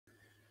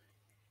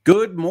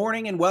Good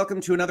morning and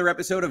welcome to another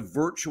episode of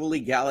Virtual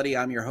Legality.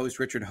 I'm your host,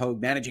 Richard Hogue,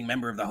 managing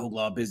member of the Hogue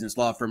Law Business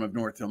Law Firm of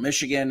Northville,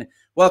 Michigan.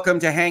 Welcome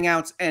to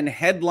Hangouts and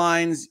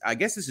Headlines. I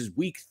guess this is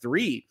week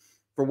 3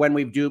 for when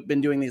we've been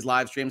doing these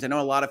live streams. I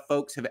know a lot of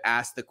folks have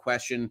asked the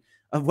question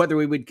of whether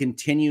we would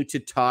continue to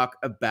talk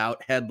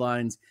about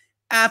headlines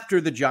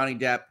after the Johnny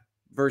Depp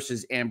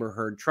versus Amber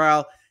Heard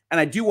trial. And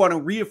I do want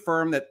to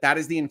reaffirm that that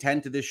is the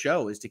intent of this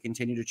show, is to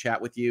continue to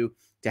chat with you,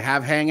 to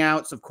have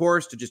Hangouts, of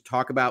course, to just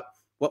talk about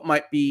what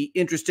might be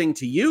interesting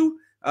to you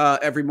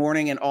every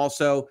morning, and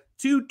also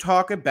to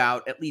talk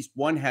about at least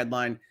one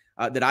headline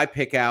that I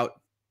pick out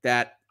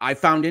that I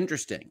found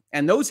interesting.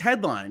 And those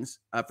headlines,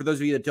 for those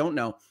of you that don't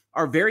know,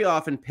 are very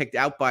often picked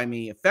out by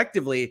me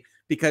effectively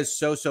because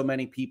so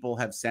many people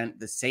have sent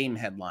the same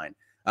headline.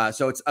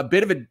 So it's a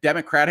bit of a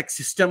democratic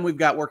system we've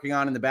got working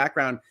on in the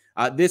background.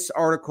 This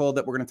article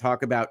that we're going to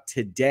talk about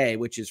today,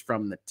 which is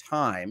from the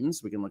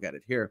Times, we can look at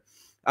it here,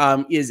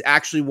 is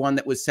actually one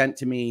that was sent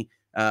to me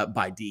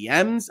by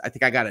DMs. I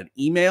think I got an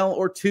email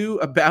or two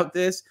about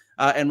this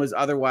and was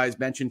otherwise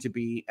mentioned to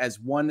be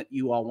as one that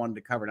you all wanted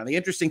to cover. Now, the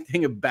interesting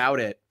thing about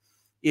it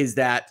is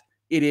that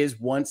it is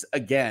once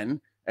again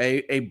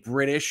a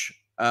British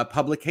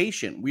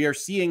publication. We are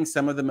seeing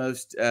some of the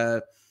most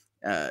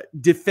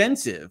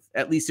defensive,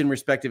 at least in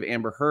respect of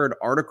Amber Heard,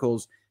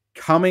 articles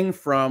coming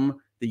from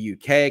the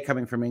UK,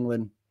 coming from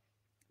England.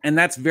 And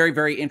that's very,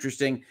 very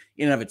interesting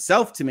in and of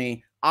itself to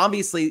me.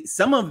 Obviously,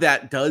 some of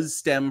that does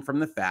stem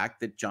from the fact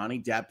that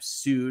Johnny Depp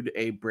sued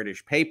a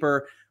British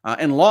paper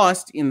and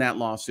lost in that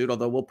lawsuit,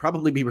 although we'll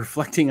probably be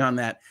reflecting on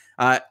that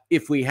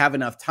if we have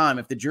enough time.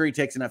 If the jury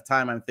takes enough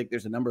time, I think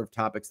there's a number of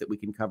topics that we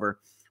can cover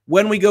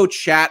when we go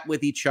chat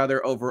with each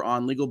other over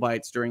on Legal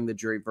Bites during the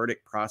jury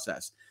verdict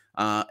process.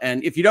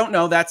 And if you don't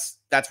know, that's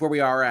where we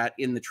are at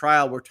in the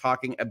trial. We're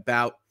talking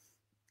about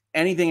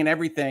anything and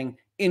everything,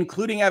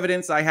 including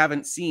evidence I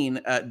haven't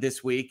seen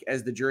this week,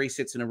 as the jury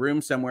sits in a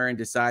room somewhere and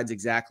decides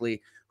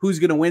exactly who's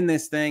going to win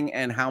this thing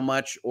and how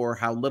much or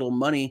how little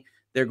money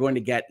they're going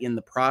to get in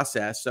the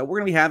process. So we're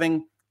going to be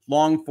having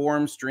long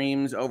form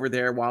streams over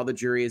there while the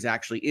jury is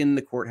actually in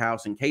the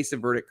courthouse in case the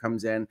verdict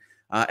comes in.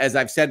 As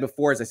I've said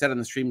before, as I said on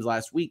the streams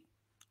last week,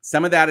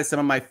 some of that is some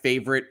of my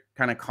favorite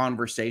kind of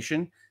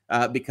conversation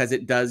because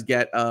it does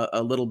get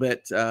a little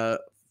bit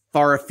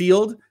far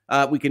afield.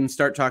 We can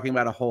start talking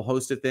about a whole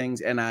host of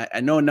things. And I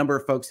know a number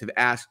of folks have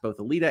asked both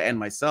Alita and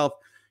myself,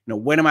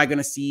 when am I going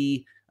to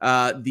see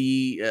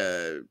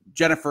the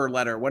Jennifer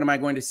letter? When am I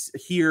going to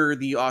hear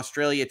the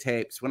Australia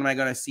tapes? When am I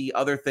going to see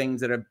other things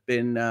that have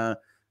been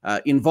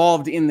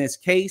involved in this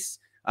case?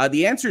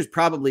 The answer is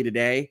probably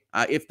today,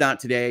 if not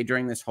today,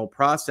 during this whole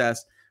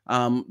process,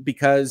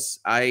 because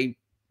I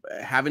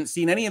haven't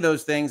seen any of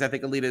those things. I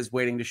think Alita is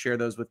waiting to share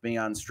those with me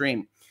on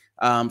stream.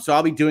 So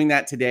I'll be doing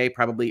that today,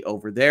 probably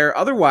over there.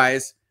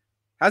 Otherwise,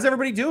 how's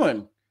everybody doing?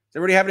 Is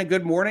everybody having a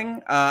good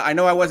morning? I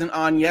know I wasn't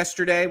on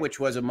yesterday, which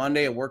was a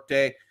Monday, a work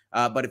day.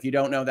 But if you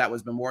don't know, that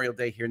was Memorial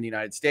Day here in the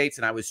United States.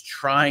 And I was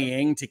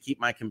trying to keep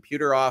my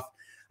computer off.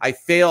 I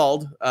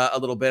failed a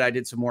little bit. I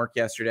did some work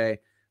yesterday.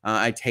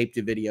 I taped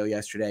a video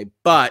yesterday.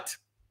 But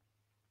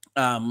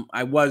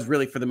I was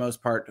really, for the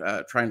most part,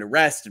 trying to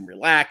rest and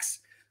relax.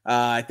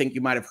 I think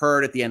you might have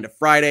heard at the end of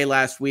Friday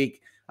last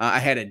week, I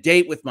had a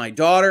date with my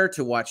daughter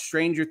to watch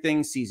Stranger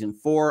Things season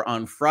 4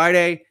 on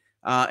Friday,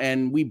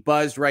 and we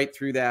buzzed right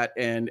through that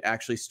and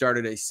actually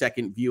started a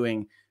second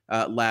viewing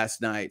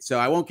last night. So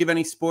I won't give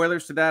any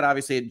spoilers to that.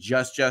 Obviously, it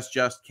just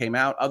came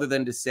out, other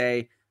than to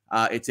say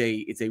it's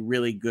a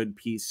really good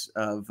piece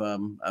of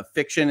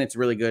fiction. It's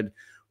really good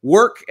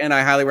work, and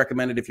I highly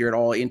recommend it if you're at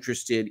all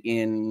interested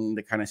in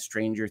the kind of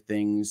Stranger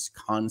Things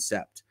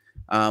concept.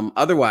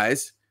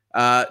 Otherwise,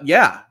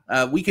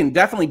 we can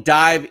definitely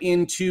dive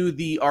into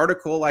the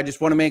article. I just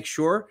want to make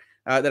sure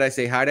that I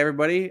say hi to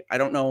everybody. I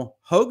don't know.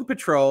 Hogue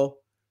Patrol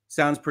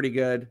sounds pretty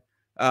good.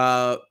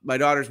 My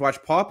daughters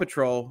watch Paw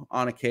Patrol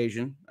on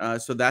occasion,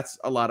 so that's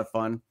a lot of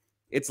fun.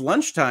 It's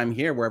lunchtime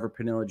here, wherever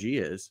Panilla G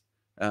is.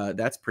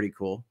 That's pretty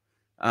cool.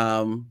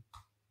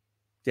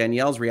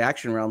 Danielle's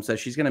Reaction Realm says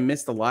she's going to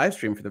miss the live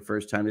stream for the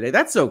first time today.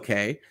 That's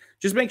okay.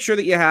 Just make sure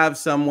that you have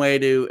some way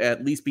to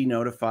at least be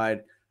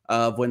notified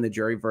of when the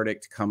jury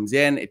verdict comes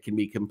in. It can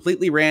be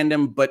completely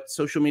random, but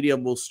social media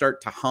will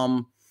start to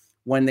hum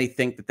when they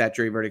think that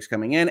jury verdict's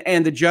coming in.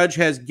 And the judge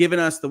has given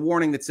us the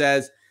warning that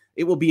says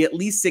it will be at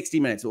least 60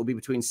 minutes. It will be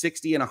between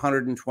 60 and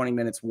 120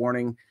 minutes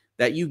warning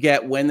that you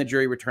get when the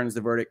jury returns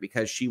the verdict,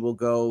 because she will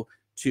go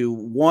to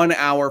 1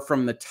 hour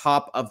from the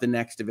top of the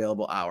next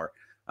available hour.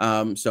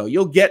 So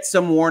you'll get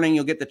some warning.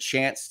 You'll get the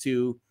chance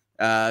to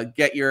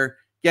get your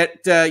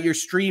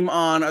stream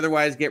on.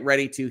 Otherwise, get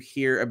ready to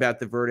hear about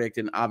the verdict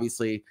and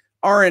obviously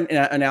our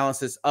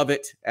analysis of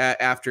it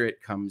after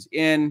it comes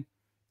in.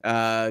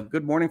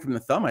 Good morning from the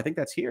Thumb. I think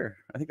that's here.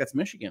 I think that's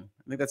Michigan.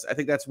 I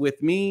think that's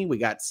with me. We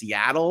got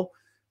Seattle,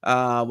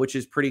 which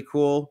is pretty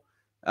cool.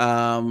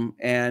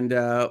 And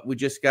we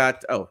just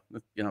got,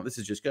 this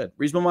is just good.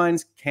 Reasonable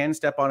minds can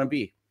step on a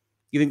bee.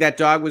 You think that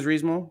dog was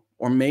reasonable?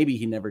 Or maybe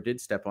he never did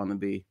step on the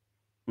bee.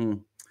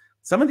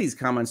 Some of these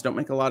comments don't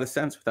make a lot of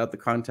sense without the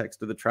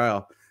context of the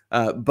trial.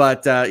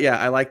 Yeah,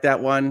 I like that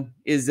one.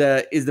 Is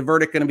the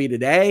verdict going to be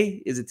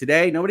today? Is it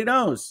today? Nobody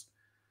knows.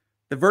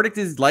 The verdict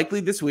is likely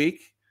this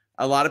week.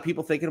 A lot of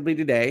people think it'll be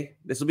today.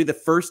 This will be the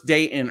first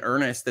day in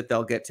earnest that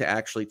they'll get to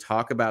actually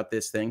talk about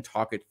this thing,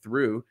 talk it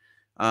through,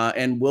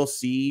 and we'll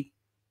see.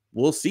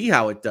 We'll see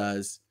how it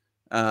does.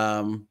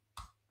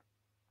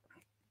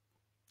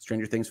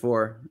 Stranger Things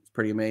 4. It's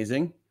pretty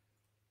amazing.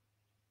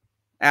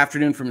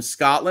 Afternoon from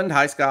Scotland.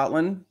 Hi,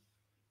 Scotland.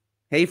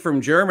 Hey,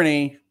 from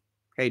Germany.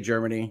 Hey,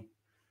 Germany.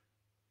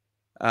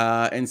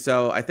 And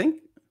so I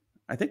think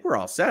we're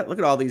all set. Look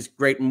at all these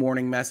great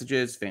morning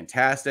messages.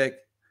 Fantastic.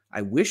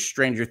 I wish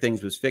Stranger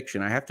Things was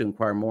fiction. I have to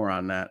inquire more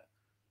on that.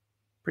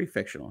 Pretty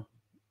fictional.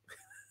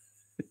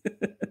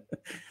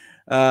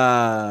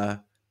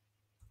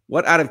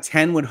 What out of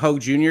 10 would Hogue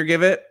Jr.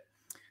 give it?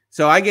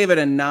 So I gave it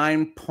a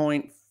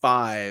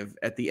 9.5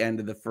 at the end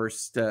of the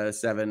first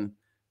 7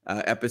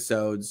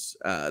 episodes.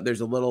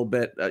 There's a little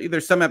bit,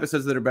 there's some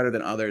episodes that are better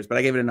than others, but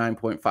I gave it a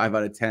 9.5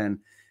 out of 10.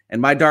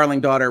 And my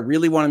darling daughter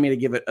really wanted me to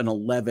give it an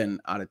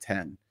 11 out of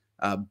 10.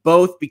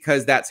 Both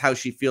because that's how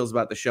she feels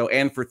about the show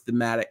and for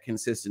thematic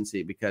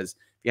consistency, because if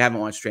you haven't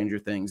watched Stranger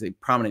Things, a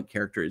prominent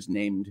character is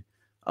named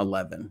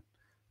 11.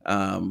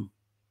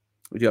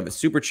 We do have a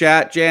super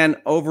chat. Jan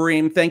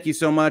Overeem, thank you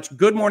so much.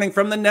 Good morning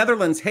from the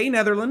Netherlands. Hey,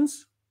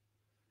 Netherlands.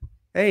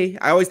 Hey,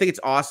 I always think it's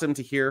awesome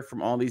to hear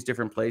from all these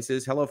different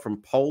places. Hello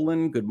from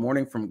Poland. Good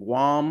morning from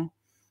Guam.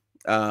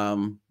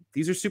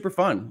 These are super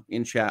fun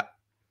in chat.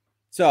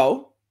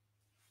 So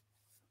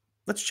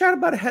let's chat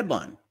about a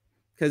headline,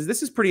 because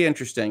this is pretty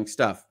interesting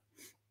stuff.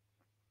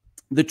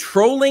 The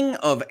trolling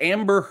of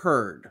Amber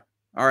Heard.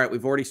 All right,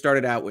 we've already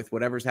started out with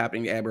whatever's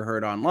happening to Amber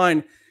Heard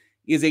online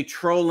is a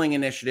trolling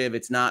initiative.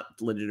 It's not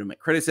legitimate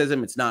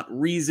criticism. It's not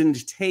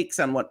reasoned takes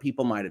on what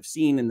people might have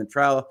seen in the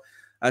trial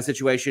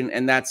situation.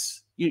 And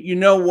that's, you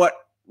know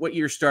what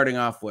you're starting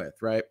off with,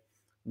 right?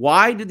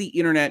 Why did the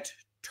internet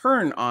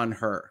turn on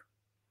her?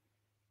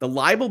 The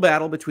libel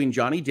battle between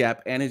Johnny Depp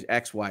and his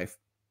ex-wife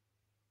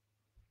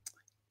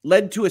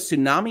led to a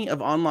tsunami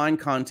of online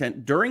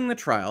content during the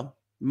trial,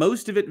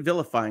 most of it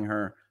vilifying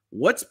her.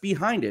 What's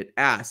behind it,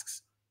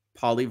 asks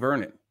Polly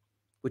Vernon,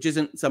 which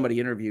isn't somebody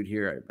interviewed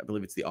here. I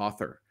believe it's the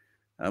author.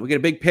 We get a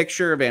big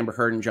picture of Amber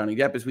Heard and Johnny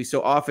Depp, as we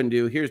so often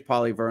do. Here's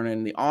Polly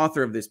Vernon, the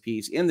author of this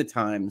piece in the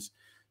Times.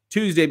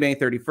 Tuesday, May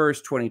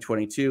 31st,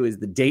 2022 is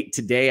the date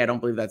today. I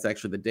don't believe that's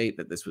actually the date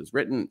that this was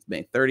written. It's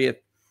May 30th.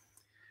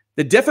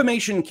 The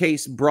defamation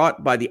case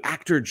brought by the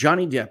actor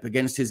Johnny Depp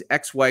against his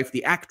ex-wife,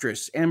 the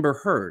actress Amber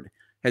Heard,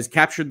 has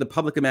captured the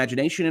public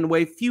imagination in a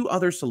way few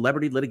other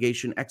celebrity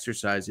litigation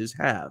exercises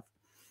have.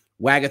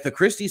 Wagatha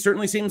Christie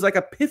certainly seems like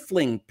a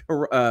piffling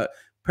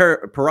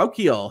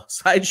parochial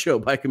sideshow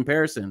by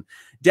comparison.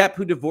 Depp,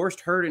 who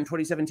divorced Heard in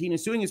 2017,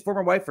 is suing his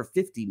former wife for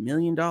 $50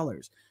 million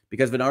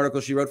because of an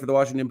article she wrote for the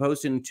Washington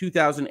Post in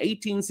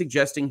 2018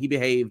 suggesting he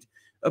behaved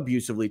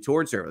abusively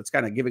towards her. It's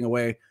kind of giving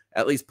away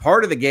at least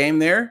part of the game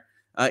there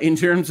in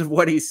terms of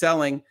what he's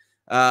selling.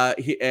 A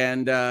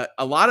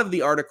lot of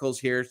the articles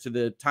here, to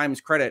the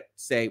Times credit,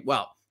 say,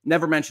 well,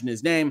 never mention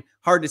his name.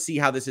 Hard to see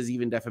how this is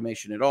even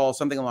defamation at all.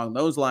 Something along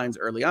those lines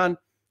early on.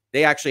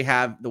 They actually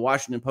have the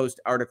Washington Post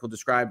article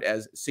described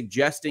as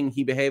suggesting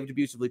he behaved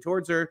abusively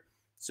towards her.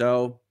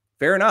 So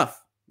fair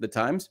enough, the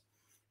Times.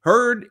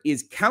 Heard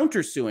is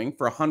countersuing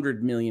for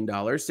 $100 million,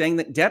 saying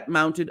that Depp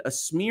mounted a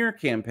smear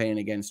campaign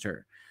against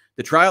her.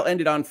 The trial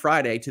ended on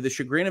Friday to the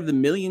chagrin of the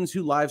millions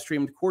who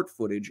live-streamed court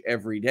footage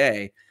every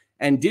day,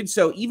 and did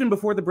so even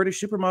before the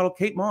British supermodel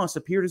Kate Moss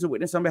appeared as a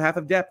witness on behalf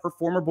of Depp, her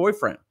former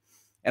boyfriend.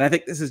 And I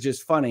think this is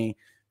just funny,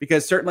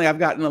 because certainly I've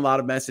gotten a lot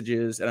of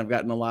messages and I've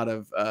gotten a lot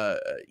of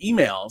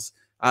emails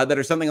that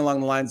are something along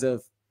the lines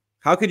of,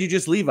 how could you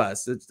just leave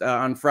us? It's,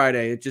 on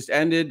Friday, it just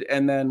ended,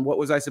 and then what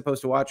was I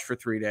supposed to watch for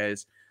 3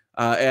 days?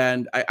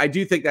 And I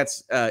do think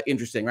that's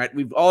interesting, right?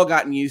 We've all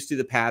gotten used to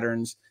the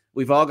patterns.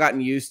 We've all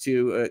gotten used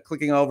to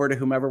clicking over to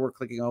whomever we're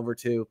clicking over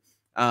to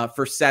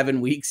for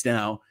 7 weeks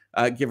now,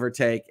 give or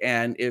take.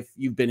 And if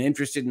you've been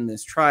interested in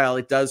this trial,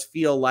 it does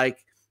feel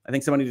like, I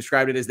think somebody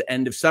described it as the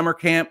end of summer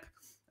camp,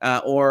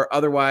 or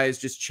otherwise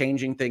just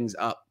changing things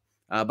up.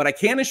 But I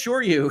can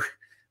assure you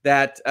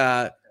that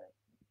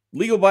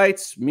Legal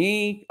Bites,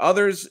 me,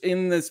 others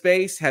in the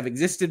space have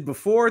existed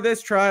before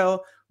this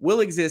trial,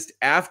 will exist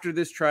after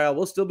this trial.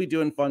 We'll still be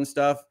doing fun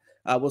stuff.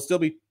 We'll still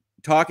be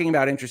talking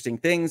about interesting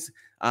things.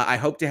 I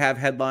hope to have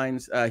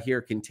headlines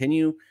here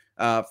continue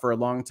for a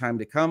long time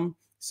to come.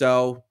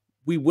 So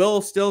we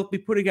will still be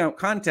putting out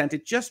content.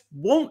 It just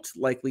won't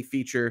likely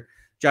feature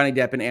Johnny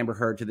Depp and Amber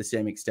Heard to the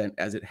same extent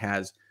as it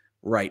has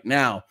right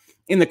now.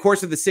 In the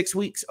course of the 6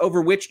 weeks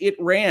over which it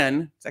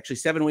ran, it's actually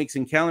 7 weeks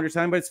in calendar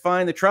time, but it's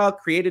fine. The trial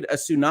created a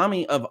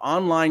tsunami of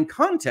online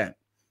content.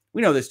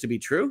 We know this to be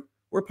true.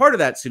 We're part of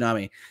that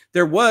tsunami.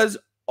 There was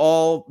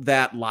all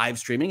that live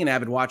streaming and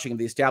avid watching of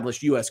the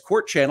established U.S.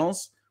 court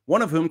channels,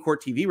 one of whom,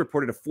 Court TV,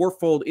 reported a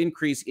 4-fold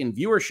increase in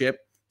viewership.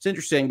 It's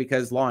interesting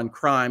because Law and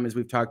Crime, as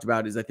we've talked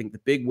about, is, I think, the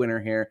big winner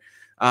here.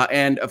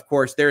 And, of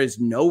course, there is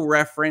no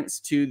reference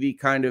to the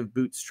kind of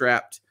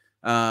bootstrapped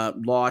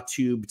law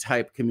tube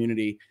type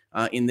community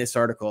in this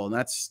article. And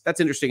that's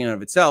interesting in and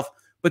of itself.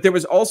 But there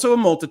was also a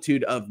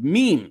multitude of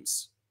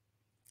memes.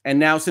 And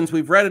now, since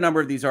we've read a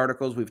number of these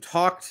articles, we've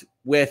talked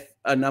with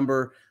a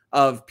number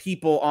of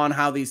people on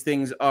how these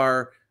things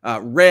are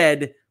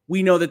read.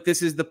 We know that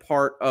this is the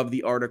part of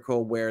the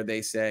article where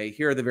they say,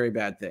 here are the very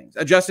bad things.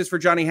 A justice for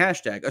Johnny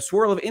hashtag, a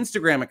swirl of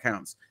Instagram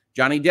accounts,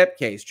 Johnny Depp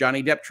case,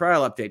 Johnny Depp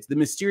trial updates, the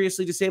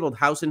mysteriously disabled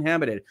house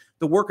inhabited,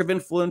 the work of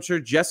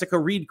influencer Jessica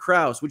Reed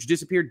Krause, which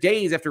disappeared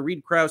days after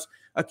Reed Krause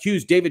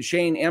accused David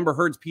Shane, Amber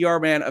Heard's PR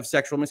man, of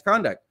sexual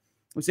misconduct.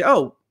 We say,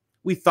 oh,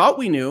 we thought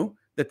we knew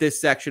that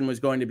this section was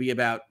going to be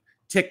about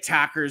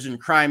TikTokers and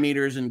crime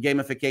eaters and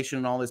gamification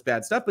and all this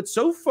bad stuff. But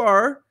so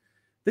far,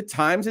 the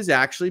Times has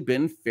actually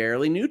been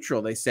fairly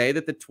neutral. They say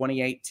that the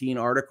 2018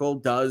 article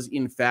does,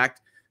 in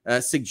fact,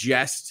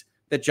 suggest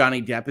that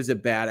Johnny Depp is a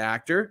bad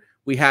actor.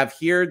 We have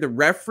here the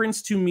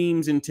reference to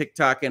memes and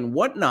TikTok and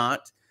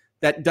whatnot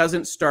that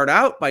doesn't start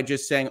out by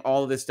just saying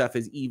all of this stuff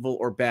is evil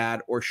or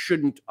bad or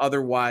shouldn't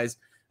otherwise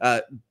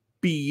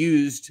be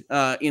used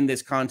in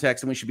this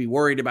context. And we should be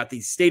worried about the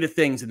state of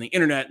things and the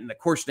internet and the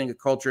coarsening of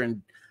culture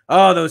and,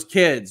 oh, those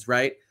kids,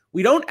 right?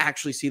 We don't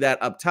actually see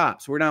that up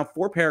top. So we're now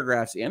 4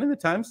 paragraphs in, and the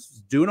Times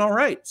is doing all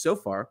right so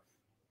far.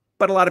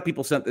 But a lot of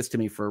people sent this to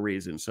me for a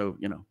reason. So,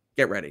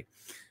 get ready.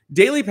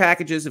 Daily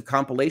packages of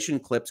compilation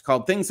clips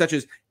called things such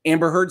as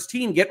Amber Heard's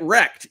teen get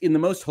wrecked in the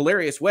most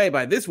hilarious way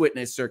by this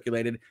witness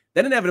circulated.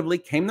 Then inevitably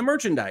came the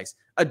merchandise.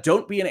 A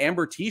Don't Be an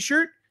Amber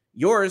t-shirt,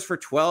 yours for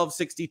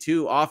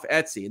 $12.62 off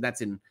Etsy. And that's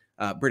in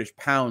British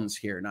pounds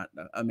here, not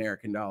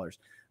American dollars.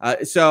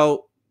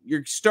 So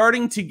you're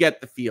starting to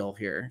get the feel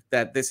here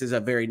that this is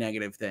a very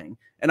negative thing.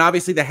 And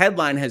obviously the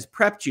headline has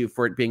prepped you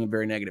for it being a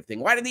very negative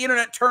thing. Why did the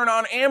internet turn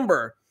on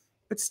Amber?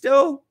 But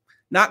still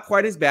not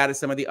quite as bad as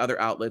some of the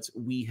other outlets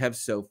we have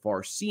so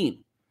far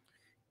seen.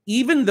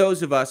 Even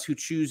those of us who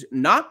choose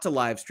not to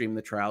live stream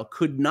the trial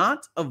could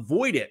not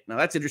avoid it. Now,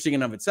 that's interesting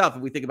in and of itself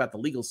if we think about the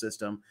legal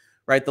system,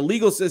 right? The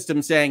legal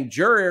system saying,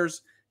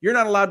 jurors, you're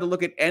not allowed to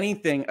look at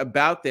anything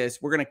about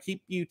this. We're going to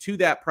keep you to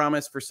that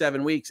promise for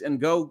 7 weeks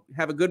and go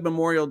have a good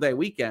Memorial Day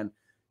weekend.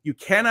 You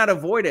cannot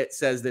avoid it,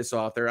 says this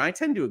author. I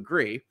tend to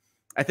agree.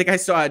 I think I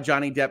saw a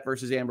Johnny Depp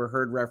versus Amber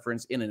Heard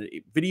reference in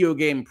a video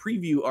game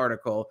preview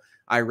article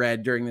I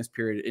read during this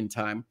period in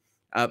time.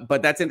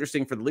 But that's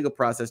interesting for the legal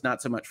process,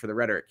 not so much for the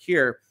rhetoric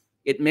here.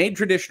 It made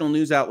traditional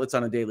news outlets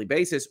on a daily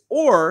basis,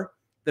 or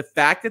the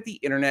fact that the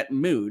internet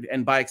mood,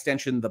 and by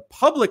extension, the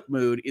public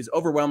mood, is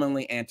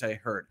overwhelmingly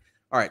anti-Heard.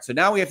 All right, so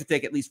now we have to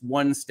take at least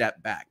one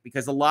step back,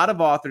 because a lot of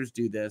authors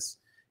do this,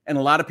 and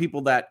a lot of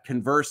people that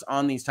converse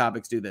on these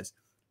topics do this.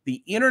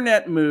 The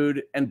internet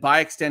mood, and by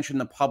extension,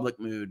 the public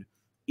mood,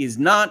 is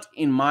not,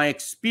 in my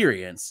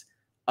experience,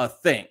 a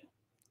thing.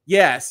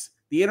 Yes,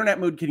 the internet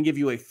mood can give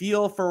you a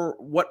feel for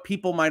what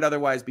people might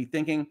otherwise be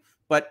thinking,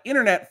 but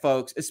internet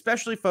folks,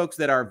 especially folks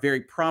that are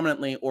very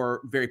prominently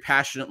or very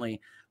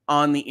passionately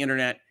on the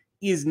internet,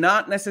 is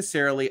not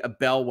necessarily a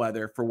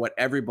bellwether for what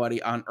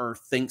everybody on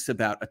earth thinks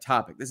about a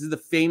topic. This is the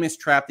famous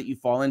trap that you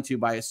fall into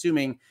by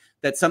assuming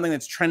that something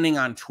that's trending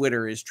on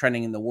Twitter is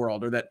trending in the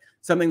world, or that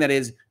something that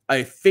is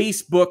a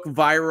Facebook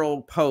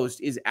viral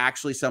post is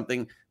actually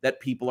something that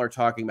people are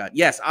talking about.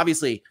 Yes,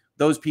 obviously,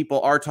 those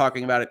people are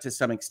talking about it to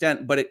some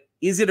extent, but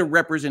is it a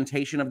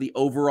representation of the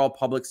overall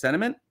public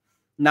sentiment?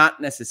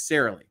 Not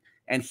necessarily.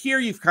 And here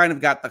you've kind of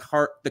got the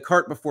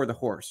cart before the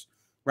horse,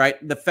 right?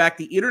 The fact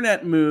the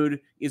internet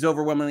mood is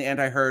overwhelmingly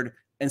anti-Heard,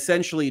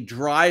 essentially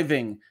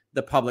driving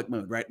the public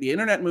mood, right? The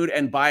internet mood,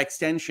 and by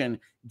extension,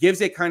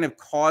 gives a kind of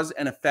cause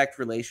and effect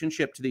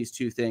relationship to these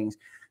two things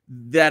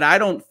that I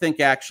don't think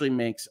actually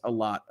makes a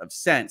lot of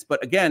sense.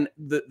 But again,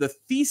 the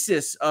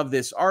thesis of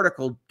this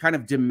article kind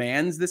of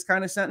demands this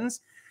kind of sentence.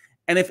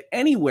 And if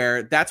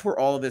anywhere, that's where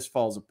all of this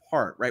falls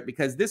apart, right?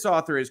 Because this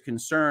author is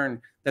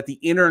concerned that the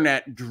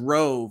internet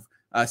drove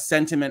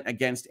sentiment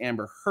against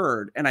Amber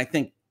Heard. And I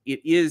think it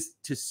is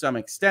to some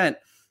extent,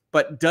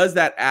 but does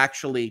that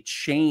actually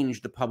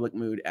change the public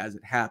mood as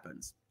it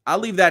happens? I'll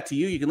leave that to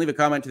you. You can leave a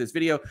comment to this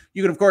video.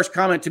 You can, of course,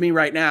 comment to me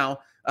right now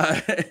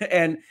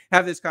and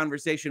have this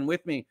conversation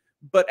with me.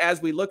 But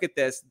as we look at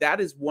this, that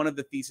is one of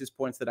the thesis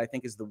points that I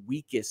think is the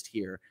weakest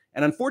here.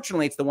 And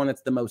unfortunately, it's the one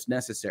that's the most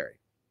necessary.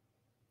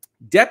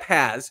 Depp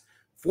has,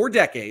 for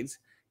decades,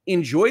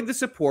 enjoyed the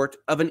support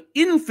of an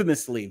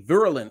infamously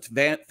virulent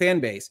fan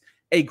base,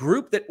 a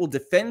group that will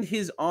defend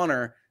his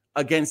honor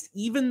against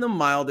even the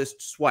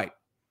mildest swipe.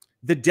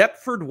 The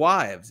Deptford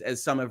Wives,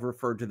 as some have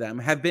referred to them,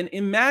 have been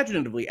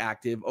imaginatively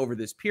active over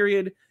this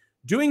period,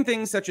 doing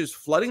things such as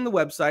flooding the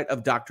website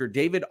of Dr.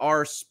 David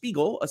R.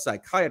 Spiegel, a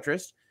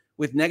psychiatrist,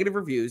 with negative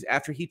reviews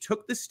after he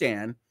took the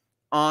stand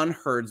on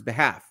Heard's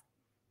behalf.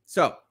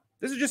 So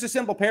this is just a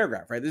simple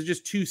paragraph, right? This is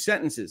just 2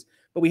 sentences,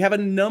 but we have a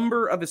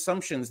number of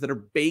assumptions that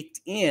are baked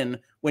in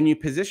when you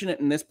position it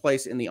in this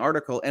place in the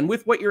article and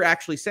with what you're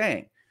actually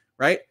saying,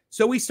 right?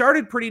 So we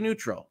started pretty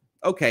neutral.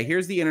 Okay,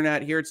 here's the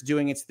internet. Here it's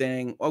doing its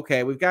thing.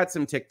 Okay, we've got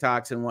some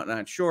TikToks and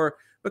whatnot, sure.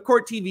 But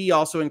Court TV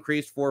also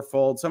increased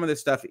 4-fold. Some of this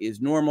stuff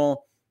is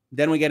normal.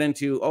 Then we get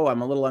into, oh,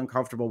 I'm a little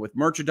uncomfortable with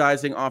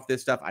merchandising off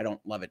this stuff. I don't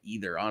love it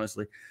either,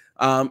 honestly.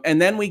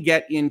 And then we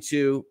get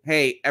into,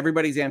 hey,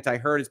 everybody's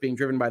anti-Heard. It's being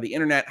driven by the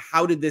internet.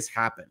 How did this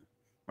happen?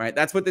 Right?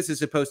 That's what this is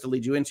supposed to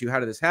lead you into. How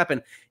did this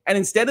happen? And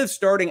instead of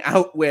starting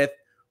out with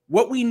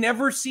what we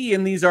never see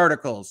in these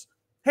articles,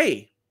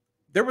 hey,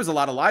 there was a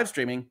lot of live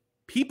streaming.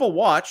 People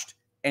watched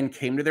and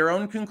came to their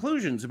own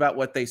conclusions about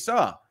what they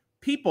saw.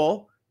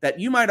 People that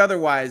you might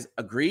otherwise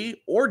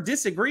agree or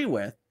disagree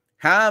with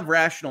have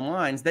rational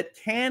minds that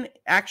can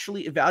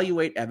actually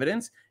evaluate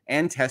evidence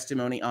and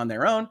testimony on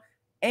their own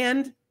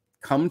and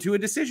come to a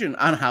decision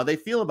on how they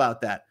feel about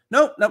that.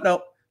 Nope.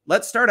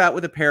 Let's start out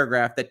with a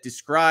paragraph that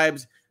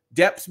describes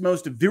Depp's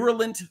most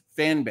virulent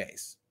fan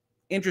base.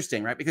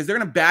 Interesting, right? Because they're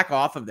going to back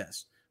off of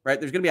this, right?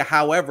 There's going to be a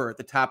however at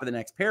the top of the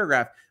next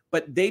paragraph,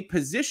 but they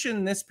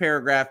position this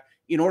paragraph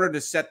in order to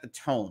set the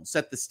tone,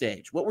 set the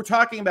stage. What we're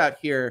talking about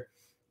here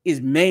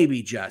is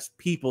maybe just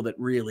people that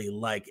really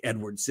like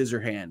Edward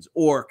Scissorhands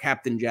or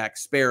Captain Jack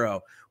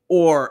Sparrow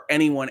or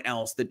anyone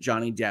else that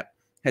Johnny Depp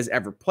has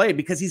ever played,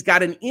 because he's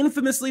got an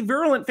infamously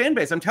virulent fan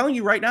base. I'm telling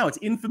you right now, it's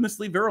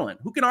infamously virulent.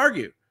 Who can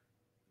argue?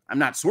 I'm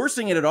not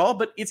sourcing it at all,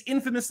 but it's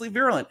infamously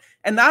virulent.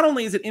 And not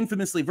only is it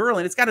infamously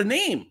virulent, it's got a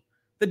name,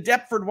 the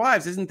Deptford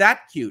Wives. Isn't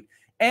that cute?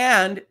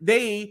 And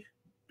they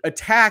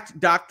attacked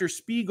Dr.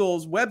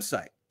 Spiegel's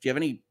website. Do you have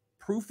any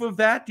proof of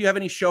that? Do you have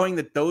any showing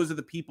that those are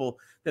the people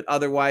that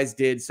otherwise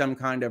did some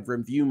kind of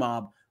review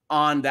mob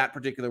on that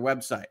particular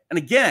website? And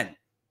again,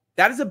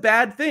 that is a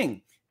bad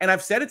thing. And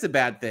I've said it's a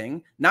bad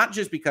thing, not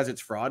just because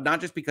it's fraud,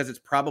 not just because it's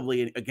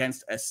probably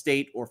against a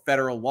state or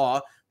federal law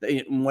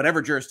in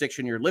whatever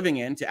jurisdiction you're living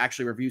in to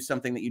actually review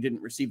something that you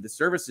didn't receive the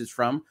services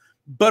from,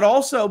 but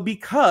also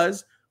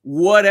because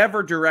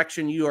whatever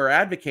direction you are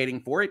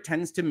advocating for, it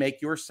tends to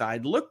make your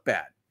side look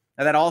bad.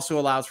 Now, that also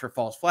allows for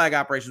false flag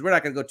operations. We're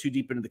not going to go too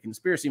deep into the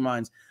conspiracy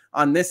minds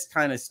on this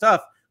kind of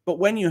stuff. But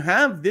when you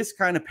have this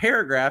kind of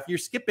paragraph, you're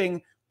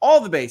skipping all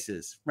the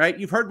bases, right?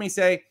 You've heard me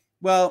say,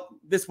 well,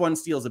 this one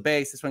steals a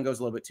base. This one goes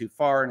a little bit too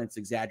far and it's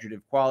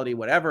exaggerative quality,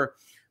 whatever.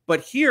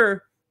 But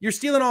here, you're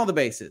stealing all the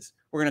bases.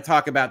 We're going to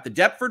talk about the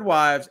Deptford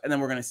Wives, and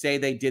then we're going to say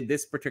they did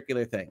this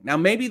particular thing. Now,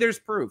 maybe there's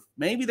proof.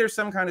 Maybe there's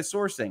some kind of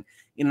sourcing.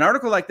 In an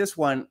article like this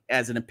one,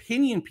 as an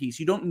opinion piece,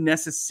 you don't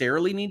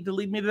necessarily need to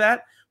lead me to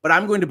that, but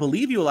I'm going to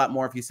believe you a lot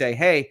more if you say,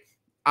 hey,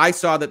 I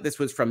saw that this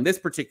was from this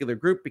particular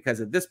group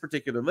because of this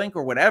particular link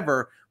or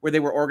whatever, where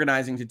they were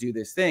organizing to do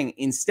this thing.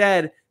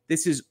 Instead,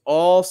 this is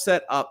all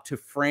set up to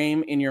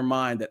frame in your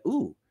mind that,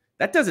 ooh,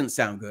 that doesn't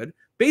sound good.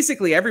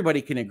 Basically,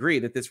 everybody can agree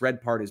that this red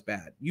part is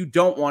bad. You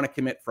don't want to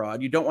commit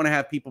fraud. You don't want to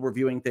have people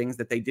reviewing things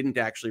that they didn't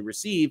actually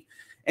receive.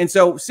 And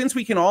so since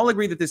we can all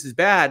agree that this is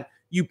bad,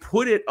 you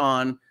put it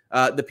on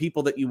the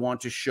people that you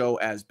want to show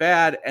as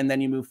bad, and then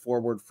you move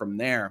forward from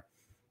there.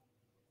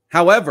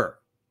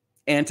 However,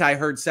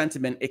 anti-Heard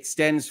sentiment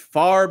extends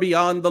far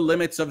beyond the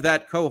limits of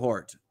that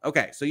cohort.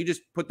 Okay, so you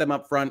just put them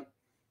up front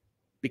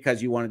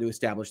because you wanted to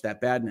establish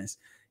that badness.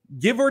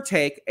 Give or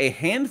take a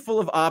handful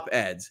of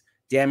op-eds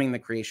damning the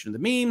creation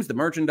of the memes, the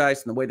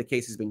merchandise, and the way the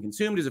case has been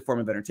consumed as a form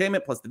of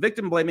entertainment, plus the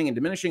victim blaming and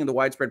diminishing of the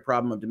widespread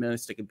problem of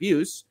domestic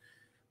abuse,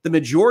 the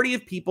majority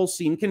of people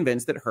seem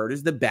convinced that Heard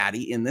is the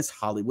baddie in this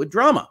Hollywood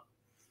drama.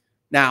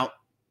 Now,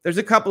 there's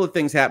a couple of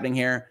things happening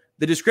here.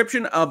 The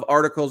description of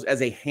articles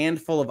as a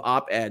handful of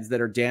op-eds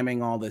that are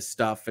damning all this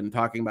stuff and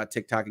talking about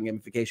TikTok and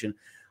gamification,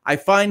 I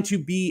find to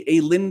be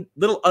a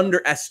little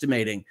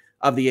underestimating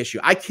of the issue.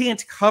 I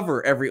can't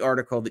cover every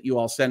article that you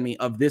all send me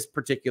of this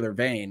particular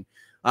vein,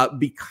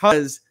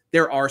 because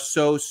there are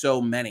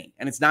so many.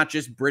 And it's not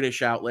just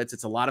British outlets.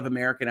 It's a lot of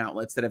American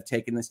outlets that have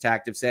taken this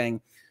tact of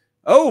saying,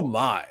 oh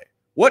my,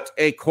 what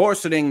a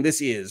coarsening this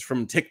is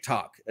from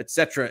TikTok,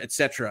 etc.,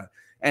 etc.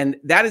 And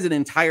that is an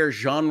entire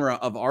genre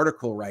of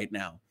article right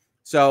now.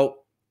 So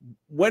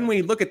when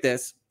we look at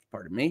this,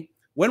 pardon me,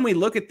 when we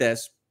look at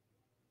this,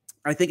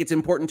 I think it's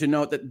important to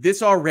note that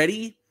this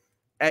already,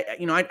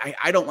 you know,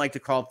 I don't like to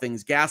call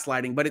things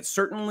gaslighting, but it's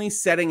certainly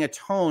setting a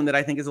tone that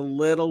I think is a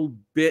little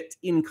bit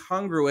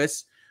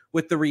incongruous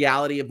with the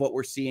reality of what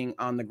we're seeing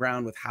on the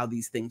ground with how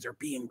these things are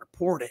being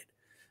reported.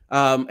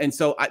 And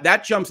so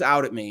that jumps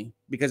out at me,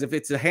 because if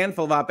it's a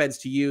handful of op-eds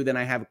to you, then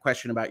I have a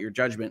question about your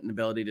judgment and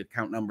ability to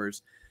count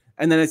numbers.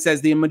 And then it says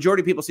the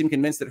majority of people seem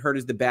convinced that Heard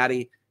is the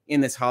baddie in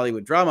this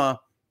Hollywood drama.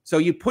 So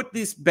you put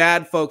these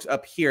bad folks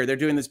up here. They're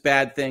doing this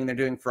bad thing. They're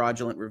doing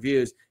fraudulent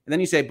reviews. And then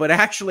you say, but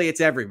actually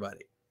it's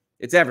everybody.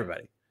 It's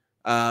everybody.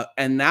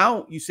 And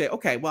now you say,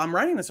 okay, well, I'm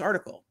writing this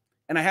article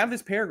and I have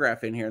this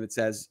paragraph in here that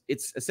says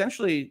it's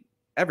essentially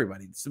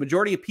everybody. It's the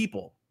majority of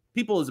people.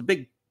 People is a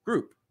big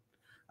group.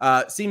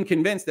 Seem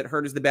convinced that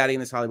Heard is the baddie in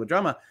this Hollywood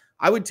drama.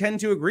 I would tend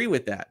to agree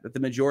with that the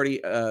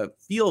majority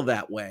feel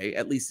that way,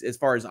 at least as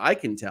far as I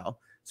can tell.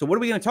 So what are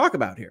we going to talk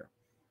about here?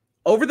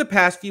 Over the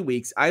past few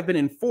weeks, I've been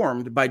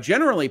informed by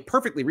generally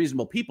perfectly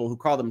reasonable people who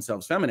call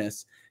themselves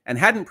feminists and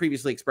hadn't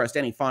previously expressed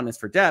any fondness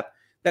for Depp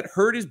that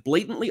Heard is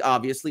blatantly,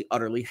 obviously,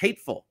 utterly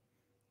hateful.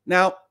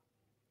 Now,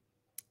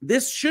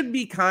 this should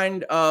be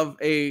kind of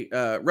a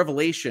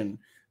revelation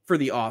for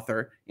the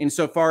author,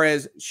 insofar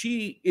as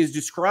she is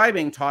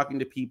describing talking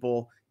to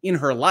people in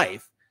her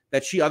life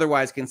that she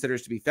otherwise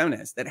considers to be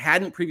feminist, that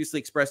hadn't previously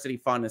expressed any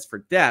fondness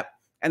for Depp,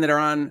 and that are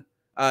on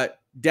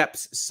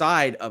Depp's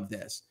side of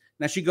this.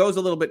 Now, she goes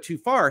a little bit too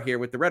far here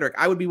with the rhetoric.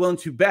 I would be willing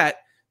to bet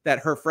that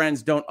her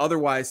friends don't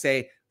otherwise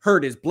say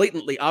Heard is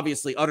blatantly,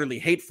 obviously, utterly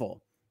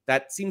hateful.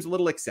 That seems a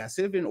little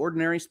excessive in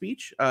ordinary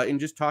speech, in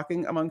just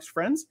talking amongst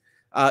friends.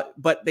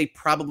 But they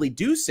probably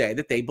do say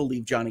that they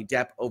believe Johnny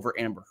Depp over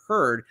Amber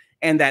Heard,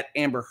 and that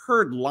Amber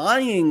Heard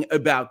lying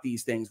about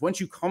these things, once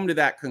you come to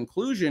that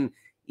conclusion,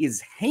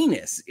 is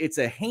heinous. It's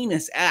a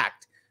heinous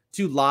act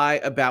to lie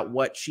about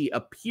what she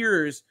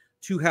appears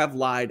to have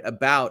lied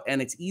about.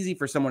 And it's easy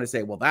for someone to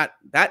say, well,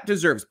 that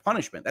deserves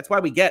punishment. That's why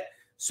we get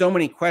so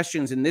many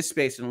questions in this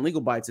space and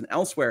Legal Bites and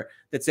elsewhere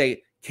that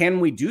say, can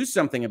we do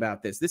something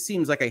about this? This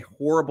seems like a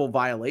horrible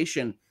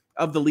violation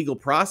of the legal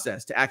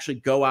process to actually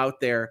go out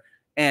there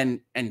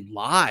and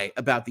lie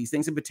about these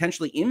things and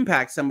potentially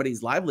impact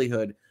somebody's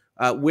livelihood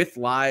with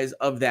lies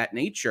of that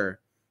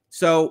nature.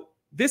 So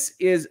this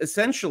is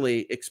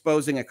essentially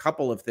exposing a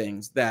couple of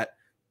things, that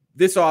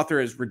this author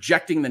is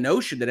rejecting the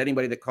notion that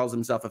anybody that calls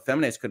himself a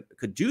feminist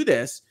could do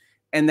this,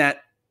 and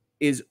that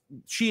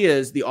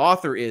the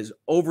author is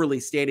overly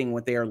stating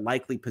what they are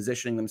likely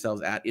positioning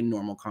themselves at in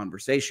normal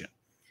conversation.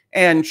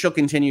 And she'll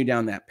continue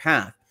down that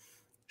path.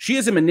 She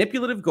is a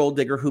manipulative gold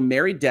digger who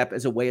married Depp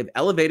as a way of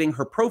elevating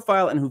her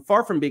profile, and who,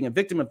 far from being a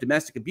victim of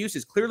domestic abuse,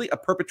 is clearly a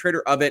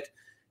perpetrator of it.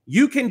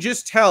 You can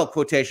just tell,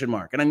 quotation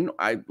mark. And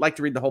I like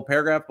to read the whole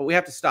paragraph, but we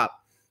have to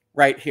stop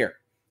right here.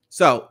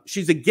 So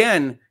she's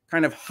again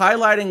kind of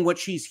highlighting what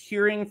she's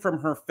hearing from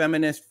her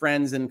feminist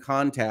friends and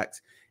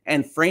contacts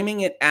and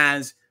framing it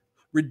as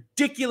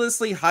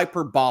ridiculously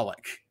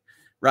hyperbolic,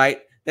 right?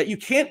 That you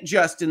can't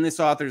just, in this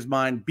author's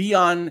mind, be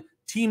on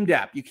Team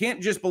Depp. You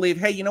can't just believe,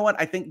 hey, you know what?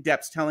 I think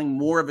Depp's telling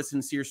more of a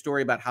sincere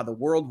story about how the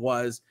world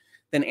was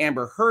than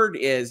Amber Heard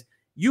is.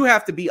 You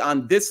have to be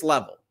on this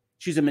level.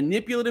 She's a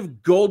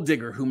manipulative gold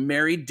digger who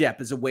married Depp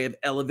as a way of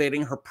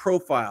elevating her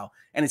profile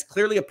and is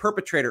clearly a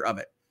perpetrator of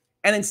it.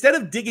 And instead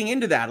of digging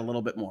into that a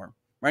little bit more,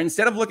 right?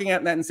 Instead of looking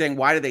at that and saying,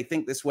 why do they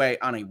think this way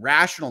on a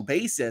rational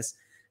basis?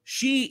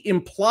 She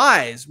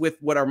implies, with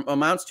what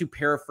amounts to,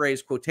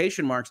 paraphrase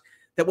quotation marks,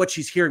 that what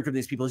she's hearing from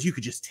these people is, you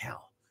could just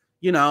tell,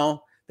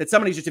 that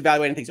somebody's just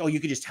evaluating things. Oh, you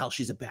could just tell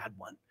she's a bad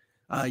one.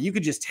 You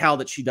could just tell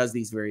that she does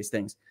these various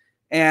things.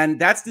 And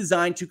that's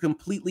designed to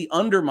completely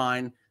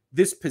undermine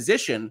this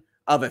position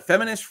of a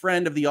feminist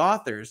friend of the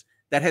author's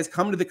that has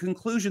come to the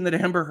conclusion that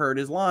Amber Heard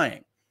is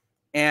lying.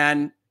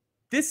 And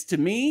this, to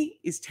me,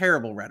 is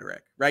terrible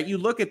rhetoric, right? You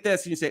look at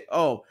this and you say,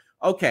 oh,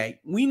 okay,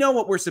 we know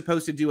what we're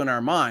supposed to do in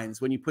our minds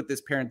when you put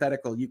this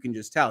parenthetical, you can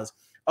just tell us,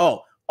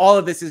 oh, all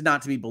of this is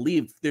not to be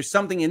believed. There's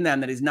something in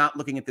them that is not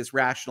looking at this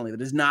rationally,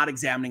 that is not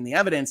examining the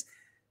evidence.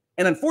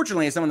 And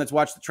unfortunately, as someone that's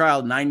watched the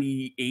trial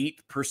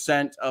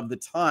 98% of the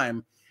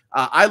time,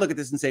 I look at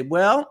this and say,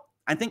 well,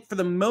 I think for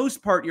the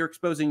most part, you're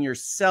exposing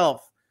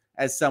yourself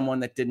as someone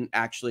that didn't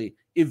actually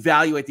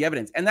evaluate the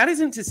evidence. And that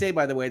isn't to say,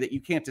 by the way, that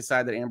you can't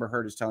decide that Amber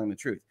Heard is telling the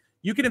truth.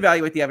 You can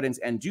evaluate the evidence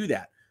and do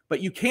that.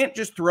 But you can't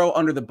just throw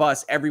under the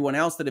bus everyone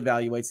else that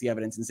evaluates the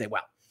evidence and say,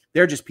 well,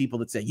 they're just people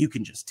that say you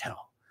can just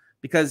tell,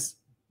 because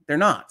they're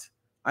not.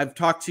 I've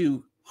talked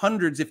to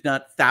hundreds, if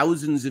not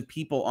thousands of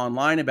people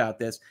online about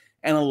this.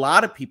 And a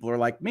lot of people are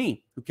like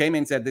me, who came in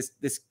and said,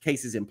 this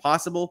case is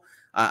impossible.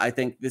 I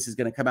think this is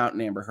going to come out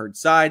in Amber Heard's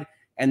side.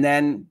 And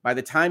then by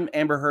the time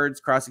Amber Heard's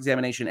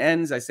cross-examination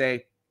ends, I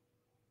say,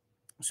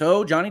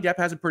 so Johnny Depp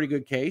has a pretty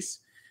good case.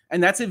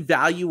 And that's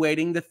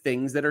evaluating the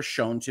things that are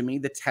shown to me,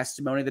 the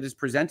testimony that is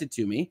presented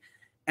to me.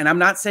 And I'm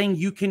not saying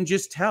you can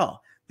just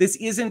tell. This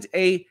isn't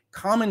a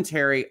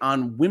commentary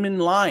on women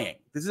lying.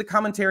 This is a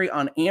commentary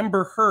on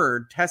Amber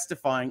Heard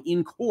testifying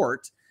in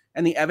court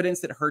and the evidence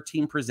that her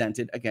team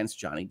presented against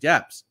Johnny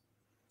Depp's.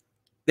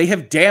 They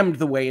have damned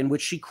the way in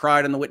which she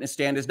cried on the witness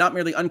stand as not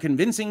merely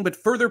unconvincing, but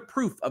further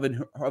proof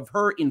of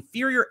her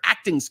inferior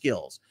acting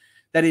skills.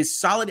 That is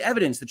solid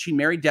evidence that she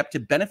married Depp to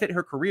benefit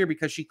her career,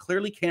 because she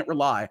clearly can't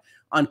rely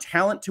on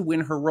talent to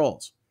win her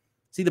roles.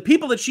 See, the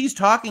people that she's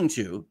talking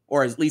to,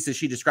 or at least as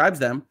she describes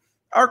them,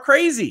 are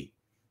crazy,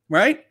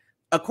 right?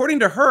 According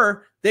to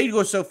her, they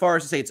go so far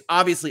as to say it's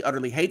obviously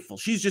utterly hateful.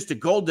 She's just a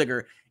gold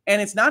digger.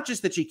 And it's not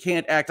just that she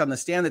can't act on the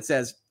stand that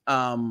says,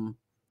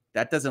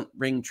 that doesn't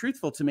ring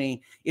truthful to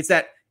me. It's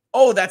that,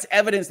 oh, that's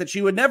evidence that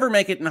she would never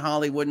make it in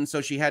Hollywood, and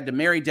so she had to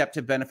marry Depp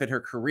to benefit her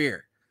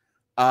career.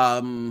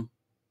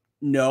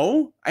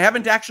 No, I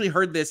haven't actually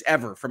heard this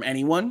ever from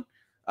anyone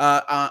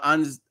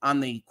on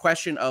the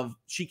question of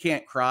she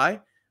can't cry.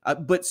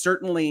 But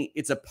certainly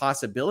it's a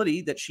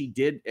possibility that she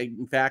did,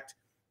 in fact,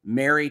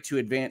 marry to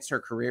advance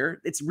her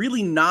career. It's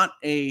really not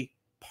a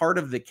part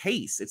of the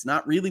case. It's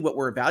not really what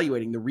we're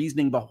evaluating, the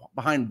reasoning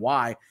behind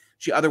why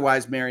she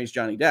otherwise marries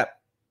Johnny Depp.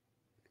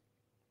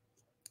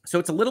 So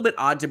it's a little bit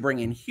odd to bring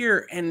in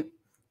here. And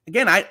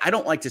again, I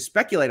don't like to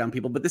speculate on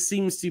people, but this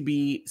seems to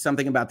be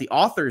something about the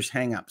author's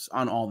hangups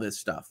on all this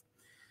stuff.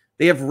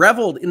 They have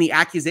reveled in the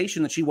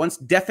accusation that she once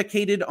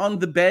defecated on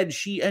the bed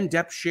she and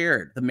Depp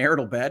shared, the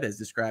marital bed, as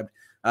described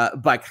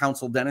by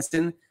counsel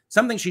Denniston,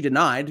 something she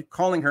denied,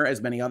 calling her,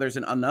 as many others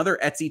in another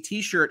Etsy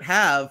t-shirt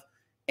have,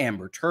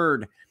 Amber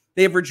Turd.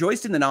 They have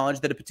rejoiced in the knowledge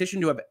that a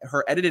petition to have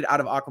her edited out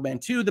of Aquaman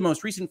 2, the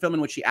most recent film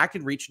in which she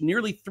acted, reached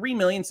nearly 3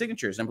 million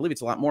signatures. I believe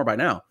it's a lot more by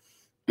now.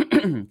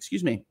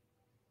 Excuse me.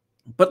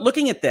 But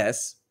looking at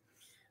this,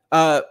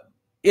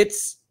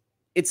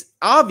 it's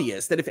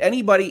obvious that if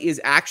anybody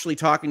is actually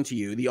talking to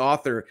you, the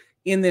author,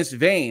 in this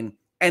vein,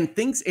 and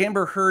thinks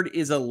Amber Heard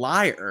is a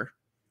liar,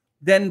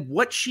 then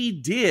what she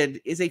did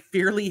is a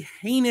fairly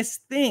heinous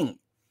thing.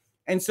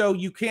 And so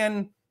you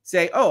can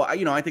say, oh,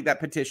 I think that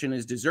petition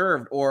is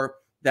deserved, or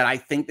that I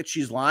think that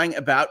she's lying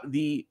about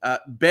the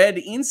bed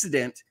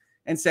incident,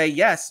 and say,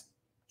 yes,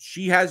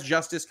 she has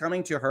justice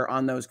coming to her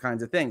on those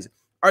kinds of things.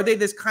 Are they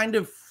this kind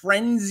of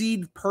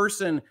frenzied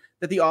person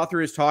that the author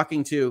is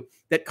talking to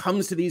that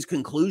comes to these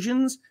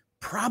conclusions?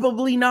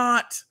 Probably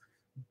not.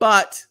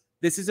 But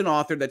this is an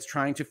author that's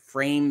trying to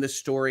frame the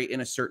story in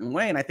a certain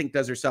way, and I think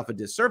does herself a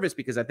disservice,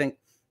 because I think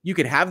you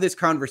could have this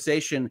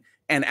conversation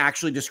and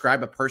actually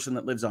describe a person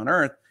that lives on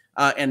Earth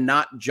and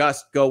not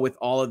just go with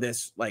all of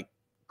this like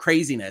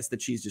craziness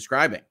that she's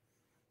describing.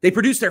 They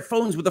produced their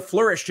phones with a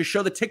flourish to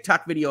show the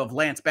TikTok video of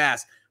Lance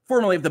Bass,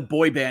 formerly of the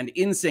boy band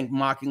NSYNC,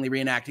 mockingly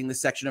reenacting the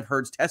section of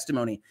Heard's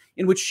testimony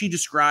in which she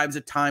describes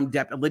a time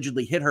Depp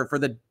allegedly hit her for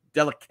the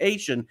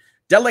delectation,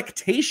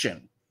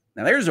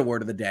 now there's a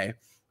word of the day,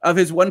 of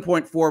his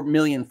 1.4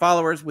 million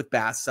followers, with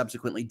Bass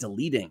subsequently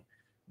deleting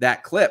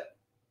that clip.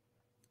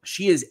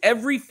 She is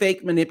every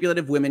fake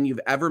manipulative woman you've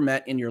ever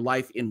met in your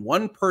life in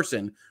one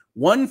person,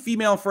 one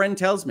female friend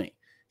tells me.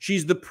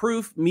 She's the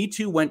proof Me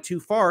Too went too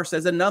far,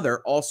 says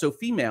another, also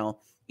female.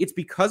 It's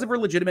because of her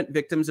legitimate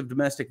victims of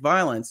domestic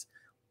violence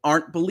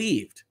aren't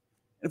believed.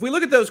 If we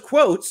look at those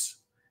quotes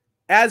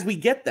as we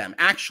get them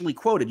actually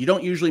quoted, you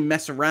don't usually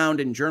mess around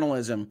in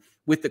journalism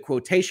with the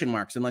quotation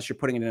marks unless you're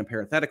putting it in a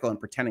parenthetical and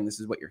pretending this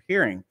is what you're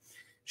hearing.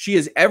 She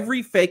is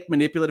every fake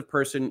manipulative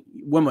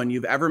woman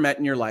you've ever met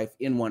in your life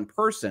in one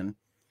person.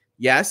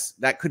 Yes,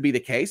 that could be the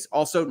case.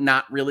 Also,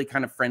 not really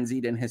kind of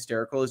frenzied and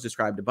hysterical as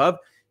described above.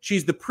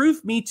 She's the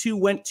proof Me Too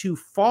went too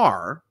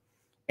far.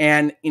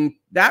 And in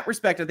that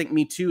respect, I think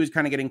Me Too is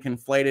kind of getting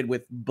conflated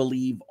with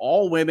believe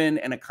all women,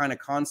 and a kind of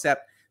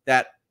concept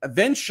that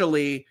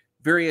eventually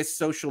various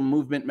social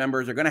movement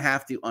members are going to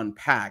have to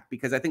unpack,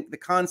 because I think the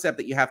concept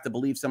that you have to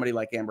believe somebody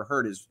like Amber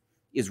Heard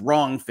is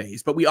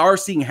wrong-faced. But we are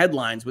seeing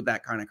headlines with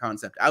that kind of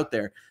concept out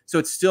there. So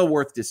it's still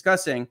worth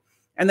discussing.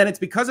 And then it's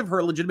because of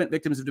her legitimate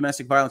victims of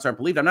domestic violence aren't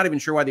believed. I'm not even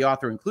sure why the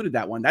author included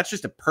that one. That's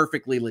just a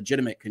perfectly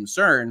legitimate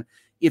concern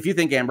if you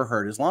think Amber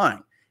Heard is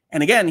lying.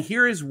 And again,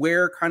 here is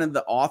where kind of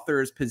the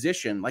author's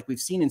position, like we've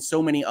seen in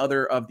so many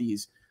other of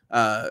these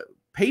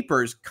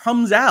papers,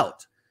 comes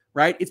out,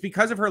 right? It's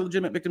because of her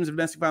legitimate victims of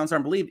domestic violence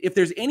aren't believed. If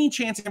there's any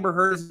chance Amber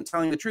Heard isn't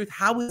telling the truth,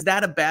 how is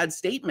that a bad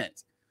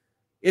statement?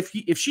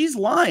 If she's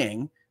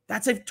lying,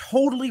 that's a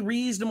totally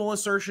reasonable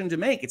assertion to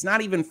make. It's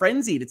not even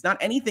frenzied. It's not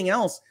anything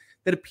else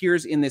that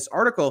appears in this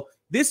article.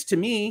 This, to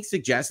me,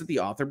 suggests that the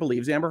author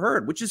believes Amber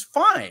Heard, which is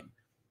fine.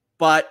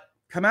 But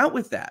come out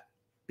with that,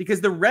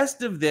 because the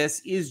rest of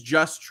this is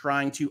just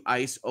trying to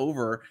ice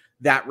over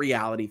that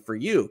reality for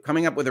you,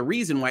 coming up with a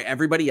reason why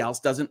everybody else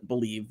doesn't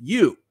believe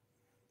you.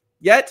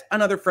 Yet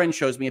another friend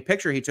shows me a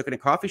picture he took in a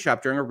coffee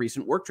shop during a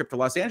recent work trip to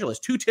Los Angeles.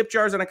 2 tip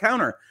jars on a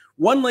counter.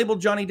 One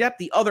labeled Johnny Depp,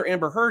 the other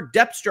Amber Heard.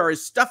 Depp's jar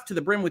is stuffed to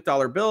the brim with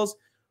dollar bills.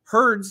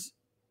 Heard's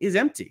is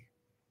empty.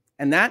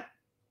 And that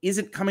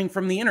isn't coming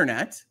from the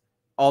internet,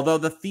 although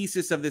the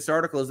thesis of this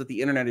article is that the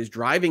internet is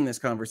driving this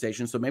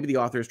conversation, so maybe the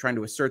author is trying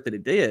to assert that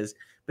it is.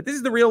 But this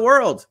is the real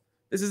world.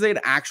 This is an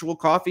actual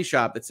coffee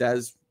shop that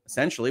says,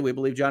 essentially, we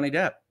believe Johnny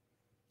Depp.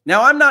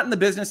 Now, I'm not in the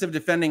business of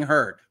defending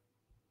Heard.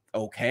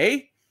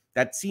 Okay,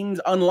 that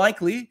seems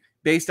unlikely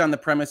based on the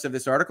premise of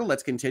this article.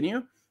 Let's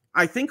continue.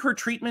 I think her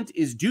treatment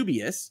is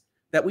dubious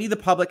that we, the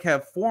public,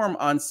 have form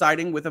on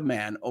siding with a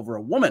man over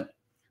a woman.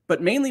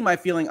 But mainly my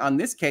feeling on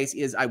this case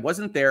is I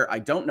wasn't there. I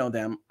don't know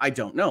them. I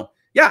don't know.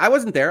 Yeah, I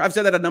wasn't there. I've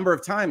said that a number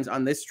of times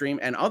on this stream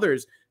and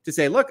others to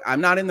say, look, I'm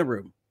not in the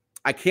room.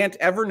 I can't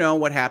ever know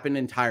what happened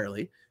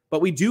entirely,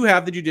 but we do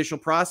have the judicial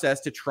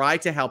process to try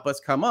to help us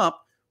come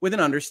up with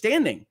an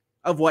understanding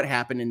of what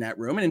happened in that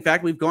room. And in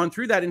fact, we've gone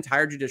through that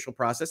entire judicial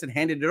process and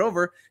handed it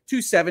over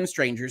to 7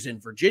 strangers in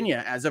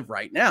Virginia as of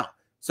right now.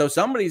 So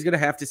somebody's going to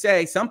have to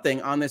say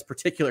something on this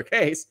particular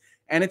case,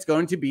 and it's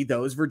going to be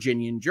those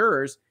Virginian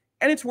jurors.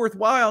 And it's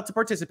worthwhile to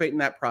participate in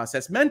that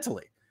process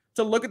mentally,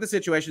 to look at the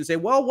situation and say,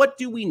 well, what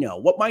do we know?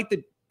 What might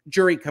the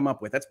jury come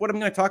up with? That's what I'm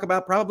going to talk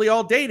about probably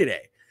all day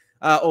today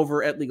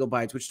over at Legal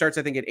Bites, which starts,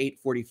 I think, at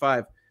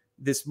 8:45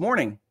 this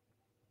morning.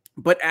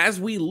 But as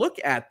we look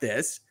at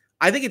this,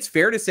 I think it's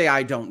fair to say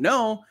I don't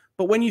know.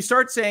 But when you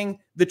start saying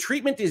the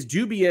treatment is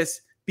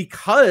dubious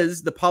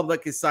because the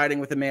public is siding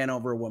with a man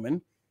over a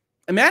woman,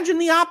 imagine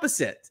the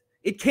opposite.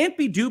 It can't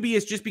be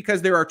dubious just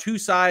because there are 2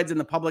 sides and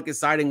the public is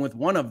siding with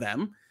one of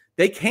them.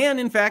 They can,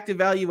 in fact,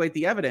 evaluate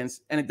the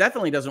evidence, and it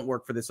definitely doesn't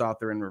work for this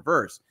author in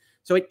reverse.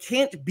 So it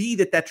can't be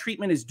that that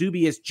treatment is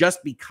dubious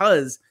just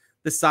because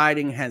the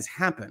siding has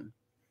happened.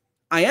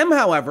 I am,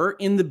 however,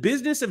 in the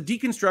business of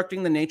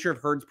deconstructing the nature of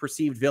Heard's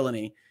perceived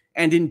villainy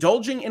and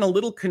indulging in a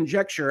little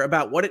conjecture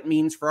about what it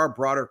means for our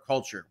broader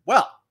culture.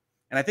 Well,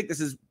 and I think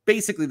this is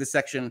basically the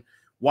section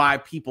why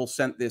people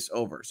sent this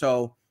over.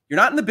 So you're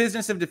not in the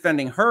business of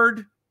defending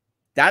Heard.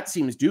 That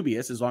seems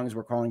dubious, as long as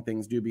we're calling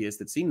things dubious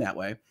that seem that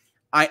way.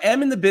 I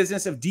am in the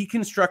business of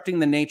deconstructing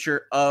the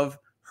nature of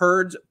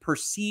Heard's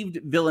perceived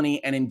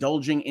villainy and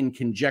indulging in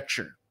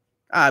conjecture.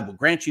 I will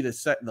grant you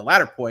the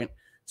latter point,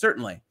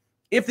 certainly.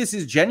 If this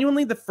is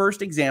genuinely the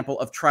first example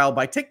of trial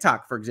by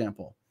TikTok, for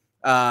example,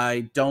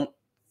 I don't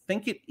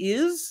think it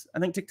is. I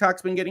think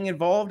TikTok's been getting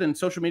involved, and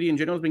social media in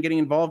general has been getting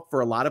involved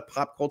for a lot of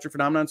pop culture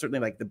phenomenon, certainly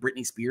like the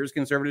Britney Spears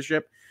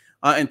conservatorship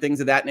and things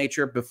of that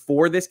nature.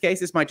 Before this case,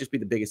 this might just be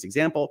the biggest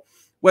example.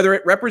 Whether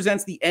it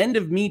represents the end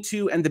of Me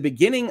Too and the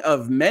beginning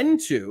of Men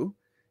Too,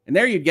 and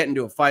there you'd get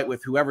into a fight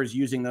with whoever's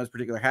using those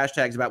particular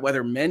hashtags about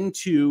whether Men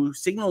Too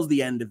signals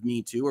the end of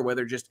Me Too or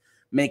whether it just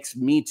makes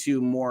Me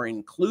Too more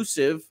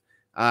inclusive.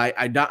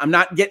 I'm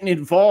not getting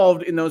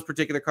involved in those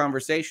particular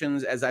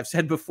conversations. As I've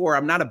said before,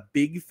 I'm not a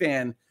big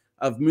fan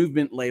of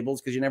movement labels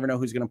because you never know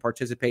who's going to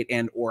participate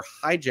and or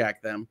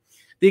hijack them.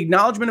 The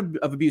acknowledgement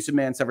of abusive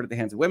man suffered at the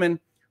hands of women.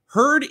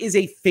 Heard is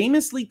a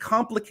famously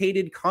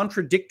complicated,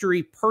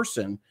 contradictory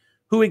person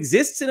who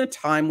exists in a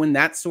time when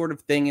that sort of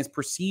thing is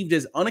perceived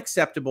as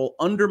unacceptable,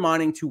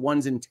 undermining to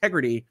one's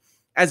integrity,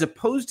 as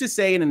opposed to,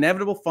 say, an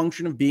inevitable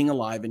function of being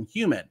alive and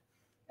human.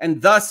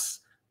 And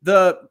thus,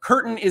 the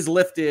curtain is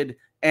lifted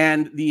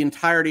and the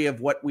entirety of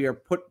what we are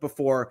put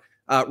before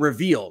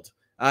revealed.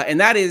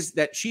 And that is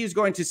that she is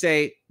going to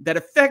say that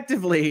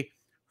effectively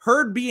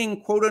Heard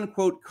being quote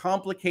unquote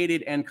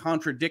complicated and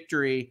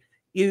contradictory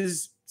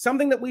is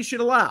something that we should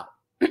allow.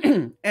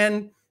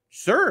 And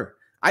sure,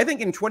 I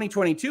think in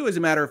 2022, as a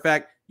matter of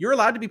fact, you're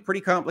allowed to be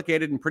pretty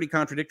complicated and pretty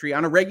contradictory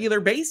on a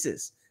regular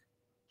basis.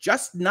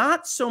 Just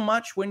not so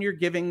much when you're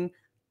giving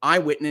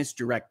eyewitness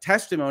direct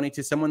testimony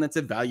to someone that's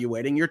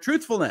evaluating your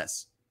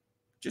truthfulness.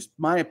 Just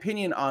my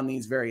opinion on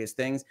these various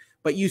things.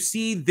 But you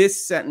see,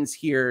 this sentence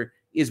here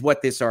is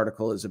what this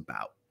article is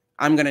about.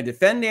 I'm going to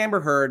defend Amber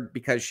Heard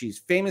because she's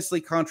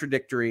famously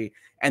contradictory,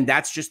 and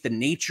that's just the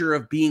nature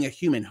of being a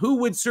human. Who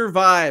would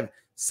survive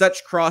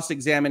such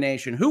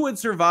cross-examination? Who would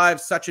survive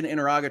such an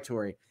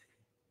interrogatory?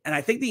 And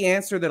I think the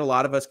answer that a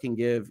lot of us can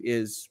give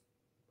is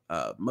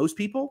most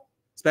people,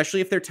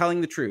 especially if they're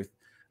telling the truth,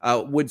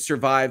 would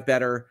survive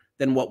better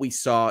than what we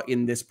saw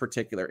in this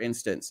particular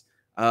instance.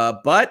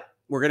 But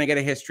we're going to get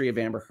a history of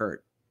Amber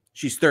Heard.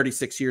 She's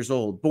 36 years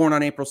old, born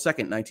on April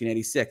 2nd,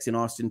 1986 in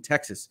Austin,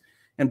 Texas,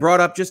 and brought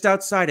up just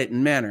outside it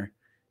in Manor.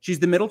 She's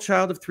the middle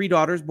child of 3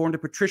 daughters born to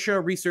Patricia,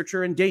 a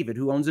researcher, and David,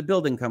 who owns a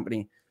building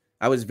company.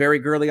 I was very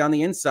girly on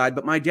the inside,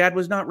 but my dad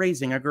was not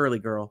raising a girly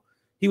girl.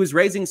 He was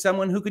raising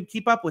someone who could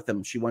keep up with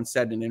him, she once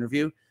said in an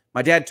interview.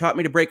 My dad taught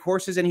me to break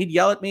horses, and he'd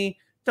yell at me,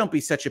 "Don't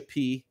be such a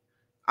pea."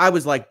 I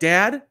was like,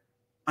 "Dad,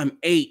 I'm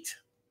 8.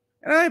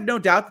 And I have no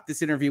doubt that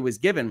this interview was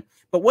given.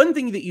 But one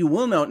thing that you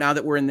will note now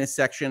that we're in this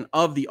section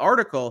of the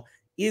article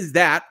is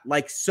that,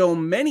 like so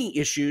many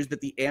issues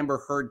that the Amber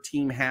Heard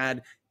team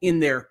had in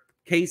their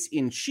case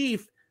in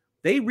chief,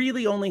 they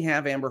really only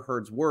have Amber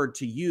Heard's word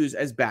to use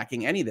as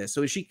backing any of this.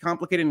 So is she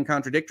complicated and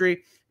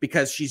contradictory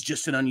because she's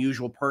just an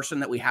unusual person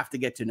that we have to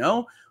get to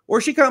know? Or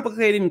is she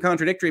complicated and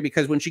contradictory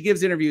because when she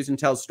gives interviews and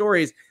tells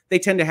stories, they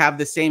tend to have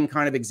the same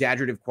kind of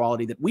exaggerative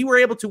quality that we were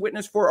able to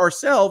witness for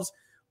ourselves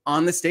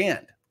on the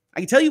stand? I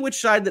can tell you which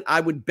side that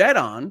I would bet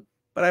on,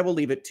 but I will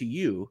leave it to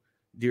you,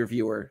 dear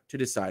viewer, to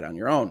decide on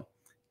your own.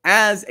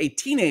 As a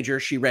teenager,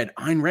 she read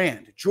Ayn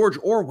Rand, George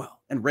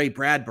Orwell, and Ray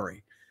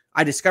Bradbury.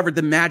 I discovered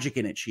the magic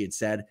in it, she had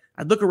said.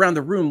 I'd look around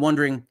the room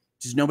wondering,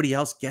 does nobody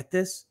else get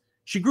this?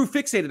 She grew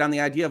fixated on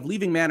the idea of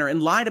leaving Manor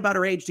and lied about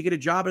her age to get a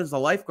job as a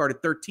lifeguard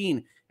at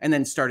 13 and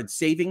then started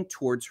saving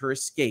towards her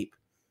escape.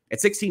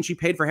 At 16, she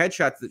paid for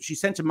headshots that she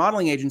sent to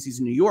modeling agencies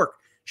in New York.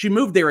 She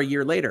moved there a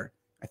year later.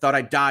 I thought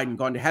I'd died and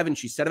gone to heaven,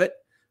 she said of it.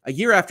 A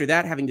year after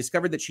that, having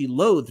discovered that she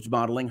loathed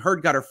modeling,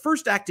 Heard got her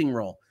first acting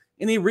role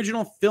in the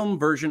original film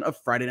version of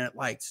Friday Night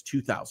Lights,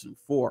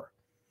 2004.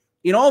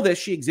 In all this,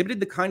 she exhibited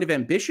the kind of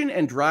ambition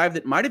and drive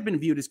that might have been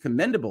viewed as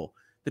commendable,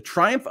 the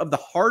triumph of the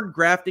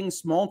hard-grafting,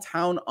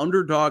 small-town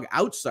underdog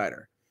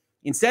outsider.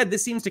 Instead,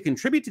 this seems to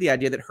contribute to the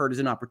idea that Heard is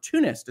an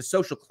opportunist, a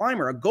social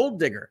climber, a gold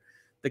digger,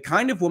 the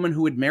kind of woman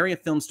who would marry a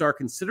film star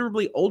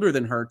considerably older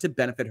than her to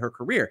benefit her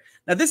career.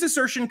 Now, this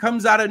assertion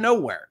comes out of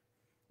nowhere,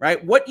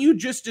 right? What you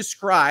just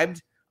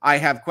described, I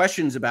have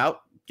questions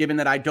about, given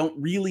that I don't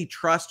really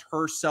trust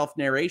her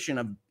self-narration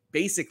of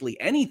basically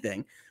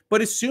anything.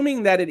 But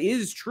assuming that it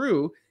is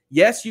true,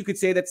 yes, you could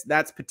say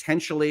that's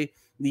potentially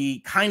the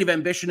kind of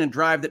ambition and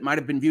drive that might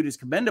have been viewed as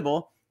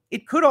commendable.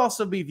 It could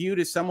also be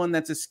viewed as someone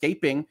that's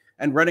escaping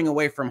and running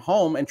away from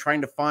home and trying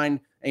to find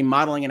a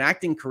modeling and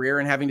acting career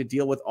and having to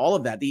deal with all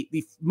of that.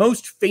 The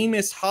most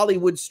famous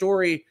Hollywood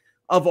story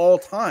of all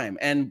time,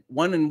 and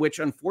one in which,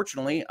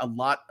 unfortunately, a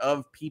lot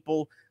of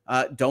people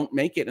don't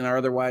make it and are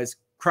otherwise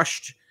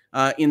crushed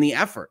in the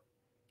effort.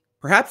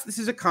 Perhaps this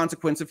is a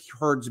consequence of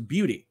Heard's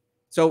beauty.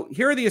 So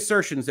here are the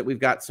assertions that we've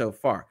got so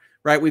far,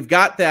 right? We've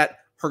got that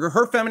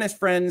her feminist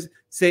friends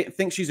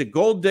think she's a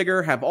gold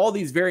digger, have all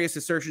these various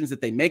assertions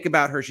that they make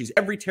about her. She's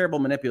every terrible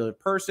manipulative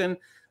person.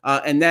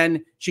 And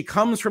then she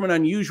comes from an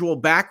unusual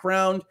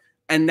background,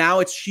 and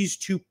now she's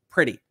too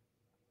pretty.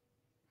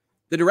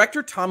 The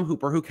director, Tom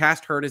Hooper, who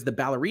cast Heard as the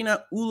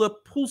ballerina Ulla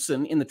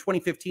Poulsen in the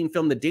 2015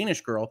 film The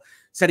Danish Girl,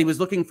 said he was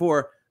looking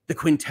for the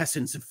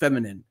quintessence of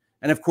feminine.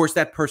 And of course,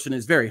 that person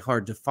is very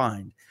hard to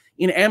find.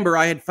 In Amber,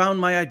 I had found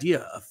my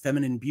idea of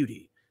feminine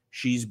beauty.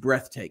 She's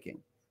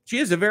breathtaking. She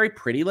is a very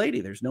pretty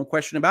lady. There's no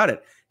question about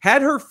it.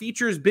 Had her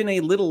features been a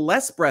little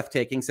less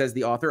breathtaking, says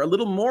the author, a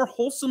little more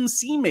wholesome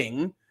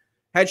seeming,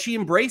 had she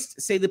embraced,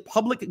 say, the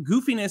public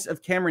goofiness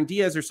of Cameron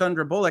Diaz or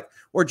Sandra Bullock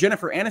or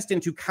Jennifer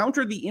Aniston to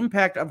counter the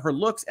impact of her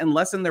looks and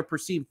lessen their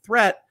perceived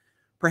threat,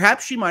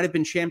 perhaps she might have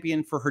been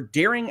championed for her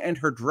daring and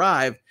her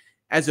drive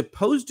as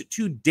opposed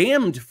to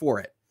damned for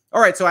it.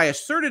 All right, so I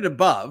asserted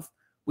above,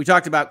 we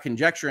talked about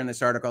conjecture in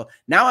this article.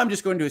 Now I'm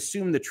just going to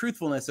assume the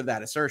truthfulness of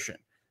that assertion,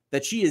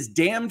 that she is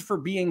damned for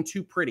being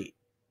too pretty.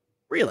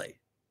 Really?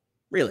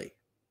 Really?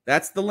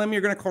 That's the limb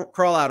you're going to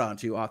crawl out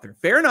onto, author.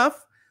 Fair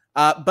enough,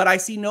 but I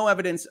see no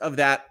evidence of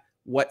that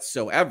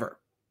whatsoever.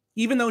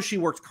 Even though she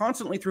worked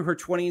constantly through her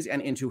 20s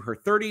and into her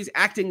 30s,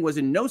 acting was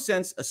in no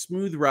sense a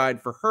smooth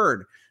ride for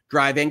Heard.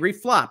 Drive Angry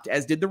flopped,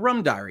 as did The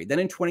Rum Diary. Then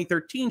in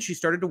 2013, she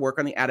started to work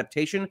on the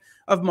adaptation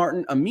of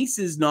Martin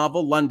Amis's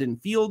novel, London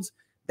Fields.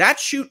 That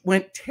shoot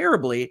went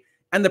terribly,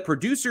 and the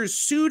producers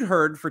sued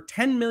Heard for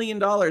 $10 million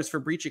for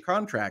breach of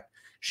contract.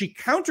 She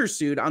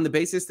countersued on the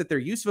basis that their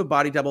use of a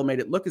body double made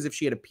it look as if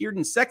she had appeared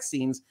in sex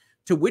scenes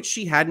to which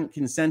she hadn't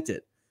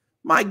consented.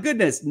 My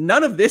goodness,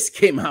 none of this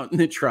came out in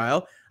the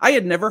trial. I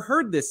had never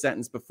heard this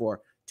sentence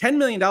before. $10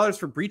 million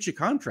for breach of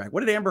contract.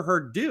 What did Amber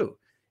Heard do?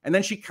 And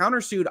then she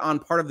countersued on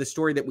part of the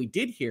story that we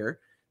did hear,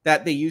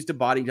 that they used a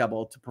body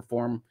double to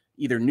perform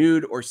either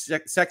nude or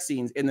sex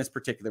scenes in this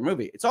particular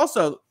movie. It's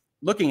also,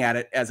 looking at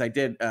it as I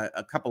did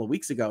a couple of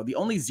weeks ago, the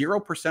only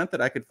 0%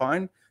 that I could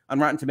find on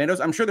Rotten Tomatoes.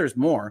 I'm sure there's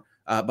more,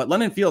 but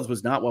London Fields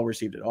was not well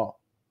received at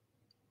all.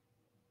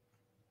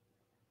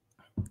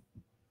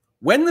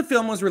 When the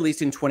film was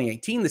released in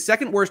 2018, the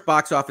second worst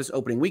box office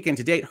opening weekend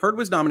to date, Heard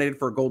was nominated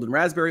for a Golden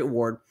Raspberry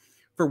Award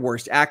for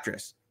Worst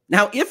Actress.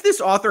 Now, if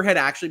this author had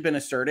actually been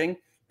asserting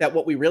that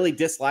what we really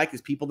dislike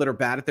is people that are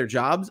bad at their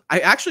jobs, I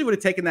actually would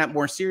have taken that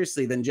more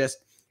seriously than just,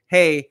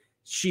 hey,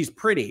 she's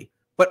pretty.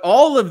 But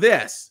all of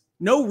this,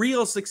 no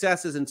real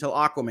successes until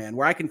Aquaman,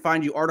 where I can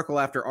find you article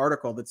after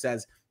article that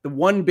says the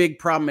one big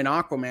problem in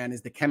Aquaman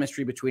is the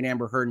chemistry between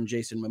Amber Heard and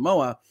Jason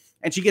Momoa.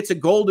 And she gets a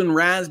Golden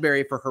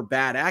Raspberry for her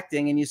bad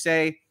acting. And you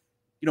say,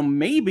 you know,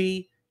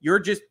 maybe you're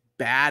just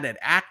bad at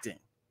acting.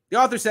 The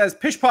author says,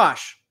 pish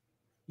posh.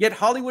 Yet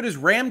Hollywood is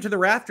rammed to the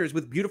rafters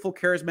with beautiful,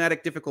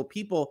 charismatic, difficult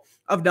people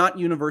of not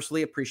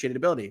universally appreciated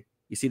ability.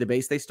 You see the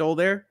base they stole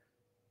there?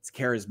 It's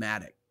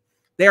charismatic.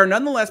 They are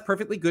nonetheless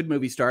perfectly good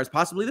movie stars,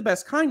 possibly the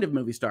best kind of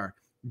movie star.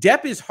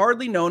 Depp is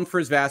hardly known for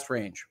his vast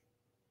range.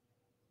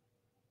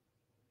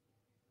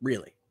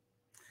 Really?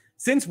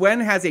 Since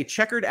when has a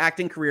checkered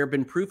acting career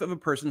been proof of a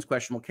person's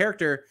questionable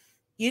character?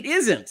 It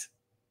isn't.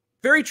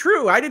 Very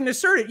true. I didn't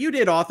assert it. You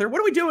did, author. What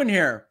are we doing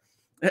here?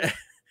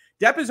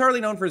 Depp is hardly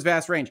known for his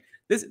vast range.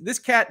 This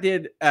cat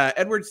did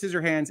Edward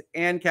Scissorhands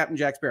and Captain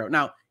Jack Sparrow.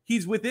 Now,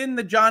 he's within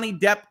the Johnny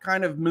Depp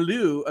kind of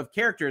milieu of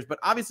characters, but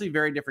obviously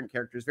very different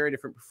characters, very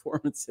different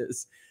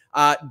performances.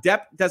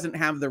 Depp doesn't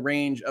have the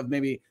range of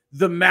maybe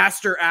the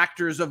master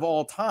actors of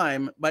all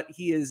time, but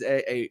he is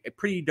a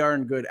pretty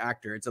darn good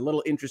actor. It's a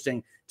little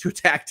interesting to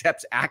attack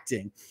Depp's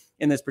acting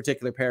in this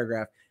particular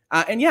paragraph.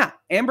 And yeah,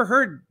 Amber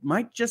Heard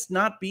might just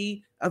not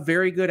be a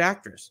very good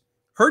actress.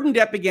 Heard and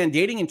Depp began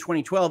dating in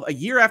 2012, a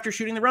year after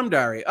shooting The Rum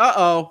Diary.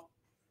 Uh-oh.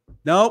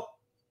 Nope,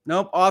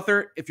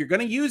 author. If you're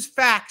going to use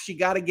facts, you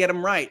got to get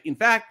them right. In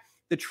fact,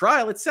 the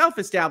trial itself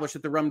established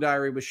that The Rum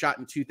Diary was shot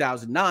in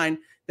 2009,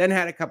 then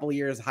had a couple of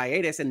years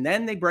hiatus, and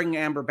then they bring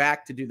Amber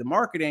back to do the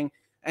marketing,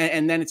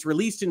 and then it's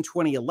released in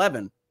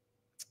 2011.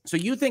 So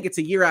you think it's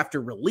a year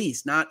after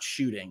release, not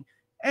shooting.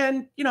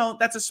 And, you know,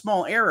 that's a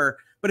small error.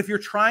 But if you're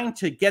trying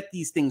to get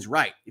these things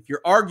right, if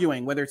you're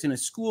arguing, whether it's in a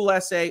school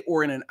essay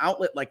or in an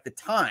outlet like The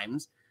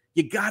Times,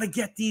 you got to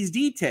get these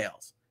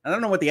details. I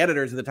don't know what the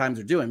editors of The Times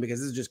are doing, because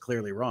this is just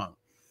clearly wrong.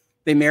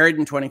 They married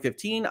in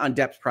 2015 on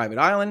Depp's private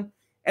island.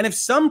 And if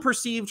some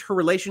perceived her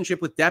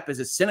relationship with Depp as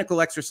a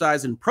cynical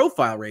exercise in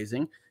profile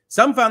raising,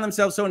 some found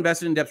themselves so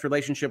invested in Depp's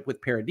relationship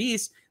with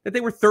Paradis that they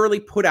were thoroughly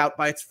put out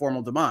by its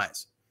formal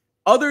demise.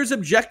 Others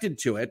objected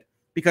to it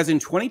because in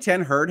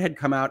 2010, Heard had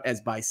come out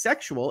as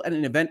bisexual at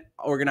an event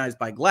organized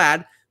by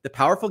GLAAD, the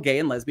powerful gay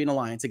and lesbian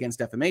alliance against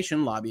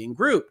defamation lobbying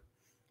group.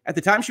 At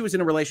the time she was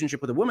in a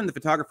relationship with a woman, the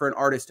photographer and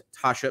artist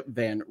Tasha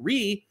Van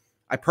Ree.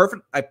 I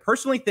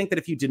personally think that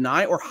if you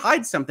deny or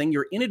hide something,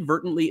 you're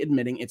inadvertently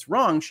admitting it's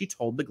wrong, she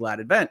told the GLAAD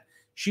event.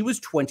 She was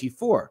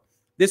 24.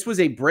 This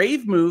was a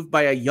brave move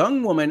by a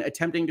young woman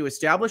attempting to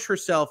establish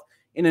herself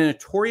in a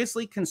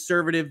notoriously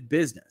conservative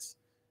business.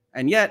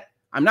 And yet,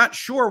 I'm not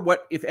sure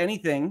what, if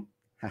anything,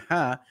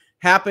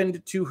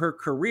 happened to her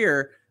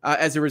career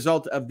as a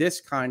result of this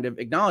kind of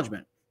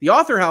acknowledgement. The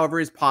author, however,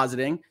 is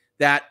positing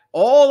that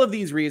all of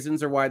these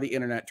reasons are why the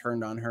internet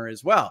turned on her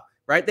as well,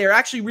 right? They're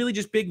actually really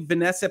just big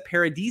Vanessa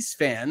Paradis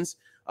fans,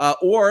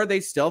 or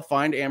they still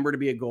find Amber to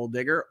be a gold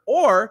digger,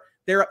 or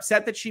they're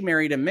upset that she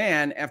married a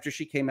man after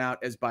she came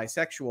out as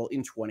bisexual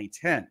in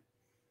 2010.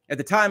 At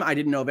the time, I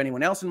didn't know of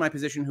anyone else in my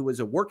position who was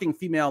a working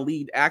female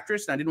lead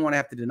actress, and I didn't want to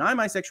have to deny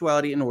my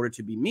sexuality in order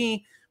to be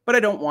me, but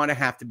I don't want to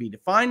have to be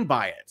defined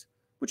by it,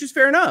 which is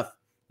fair enough.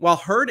 While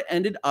Heard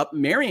ended up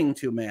marrying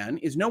to a man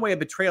is no way a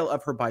betrayal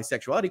of her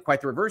bisexuality, quite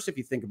the reverse if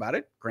you think about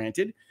it,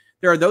 granted.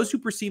 There are those who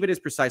perceive it as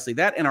precisely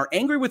that and are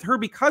angry with her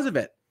because of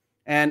it.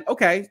 And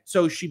okay,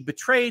 so she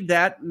betrayed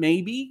that,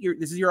 maybe.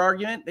 This is your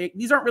argument.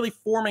 These aren't really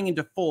forming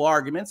into full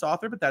arguments,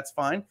 author, but that's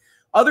fine.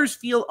 Others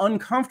feel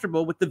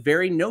uncomfortable with the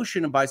very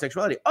notion of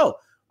bisexuality. Oh,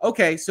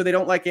 okay, so they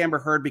don't like Amber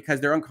Heard because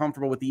they're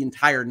uncomfortable with the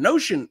entire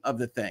notion of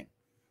the thing.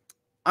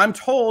 I'm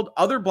told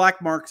other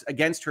black marks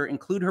against her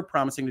include her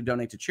promising to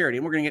donate to charity.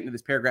 And we're going to get into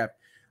this paragraph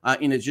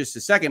in just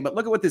a second. But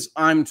look at what this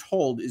I'm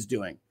told is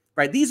doing,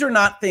 right? These are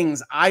not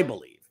things I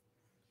believe.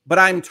 But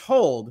I'm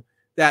told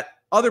that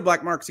other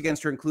black marks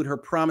against her include her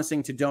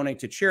promising to donate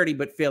to charity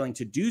but failing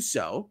to do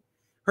so,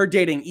 her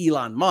dating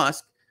Elon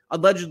Musk,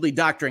 allegedly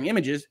doctoring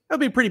images. That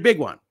would be a pretty big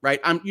one, right?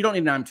 You don't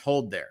need an I'm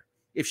told there.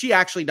 If she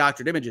actually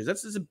doctored images,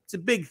 it's a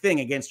big thing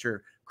against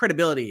her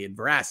credibility and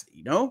veracity,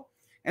 you know?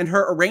 And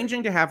her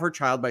arranging to have her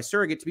child by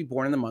surrogate to be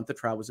born in the month the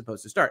trial was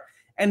supposed to start.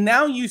 And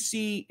now you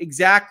see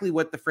exactly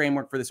what the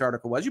framework for this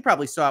article was. You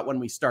probably saw it when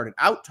we started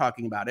out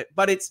talking about it,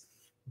 but it's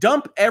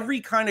dump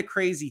every kind of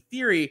crazy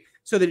theory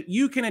so that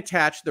you can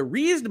attach the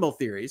reasonable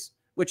theories,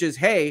 which is,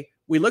 hey,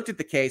 we looked at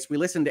the case, we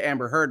listened to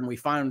Amber Heard, and we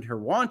found her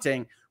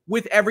wanting,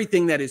 with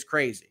everything that is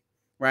crazy,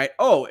 right?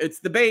 Oh, it's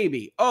the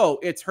baby. Oh,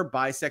 it's her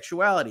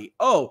bisexuality.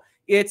 Oh,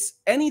 it's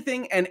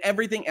anything and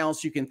everything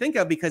else you can think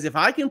of, because if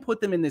I can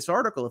put them in this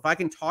article, if I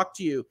can talk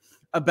to you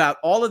about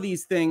all of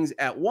these things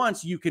at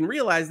once, you can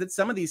realize that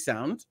some of these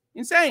sound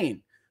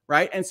insane,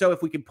 right? And so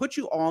if we can put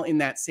you all in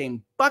that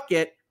same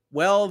bucket,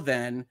 well,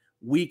 then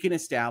we can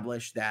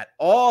establish that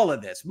all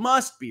of this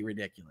must be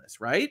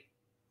ridiculous, right?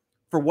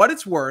 For what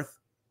it's worth,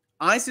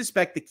 I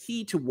suspect the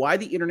key to why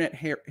the internet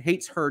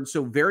hates Heard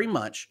so very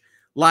much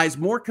lies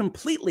more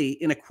completely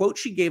in a quote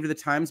she gave to the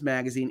Times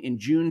Magazine in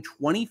June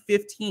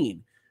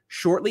 2015,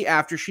 shortly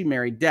after she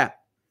married Depp.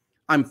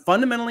 I'm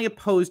fundamentally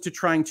opposed to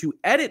trying to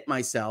edit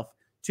myself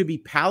to be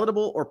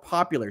palatable or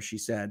popular, she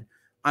said.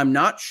 I'm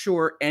not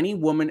sure any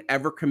woman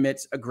ever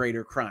commits a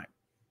greater crime.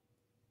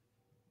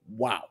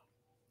 Wow.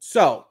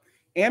 So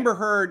Amber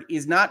Heard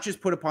is not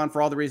just put upon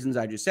for all the reasons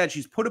I just said.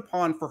 She's put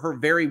upon for her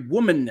very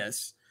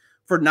womanness,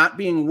 for not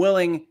being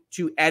willing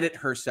to edit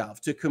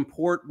herself, to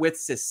comport with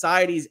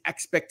society's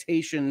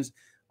expectations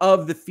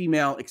of the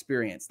female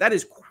experience. That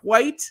is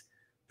quite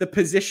the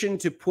position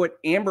to put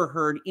Amber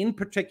Heard in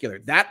particular,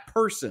 that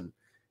person,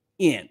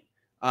 in.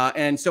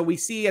 And so we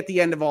see at the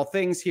end of all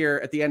things here,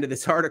 at the end of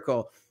this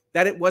article,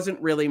 that it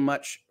wasn't really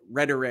much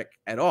rhetoric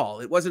at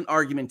all. It wasn't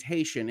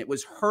argumentation. It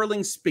was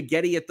hurling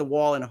spaghetti at the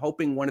wall and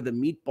hoping one of the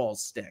meatballs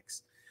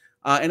sticks.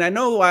 And I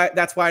know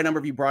that's why a number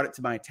of you brought it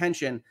to my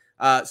attention,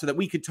 so that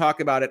we could talk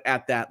about it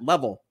at that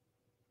level.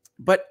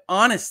 But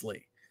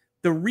honestly,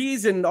 the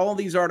reason all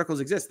these articles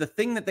exist, the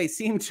thing that they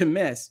seem to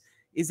miss,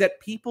 is that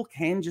people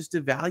can just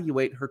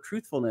evaluate her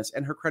truthfulness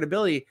and her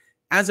credibility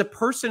as a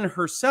person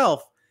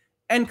herself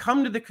and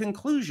come to the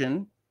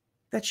conclusion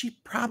that she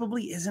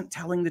probably isn't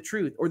telling the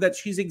truth, or that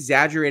she's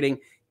exaggerating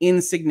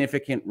in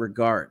significant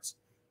regards.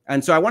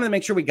 And so I wanted to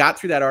make sure we got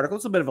through that article.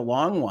 It's a bit of a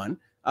long one,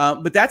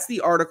 but that's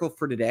the article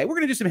for today. We're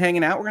going to do some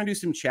hanging out. We're going to do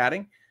some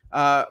chatting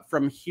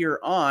from here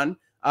on.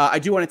 I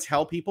do want to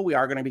tell people we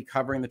are going to be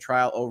covering the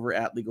trial over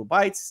at Legal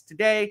Bites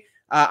today.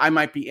 I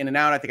might be in and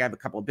out. I think I have a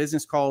couple of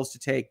business calls to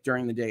take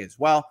during the day as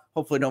well.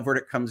 Hopefully no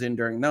verdict comes in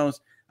during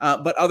those.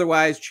 But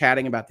otherwise,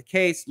 chatting about the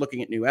case,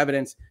 looking at new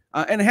evidence,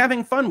 and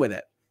having fun with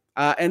it.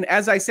 And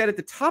as I said at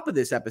the top of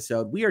this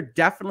episode, we are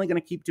definitely going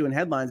to keep doing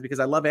headlines because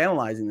I love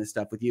analyzing this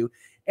stuff with you.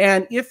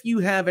 And if you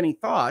have any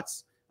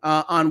thoughts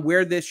on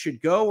where this should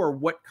go or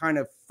what kind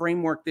of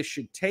framework this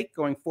should take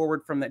going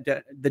forward from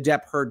the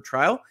Depp Heard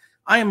trial,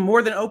 I am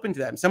more than open to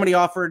that. Somebody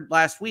offered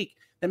last week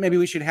that maybe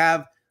we should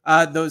have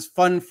those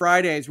fun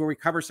Fridays where we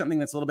cover something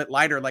that's a little bit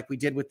lighter, like we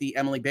did with the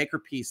Emily Baker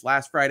piece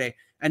last Friday,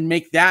 and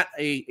make that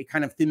a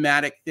kind of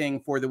thematic thing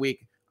for the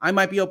week. I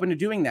might be open to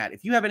doing that.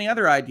 If you have any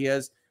other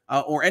ideas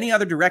or any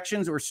other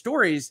directions or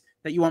stories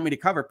that you want me to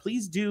cover,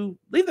 please do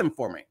leave them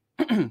for me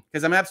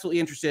because I'm absolutely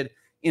interested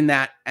in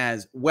that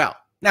as well.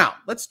 Now,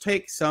 let's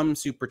take some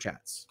super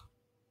chats.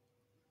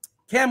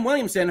 Cam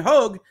Williamson,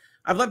 Hogue,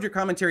 I've loved your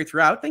commentary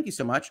throughout. Thank you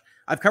so much.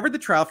 I've covered the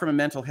trial from a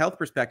mental health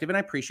perspective, and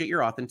I appreciate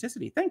your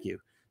authenticity. Thank you.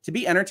 To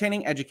be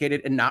entertaining,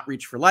 educated, and not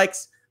reach for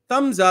likes,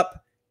 thumbs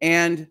up,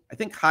 and I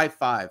think high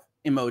five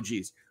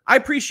emojis. I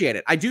appreciate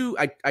it. I do.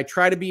 I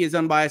try to be as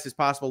unbiased as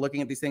possible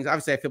looking at these things.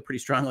 Obviously, I feel pretty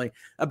strongly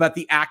about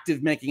the act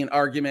of making an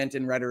argument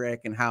and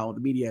rhetoric and how the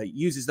media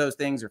uses those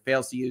things or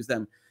fails to use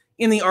them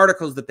in the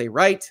articles that they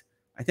write.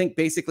 I think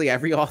basically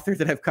every author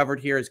that I've covered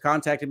here has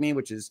contacted me,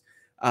 which is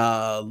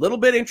a little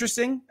bit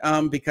interesting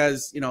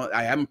because,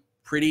 I am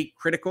pretty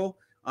critical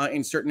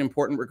in certain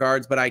important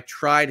regards, but I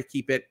try to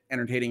keep it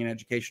entertaining and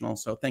educational.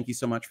 So thank you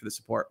so much for the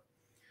support.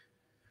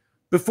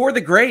 Before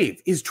the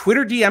Grave, is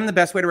Twitter DM the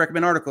best way to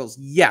recommend articles?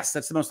 Yes,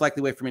 that's the most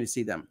likely way for me to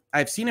see them.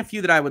 I've seen a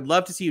few that I would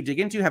love to see you dig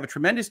into. Have a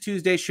tremendous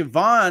Tuesday.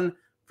 Siobhan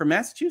from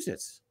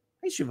Massachusetts.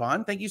 Hey,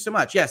 Siobhan, thank you so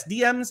much. Yes,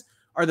 DMs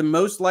are the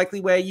most likely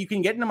way. You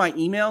can get into my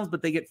emails,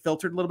 but they get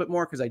filtered a little bit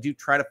more because I do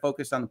try to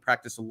focus on the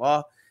practice of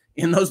law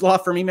in those law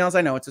firm emails.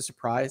 I know it's a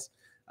surprise.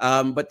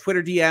 But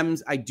Twitter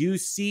DMs, I do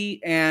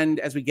see. And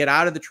as we get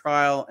out of the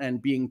trial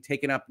and being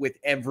taken up with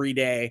every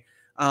day,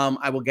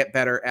 I will get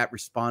better at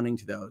responding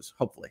to those,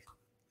 hopefully.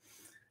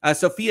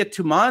 Sophia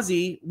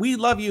Tumazi, we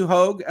love you,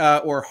 Hogue,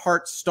 or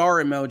heart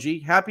star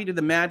emoji. Happy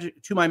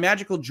to my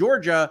magical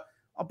Georgia,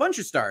 a bunch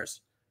of stars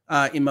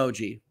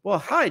emoji. Well,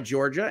 hi,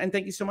 Georgia, and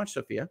thank you so much,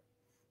 Sophia.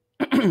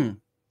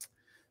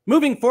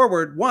 Moving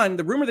forward, 1,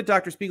 the rumor that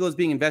Dr. Spiegel is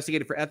being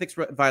investigated for ethics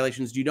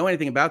violations. Do you know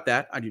anything about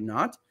that? I do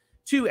not.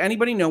 2,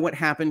 anybody know what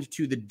happened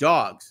to the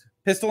dogs?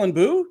 Pistol and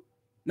Boo?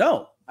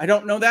 No, I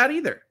don't know that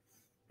either.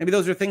 Maybe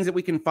those are things that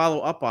we can follow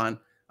up on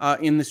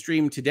in the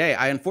stream today.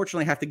 I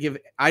unfortunately have to give,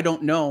 I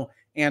don't know,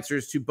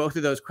 answers to both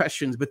of those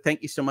questions, but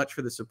thank you so much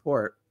for the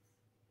support.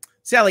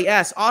 Sally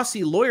S.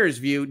 Aussie lawyers'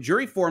 view,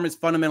 jury form is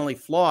fundamentally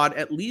flawed,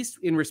 at least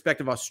in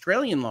respect of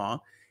Australian law.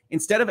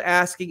 Instead of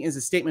asking, is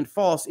a statement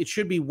false, it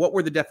should be, what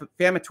were the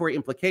defamatory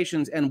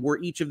implications and were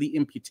each of the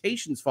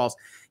imputations false?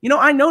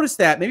 I noticed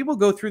that. Maybe we'll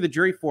go through the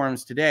jury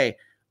forms today.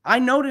 I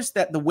noticed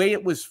that the way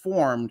it was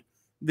formed,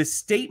 the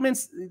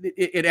statements,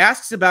 it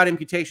asks about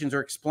imputations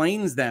or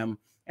explains them,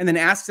 and then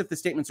asks if the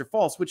statements are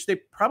false, which they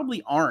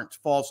probably aren't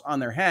false on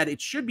their head.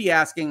 It should be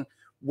asking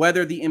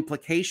whether the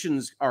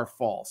implications are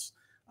false.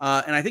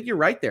 And I think you're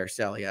right there,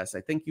 Sally S.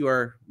 I think you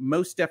are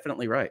most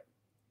definitely right.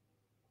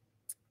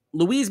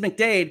 Louise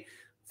McDade,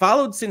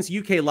 followed since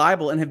UK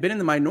libel and have been in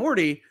the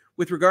minority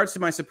with regards to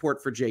my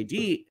support for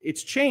JD.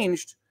 It's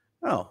changed.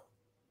 Oh,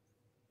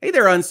 hey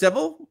there,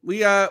 Uncivil.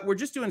 We're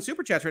just doing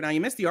super chats right now. You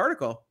missed the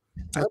article.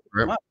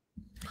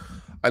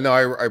 I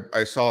know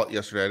I saw it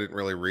yesterday. I didn't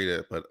really read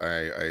it, but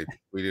I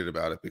tweeted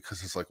about it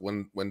because it's like,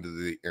 when did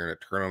the internet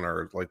turn on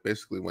her? Like,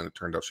 basically when it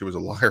turned out she was a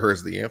liar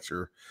is the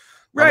answer.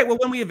 Right. Well,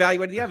 when we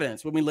evaluated the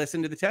evidence, when we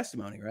listened to the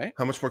testimony, right?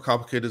 How much more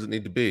complicated does it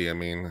need to be? I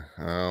mean,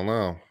 I don't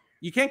know.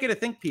 You can't get a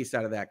think piece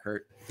out of that,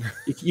 Kurt.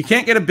 You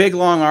can't get a big,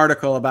 long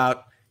article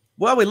about,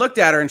 well, we looked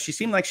at her and she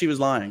seemed like she was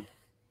lying.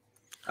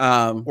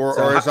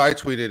 Or as I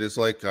tweeted, it's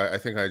like, I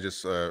think I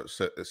just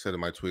said in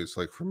my tweet, it's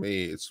like, for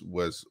me, it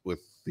was with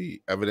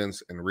the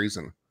evidence and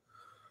reason.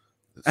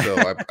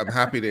 So I'm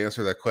happy to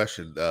answer that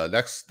question.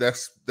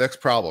 Next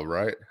problem,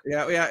 right?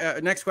 Yeah.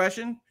 Next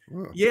question.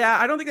 Oh. Yeah,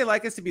 I don't think they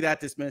like us to be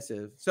that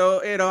dismissive.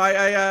 So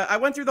I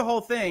went through the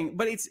whole thing,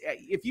 but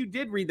if you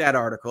did read that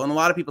article, and a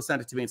lot of people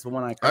sent it to me, it's the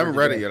one I haven't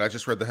read it yet. I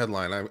just read the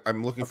headline.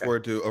 I'm looking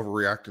forward to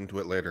overreacting to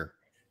it later.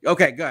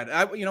 Okay, good.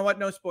 You know what?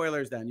 No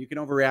spoilers then. You can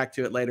overreact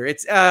to it later.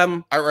 It's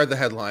I read the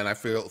headline. I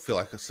feel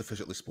like it's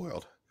sufficiently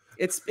spoiled.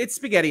 It's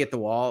spaghetti at the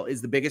wall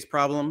is the biggest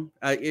problem.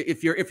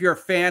 If you're a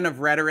fan of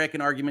rhetoric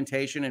and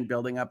argumentation and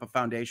building up a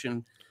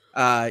foundation,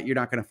 you're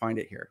not going to find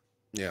it here.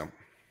 Yeah.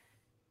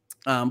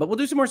 But we'll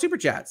do some more super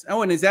chats.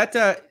 Oh, and is that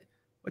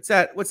what's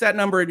that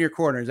number in your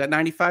corner? Is that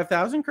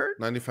 95,000, Kurt?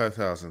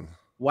 95,000.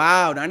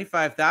 Wow,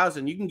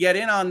 95,000. You can get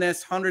in on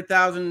this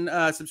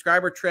 100,000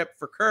 subscriber trip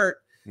for Kurt.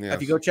 Yes.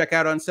 If you go check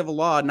out Uncivil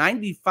Law,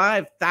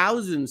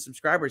 95,000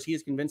 subscribers he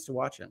is convinced to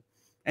watch him,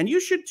 and you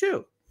should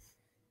too.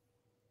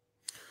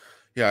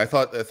 Yeah, I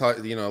thought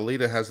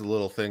Alita has a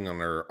little thing on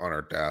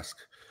her desk.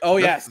 Oh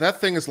yes,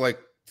 that thing is like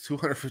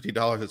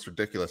 $250. It's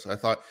ridiculous. I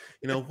thought,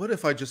 what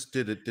if I just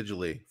did it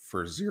digitally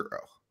for $0?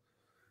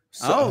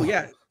 So, oh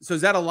yeah. So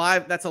is that a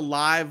live? That's a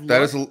live.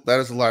 That is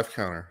a live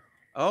counter.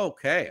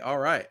 Okay. All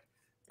right.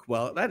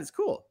 Well, that is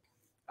cool.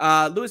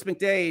 Lewis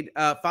McDade,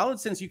 followed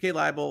since UK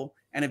libel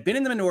and have been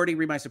in the minority.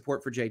 Read my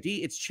support for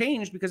JD. It's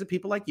changed because of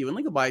people like you and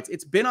Legal Bites.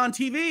 It's been on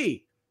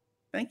TV.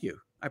 Thank you.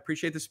 I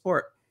appreciate the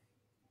support.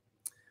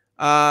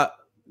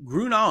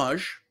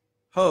 Grunage,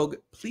 Hogue,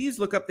 please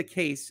look up the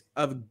case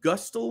of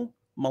Gustal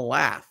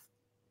Malath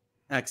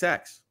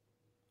XX.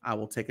 I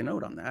will take a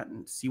note on that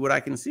and see what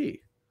I can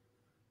see.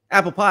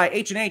 Apple Pie,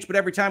 H&H, but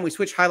every time we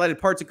switch highlighted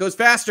parts, it goes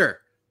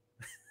faster.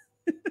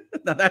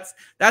 Now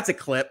that's a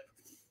clip.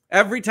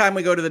 Every time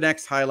we go to the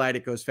next highlight,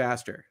 it goes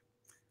faster.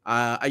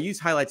 I use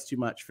highlights too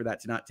much for that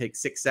to not take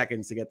 6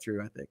 seconds to get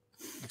through, I think.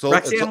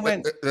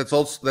 That's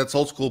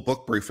old school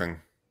book briefing.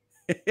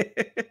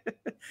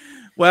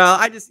 Well,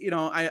 I just,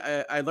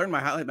 I learned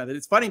my highlight method.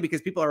 It's funny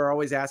because people are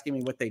always asking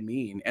me what they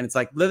mean. And it's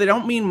like, they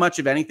don't mean much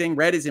of anything.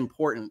 Red is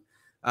important,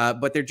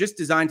 but they're just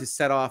designed to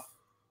set off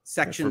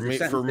sections.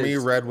 For me,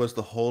 red was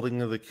the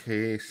holding of the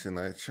case. And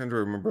I tend to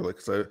remember,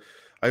 because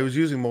I was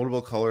using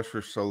multiple colors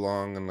for so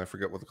long and I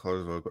forget what the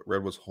colors were, but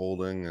red was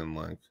holding and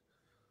like.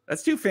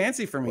 That's too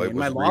fancy for me. In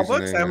my law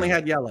books, I only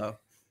had yellow.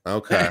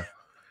 Okay.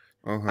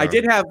 I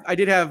did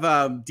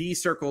have D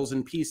circles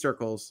and P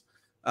circles.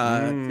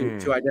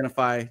 to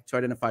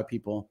identify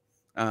people.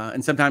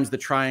 And sometimes the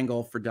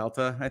triangle for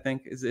Delta, I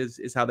think,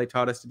 is how they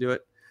taught us to do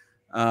it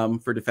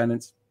for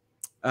defendants.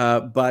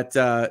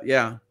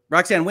 Yeah,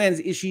 Roxanne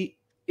wins.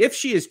 If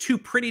she is too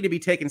pretty to be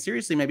taken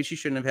seriously, maybe she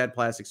shouldn't have had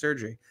plastic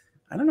surgery.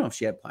 I don't know if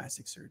she had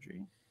plastic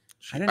surgery.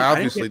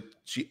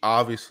 She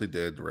obviously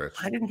did, Rich.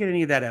 I didn't get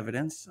any of that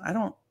evidence. I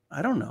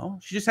don't know.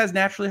 She just has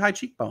naturally high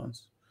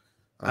cheekbones.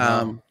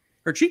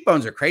 Her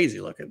cheekbones are crazy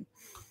looking.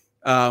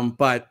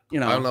 But you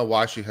know, I don't know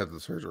why she had the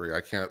surgery.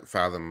 I can't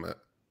fathom it.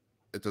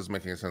 It doesn't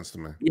make any sense to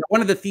me. Yeah,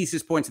 one of the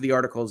thesis points of the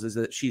articles is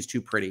that she's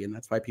too pretty, and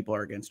that's why people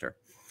are against her.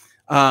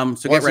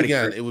 So get ready.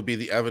 Again, it would be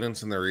the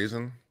evidence and the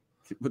reason.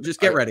 Well, just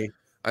get ready.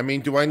 I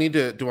mean, do I need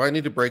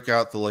to break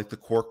out the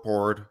cork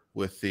board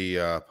with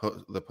the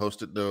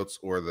Post-it notes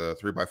or the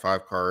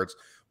 3x5 cards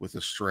with the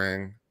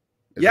string?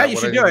 Yeah, you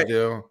should do it.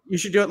 You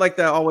should do it like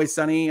the Always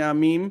Sunny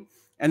meme,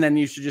 and then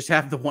you should just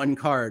have the one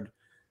card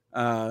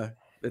that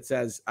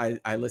says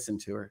I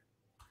listened to her.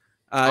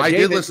 I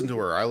did listen to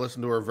her. I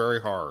listened to her very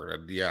hard,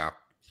 and yeah,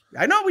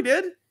 I know we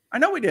did.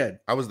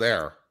 I was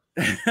there.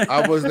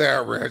 I was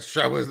there, Rich.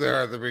 I was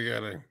there at the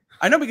beginning.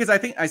 I know, because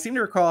I seem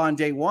to recall on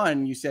day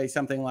one you say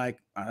something like,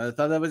 "I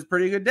thought that was a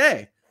pretty good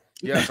day."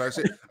 Yes,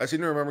 I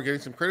seem to remember getting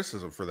some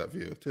criticism for that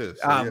view too.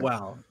 So, yeah.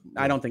 Well,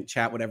 I don't think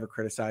chat would ever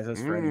criticize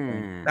us for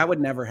anything. That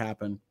would never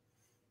happen.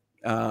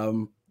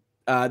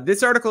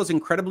 This article is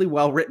incredibly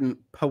well written,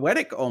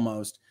 poetic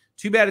almost.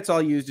 Too bad it's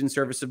all used in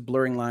service of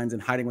blurring lines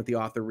and hiding what the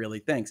author really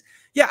thinks.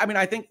 Yeah, I mean,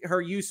 I think her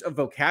use of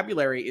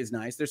vocabulary is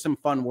nice. There's some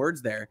fun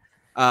words there.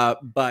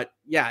 But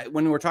yeah,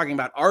 when we're talking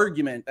about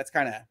argument, that's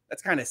kind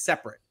of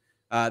separate.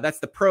 That's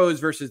the prose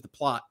versus the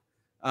plot.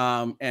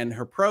 And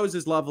her prose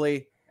is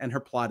lovely and her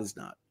plot is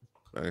not.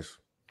 Nice.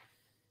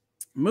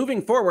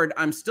 Moving forward,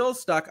 I'm still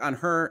stuck on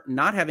her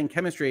not having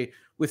chemistry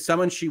with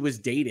someone she was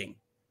dating.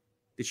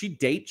 Did she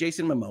date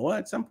Jason Momoa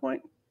at some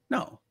point?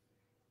 No.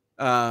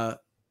 I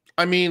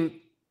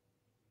mean,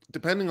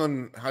 depending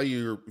on how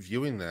you're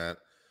viewing that,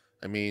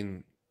 I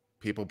mean,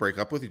 people break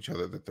up with each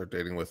other that they're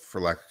dating with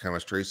for lack of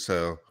chemistry.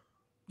 So,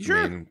 sure.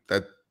 I mean,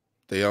 that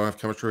they don't have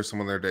chemistry with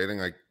someone they're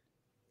dating, I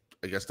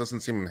guess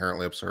doesn't seem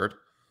inherently absurd.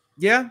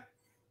 Yeah.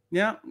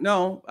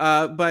 No.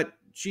 But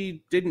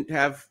she didn't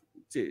have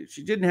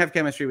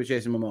chemistry with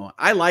Jason Momoa.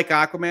 I like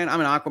Aquaman. I'm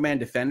an Aquaman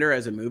defender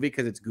as a movie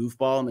because it's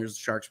goofball and there's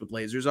sharks with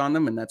lasers on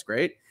them, and that's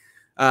great.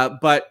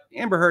 But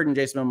Amber Heard and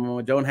Jason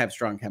Momoa don't have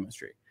strong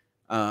chemistry.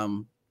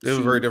 They have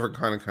a very different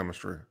kind of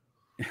chemistry.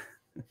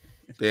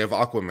 They have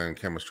Aquaman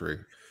chemistry.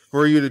 Who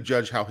are you to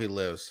judge how he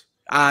lives?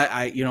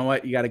 You know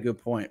what? You got a good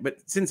point. But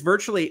since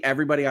virtually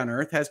everybody on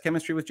Earth has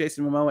chemistry with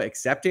Jason Momoa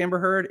except Amber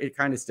Heard, it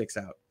kind of sticks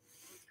out.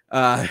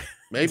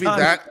 Maybe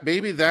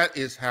that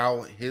is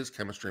how his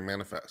chemistry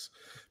manifests,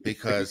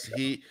 because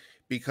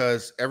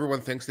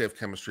everyone thinks they have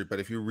chemistry, but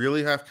if you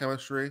really have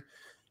chemistry,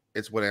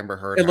 it's what Amber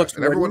Heard has. Looks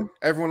and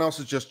everyone else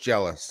is just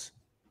jealous.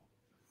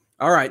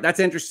 All right, that's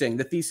interesting.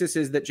 The thesis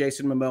is that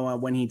Jason Momoa,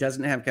 when he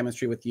doesn't have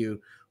chemistry with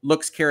you,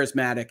 looks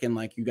charismatic and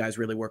like you guys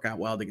really work out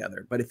well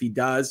together. But if he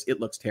does, it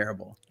looks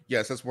terrible.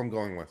 Yes, that's what I'm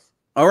going with.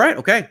 All right,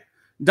 okay.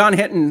 Don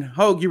Hinton,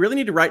 Hogue, you really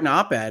need to write an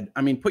op-ed.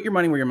 I mean, put your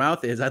money where your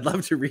mouth is. I'd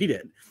love to read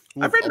it.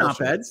 I've written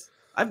op-eds.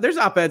 There's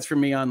op-eds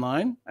from me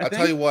online. I'll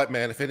tell you what,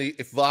 man.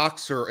 If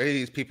Vox or any of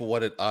these people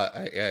wanted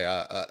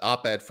an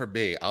op-ed from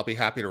me, I'll be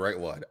happy to write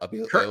one.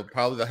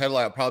 Probably the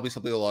headline will probably be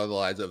something along the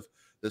lines of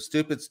the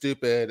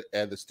stupid,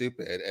 and the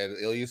stupid, and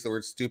it'll use the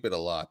word stupid a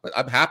lot. But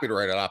I'm happy to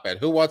write an op-ed.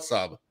 Who wants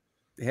some?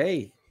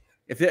 Hey,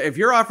 if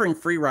you're offering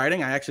free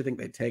writing, I actually think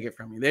they'd take it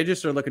from you. They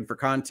just are looking for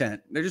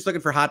content. They're just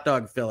looking for hot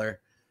dog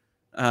filler.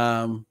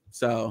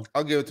 So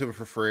I'll give it to them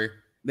for free.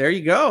 There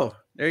you go.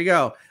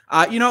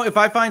 If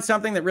I find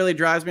something that really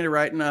drives me to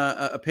write an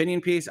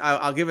opinion piece,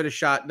 I'll give it a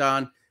shot,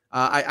 Don.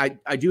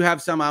 I do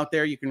have some out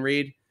there you can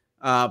read.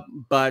 Yeah.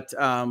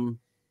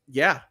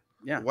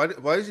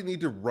 Why does he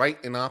need to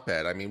write an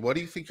op-ed? I mean, what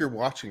do you think you're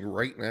watching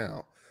right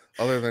now,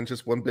 other than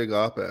just one big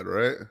op-ed,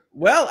 right?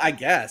 Well, I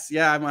guess,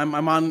 yeah.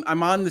 I'm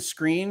on the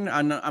screen.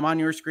 I'm on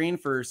your screen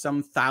for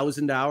some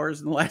 1,000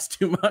 hours in the last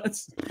 2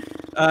 months.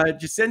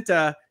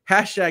 Jacinta #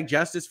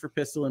 justice for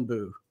Pistol and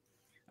Boo.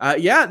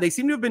 Yeah, they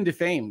seem to have been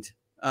defamed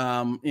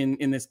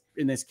in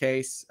this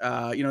case.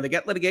 They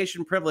get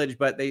litigation privilege,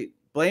 but they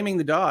blaming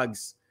the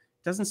dogs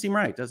doesn't seem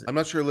right, does it? I'm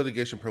not sure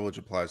litigation privilege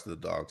applies to the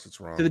dogs. It's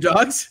wrong. To the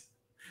dogs?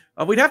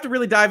 We'd have to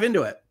really dive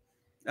into it.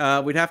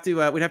 We'd have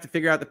to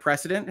figure out the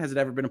precedent. Has it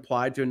ever been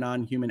applied to a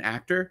non-human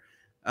actor?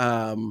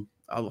 A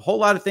whole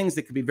lot of things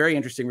that could be very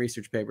interesting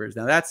research papers.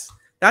 Now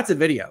that's a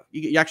video.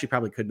 You actually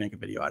probably could make a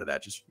video out of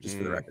that just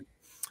for the record.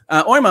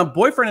 Oima,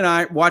 boyfriend and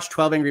I watched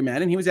 12 Angry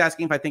Men, and he was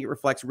asking if I think it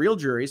reflects real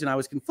juries, and I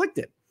was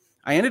conflicted.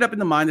 I ended up in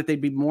the mind that they'd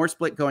be more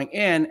split going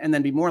in and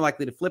then be more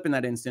likely to flip in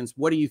that instance.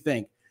 What do you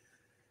think?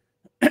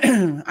 I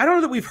don't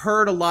know that we've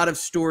heard a lot of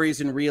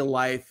stories in real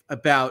life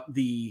about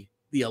the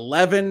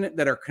 11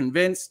 that are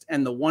convinced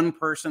and the one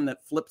person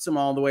that flips them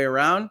all the way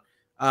around.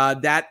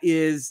 That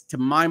is, to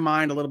my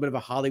mind, a little bit of a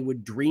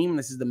Hollywood dream.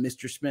 This is the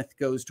Mr. Smith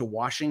Goes to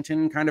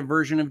Washington kind of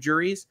version of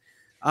juries.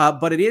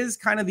 But it is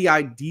kind of the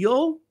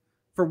ideal.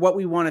 for what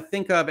we want to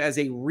think of as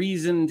a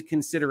reasoned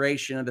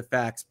consideration of the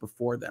facts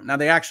before them. Now,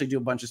 they actually do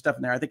a bunch of stuff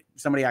in there. I think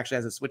somebody actually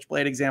has a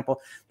Switchblade example.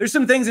 There's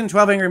some things in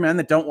 12 Angry Men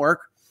that don't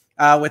work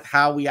with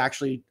how we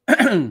actually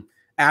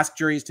ask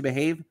juries to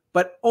behave.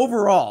 But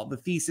overall, the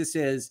thesis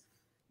is,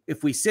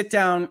 if we sit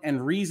down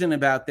and reason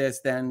about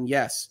this, then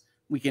yes,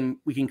 we can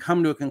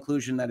come to a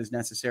conclusion that is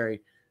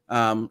necessary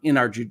in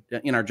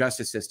our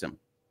justice system.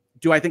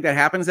 Do I think that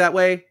happens that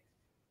way?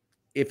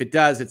 If it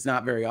does, it's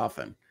not very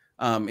often.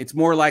 It's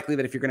more likely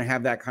that if you're going to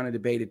have that kind of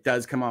debate, it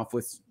does come off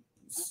with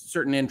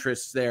certain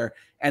interests there,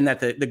 and that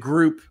the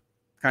group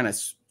kind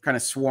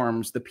of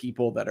swarms the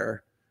people that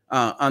are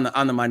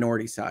on the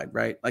minority side,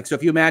 right? Like, so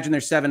if you imagine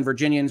there's 7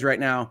 Virginians right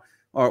now,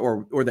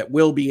 or that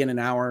will be in an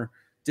hour,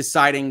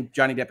 deciding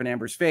Johnny Depp and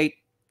Amber's fate.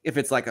 If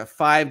it's like a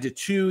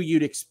 5-2,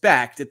 you'd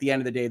expect at the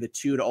end of the day the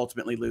 2 to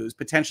ultimately lose,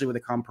 potentially with a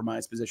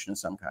compromise position of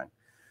some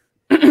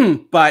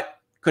kind. But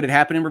could it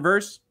happen in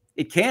reverse?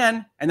 It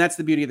can, and that's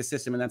the beauty of the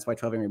system, and that's why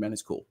 12 Angry Men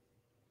is cool.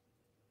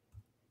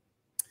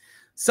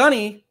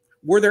 Sonny,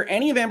 were there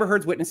any of Amber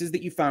Heard's witnesses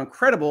that you found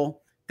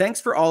credible?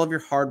 Thanks for all of your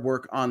hard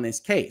work on this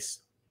case.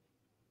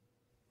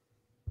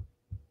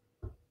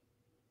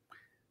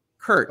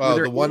 Kurt,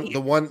 the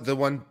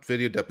one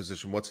video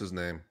deposition. What's his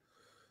name?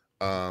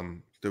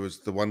 There was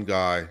the one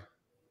guy,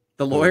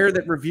 the lawyer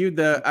that reviewed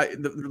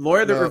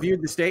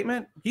reviewed the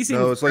statement. He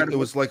seemed it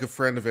was like a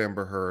friend of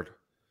Amber Heard,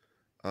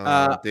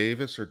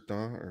 Davis or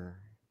Don. Or...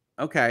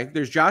 Okay,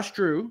 there's Josh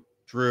Drew.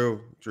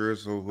 Drew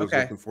is who was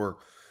looking for.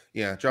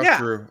 Yeah, Josh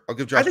Drew. I'll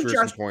give Josh Drew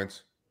some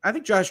points. I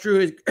think Josh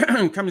Drew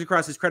comes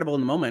across as credible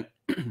in the moment.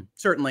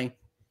 Certainly,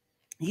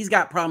 he's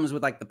got problems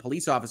with like the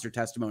police officer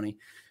testimony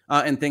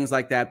and things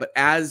like that. But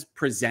as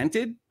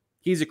presented,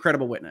 he's a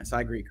credible witness.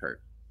 I agree,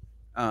 Kurt.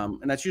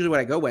 And that's usually what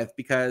I go with,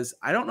 because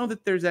I don't know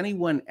that there's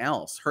anyone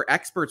else. Her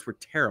experts were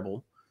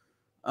terrible.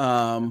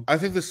 I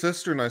think the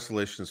sister in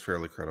isolation is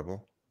fairly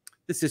credible.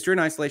 The sister in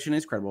isolation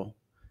is credible.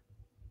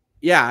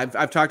 Yeah,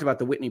 I've talked about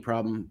the Whitney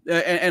problem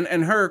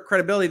and her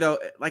credibility, though.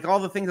 Like all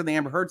the things on the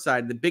Amber Heard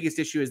side, the biggest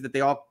issue is that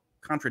they all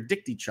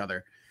contradict each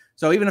other.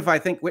 So even if I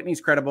think Whitney's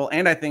credible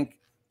and I think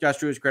Josh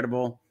Drew is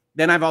credible,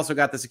 then I've also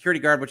got the security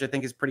guard, which I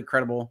think is pretty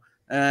credible,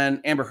 and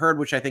Amber Heard,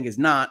 which I think is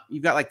not.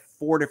 You've got like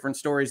 4 different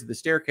stories of the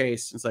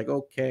staircase. It's like,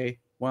 okay,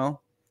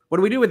 well, what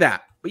do we do with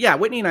that? But yeah,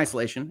 Whitney in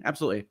isolation,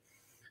 absolutely.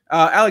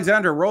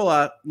 Alexander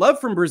Rolla, love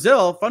from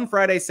Brazil. Fun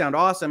Fridays sound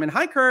awesome. And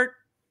hi, Kurt.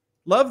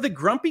 Love the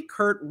grumpy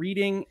Kurt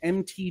reading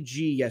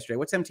MTG yesterday.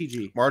 What's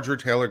MTG? Marjorie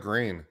Taylor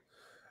Greene.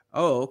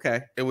 Oh,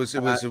 okay. It was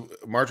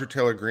Marjorie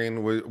Taylor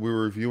Greene. We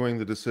were reviewing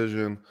the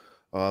decision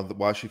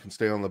why she can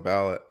stay on the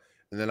ballot.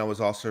 And then I was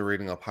also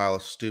reading a pile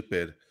of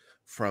stupid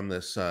from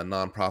this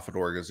nonprofit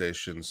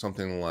organization,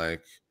 something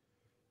like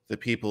the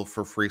People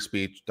for Free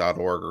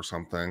Speech.org or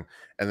something.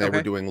 And they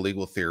were doing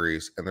legal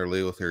theories, and their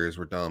legal theories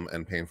were dumb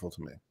and painful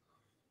to me.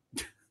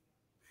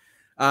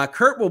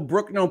 Kurt will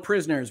brook no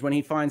prisoners when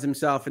he finds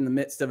himself in the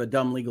midst of a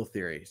dumb legal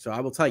theory. So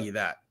I will tell you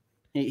that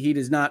he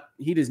does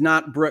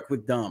not brook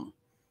with dumb.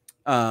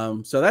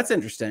 So that's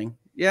interesting.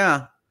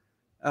 Yeah.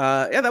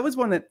 That was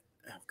one that,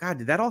 God,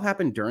 did that all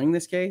happen during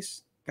this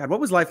case? God, what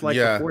was life like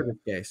before this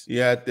case?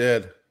 Yeah, it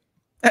did.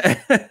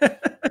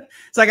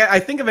 It's like, I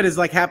think of it as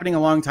like happening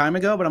a long time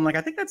ago, but I'm like,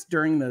 I think that's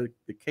during the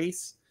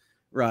case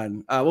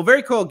run. Well,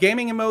 very cool.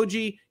 Gaming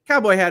emoji,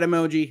 cowboy hat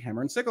emoji,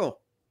 hammer and sickle.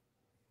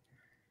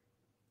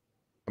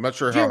 I'm not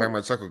sure how Hammer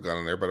and Sickle got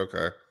in there, but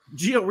okay.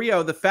 Gio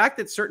Rio, the fact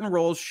that certain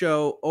roles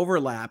show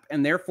overlap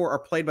and therefore are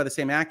played by the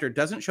same actor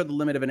doesn't show the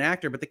limit of an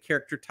actor, but the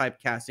character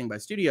type casting by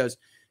studios.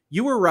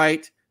 You were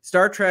right.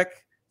 Star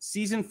Trek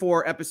Season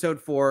 4,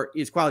 Episode 4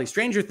 is quality.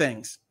 Stranger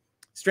Things.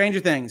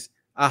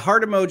 A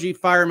heart emoji,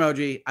 fire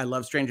emoji. I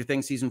love Stranger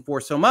Things Season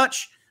 4 so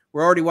much.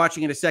 We're already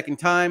watching it a second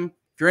time.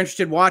 If you're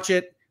interested, watch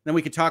it. Then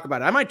we could talk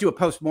about it. I might do a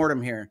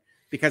post-mortem here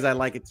because I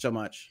like it so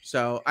much.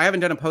 So I haven't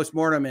done a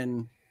post-mortem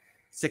in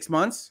 6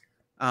 months.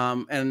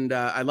 And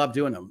I love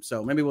doing them.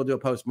 So maybe we'll do a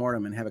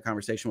post-mortem and have a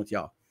conversation with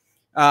y'all.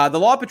 The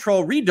Law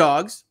Patrol Read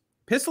Dogs.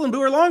 Pistol and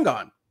Boo are long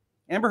gone.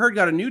 Amber Heard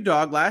got a new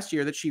dog last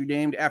year that she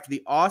named after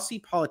the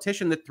Aussie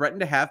politician that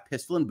threatened to have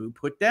Pistol and Boo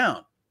put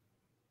down.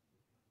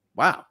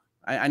 Wow.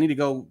 I need to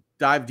go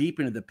dive deep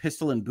into the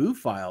Pistol and Boo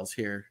files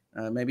here.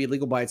 Maybe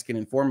Legal Bites can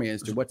inform me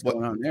as to what's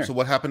going on there. So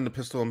what happened to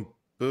Pistol and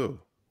Boo?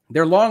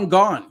 They're long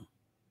gone.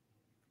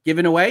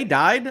 Given away?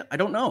 Died? I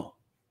don't know.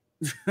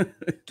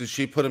 Did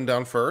she put him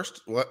down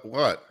first?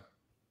 What?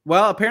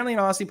 Well, apparently an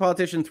Aussie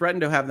politician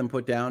threatened to have them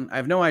put down. I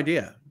have no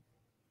idea.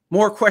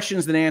 More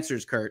questions than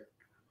answers, Kurt.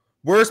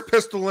 Where's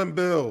Pistol and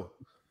Boo?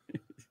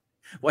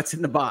 What's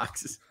in the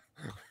box?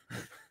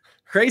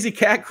 Crazy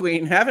Cat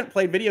Queen. Haven't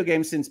played video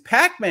games since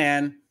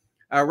Pac-Man.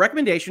 A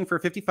recommendation for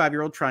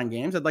 55-year-old trying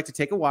games. I'd like to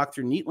take a walk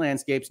through neat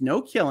landscapes.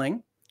 No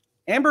killing.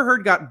 Amber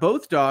Heard got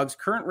both dogs.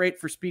 Current rate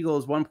for Spiegel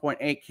is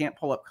 1.8. Can't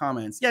pull up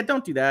comments. Yeah,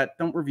 don't do that.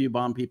 Don't review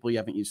bomb people you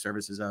haven't used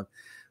services of.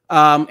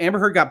 Amber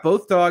Heard got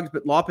both dogs,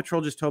 but Law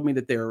Patrol just told me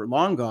that they're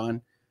long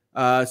gone.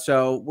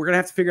 So we're going to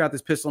have to figure out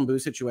this Pistol and Boo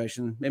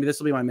situation. Maybe this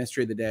will be my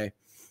mystery of the day.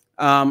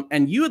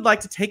 And you would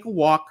like to take a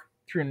walk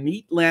through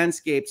neat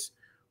landscapes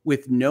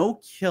with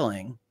no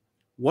killing,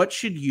 what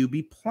should you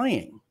be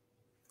playing?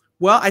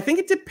 Well, I think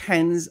it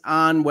depends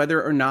on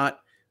whether or not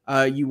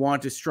you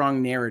want a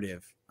strong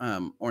narrative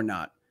or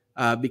not.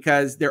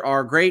 Because there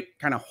are great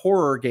kind of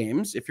horror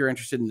games, if you're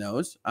interested in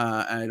those.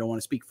 I don't want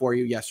to speak for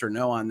you, yes or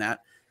no on that,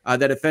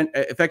 that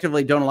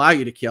effectively don't allow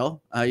you to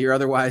kill. You're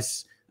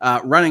otherwise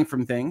running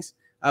from things.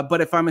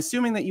 But if I'm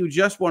assuming that you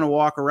just want to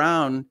walk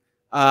around,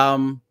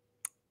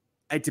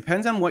 it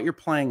depends on what you're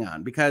playing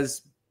on,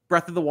 because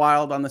Breath of the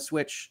Wild on the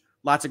Switch,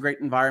 lots of great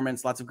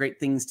environments, lots of great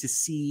things to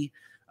see.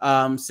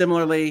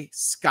 Similarly,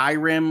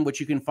 Skyrim, which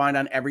you can find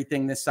on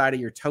everything this side of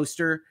your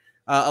toaster,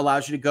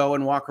 allows you to go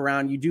and walk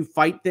around. You do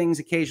fight things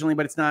occasionally,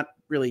 but it's not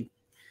really,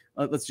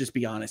 let's just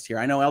be honest here.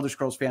 I know Elder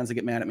Scrolls fans that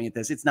get mad at me at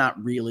this. It's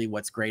not really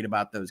what's great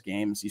about those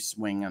games. You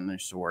swing on their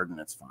sword and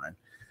it's fine.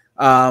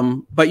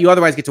 But you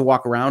otherwise get to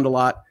walk around a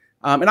lot.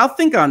 And I'll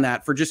think on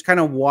that for just kind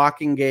of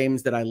walking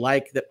games that I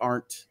like that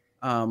aren't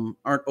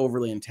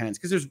overly intense,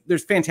 because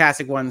there's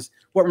fantastic ones.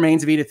 What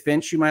Remains of Edith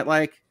Finch you might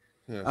like.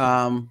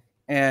 Yeah.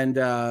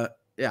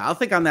 Yeah, I'll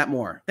think on that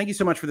more. Thank you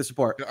so much for the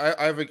support.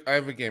 I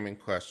have a gaming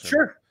question.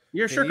 Sure.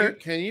 You're sure.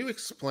 Can you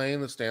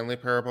explain the Stanley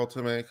Parable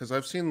to me? Because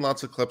I've seen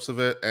lots of clips of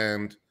it,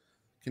 and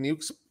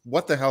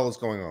what the hell is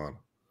going on?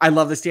 I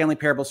love the Stanley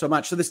Parable so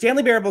much. So the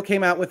Stanley Parable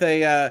came out with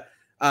a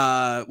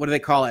what do they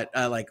call it?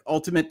 Like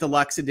Ultimate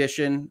Deluxe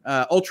Edition,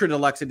 Ultra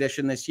Deluxe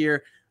Edition this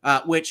year.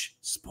 Which,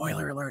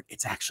 spoiler alert,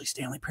 it's actually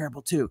Stanley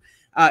Parable 2.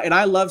 And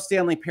I love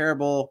Stanley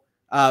Parable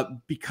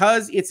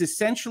because it's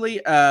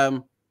essentially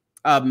a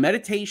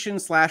meditation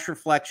 /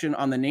 reflection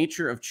on the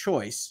nature of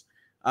choice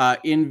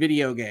in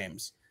video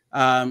games.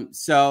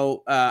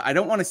 So I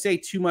don't want to say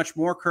too much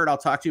more, Kurt. I'll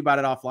talk to you about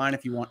it offline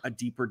if you want a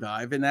deeper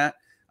dive in that.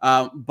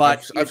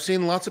 But I've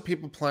seen lots of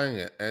people playing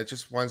it, and it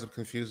just winds up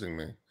confusing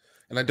me.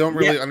 And I don't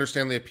really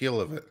understand the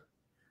appeal of it.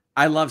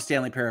 I love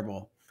Stanley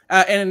Parable.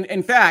 And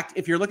in fact,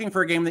 if you're looking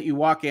for a game that you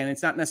walk in,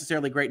 it's not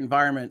necessarily great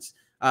environments,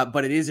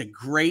 but it is a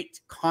great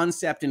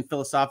concept and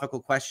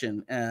philosophical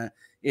question.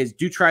 Is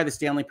do try the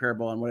Stanley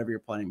Parable on whatever you're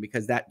playing,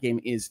 because that game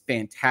is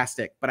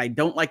fantastic. But I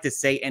don't like to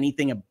say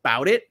anything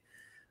about it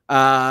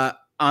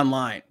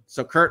online.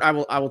 So Kurt, I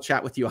will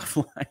chat with you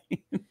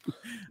offline.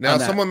 Now,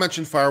 someone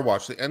mentioned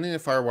Firewatch. The ending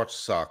of Firewatch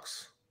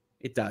sucks.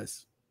 It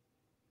does.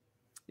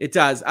 It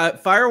does.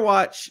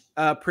 Firewatch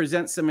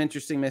presents some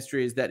interesting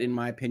mysteries that, in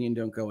my opinion,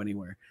 don't go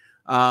anywhere.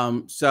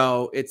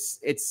 So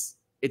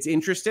it's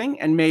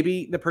interesting, and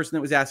maybe the person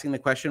that was asking the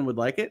question would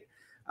like it.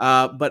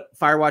 But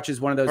Firewatch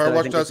is one of those.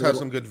 Firewatch does have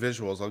some good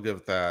visuals. I'll give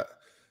it that.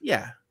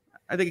 Yeah,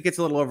 I think it gets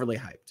a little overly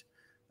hyped.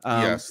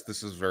 Yes,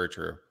 this is very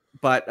true.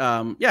 But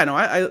yeah,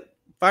 no,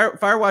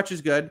 Firewatch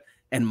is good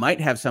and might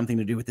have something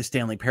to do with the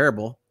Stanley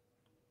Parable.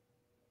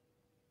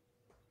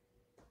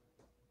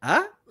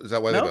 Huh? Is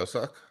that why they both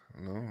suck?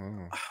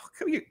 No. Oh,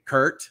 come here,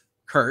 Kurt,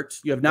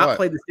 you have not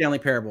played the Stanley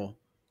Parable.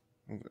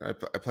 I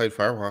played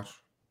Firewatch.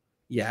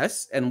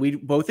 Yes, and we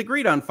both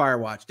agreed on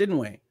Firewatch, didn't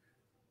we?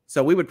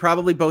 So we would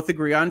probably both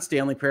agree on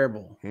Stanley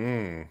Parable.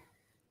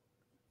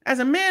 As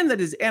a man that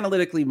is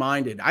analytically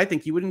minded, I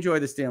think you would enjoy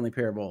the Stanley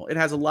Parable. It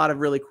has a lot of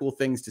really cool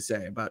things to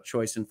say about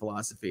choice and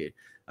philosophy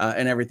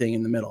and everything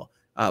in the middle.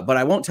 But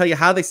I won't tell you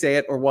how they say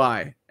it or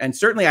why. And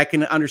certainly I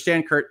can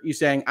understand, Kurt, you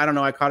saying, I don't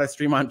know, I caught a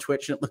stream on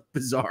Twitch and it looked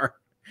bizarre.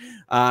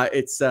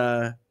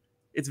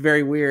 It's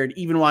very weird,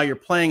 even while you're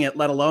playing it,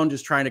 let alone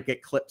just trying to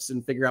get clips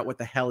and figure out what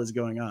the hell is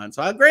going on.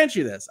 So I'll grant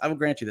you this. I will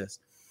grant you this.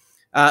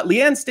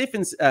 Leanne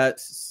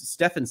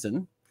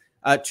Stephenson,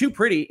 too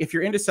pretty. If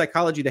you're into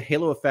psychology, the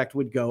halo effect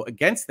would go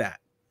against that.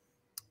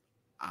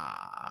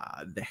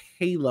 The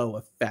halo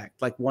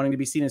effect, like wanting to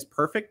be seen as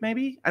perfect,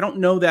 maybe? I don't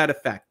know that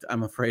effect,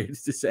 I'm afraid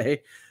to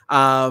say.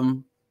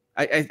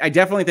 I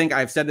definitely think,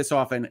 I've said this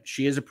often,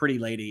 she is a pretty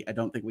lady. I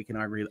don't think we can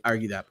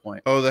argue that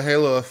point. Oh, the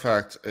halo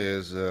effect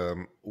is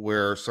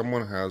where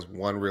someone has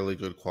one really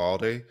good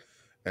quality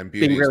and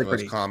beauty is the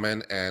most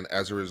common, and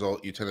as a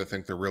result, you tend to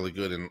think they're really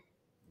good in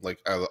like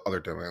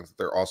other domains.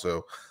 They're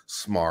also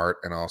smart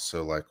and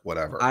also like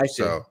whatever. I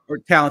see. Or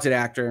talented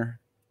actor.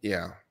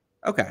 Yeah.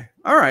 Okay.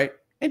 All right.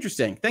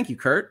 Interesting. Thank you,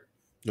 Kurt.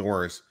 No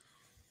worries.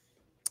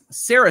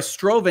 Sarah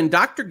Stroven,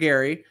 Dr.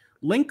 Gary,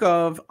 link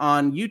of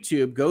on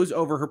YouTube, goes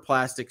over her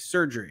plastic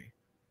surgery.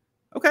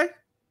 Okay.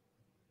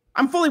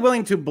 I'm fully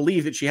willing to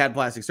believe that she had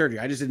plastic surgery.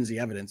 I just didn't see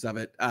evidence of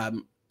it.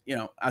 You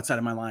know, outside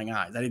of my lying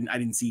eyes. I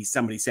didn't see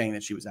somebody saying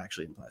that she was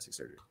actually in plastic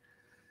surgery.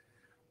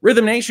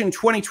 Rhythm Nation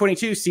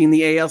 2022, seen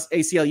the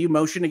ACLU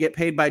motion to get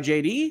paid by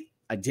JD?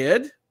 I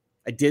did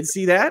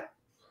see that.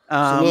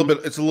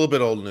 It's a little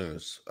bit old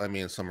news. I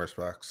mean, in some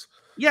respects.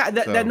 Yeah,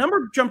 that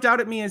number jumped out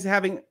at me as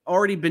having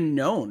already been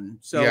known.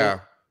 So yeah,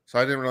 so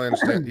I didn't really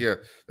understand. Yeah,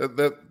 that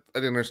I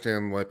didn't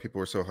understand why people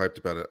were so hyped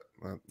about it.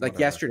 Like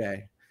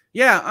yesterday.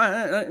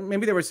 Yeah,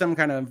 maybe there was some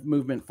kind of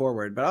movement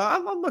forward, but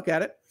I'll look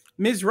at it.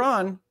 Ms.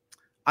 Ron,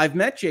 I've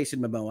met Jason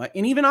Momoa,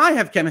 and even I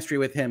have chemistry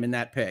with him in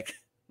that pick.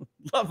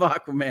 Love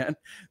Aquaman.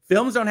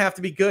 Films don't have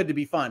to be good to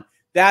be fun.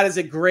 That is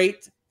a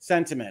great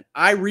sentiment.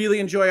 I really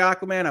enjoy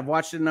Aquaman. I've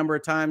watched it a number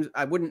of times.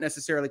 I wouldn't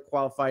necessarily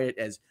qualify it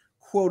as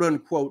quote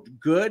unquote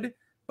good,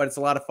 but it's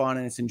a lot of fun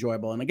and it's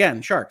enjoyable. And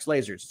again, sharks,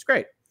 lasers, it's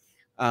great.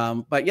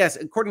 But yes,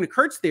 according to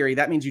Kurt's theory,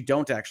 that means you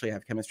don't actually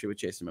have chemistry with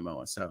Jason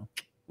Momoa. So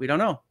we don't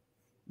know.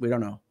 We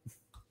don't know.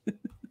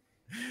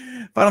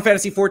 Final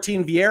Fantasy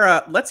 14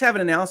 Vieira. Let's have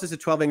an analysis of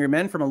 12 Angry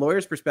Men from a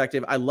lawyer's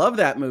perspective. I love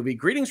that movie.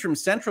 Greetings from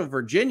Central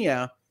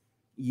Virginia.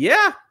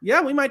 Yeah,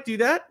 we might do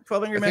that.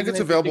 12 Angry Men. I think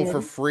it's available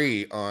for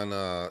free on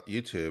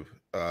YouTube.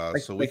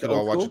 So we could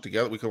all watch it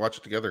together. We could watch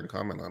it together and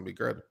comment on it. It'd be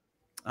good.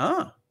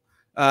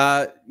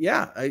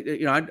 Yeah,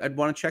 I'd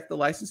want to check the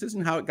licenses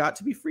and how it got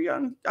to be free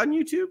on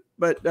YouTube.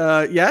 But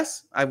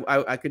yes,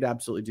 I could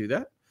absolutely do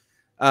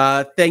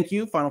that. Thank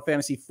you, Final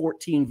Fantasy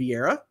 14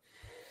 Vieira.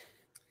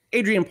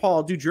 Adrian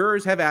Paul, do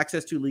jurors have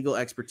access to legal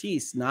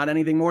expertise? Not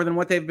anything more than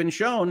what they've been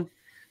shown.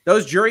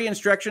 Those jury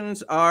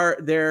instructions are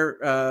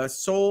their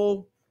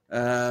sole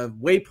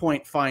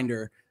waypoint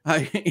finder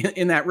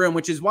in that room,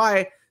 which is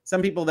why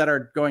some people that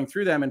are going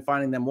through them and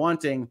finding them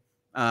wanting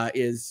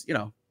is,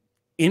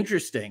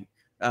 interesting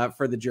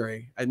for the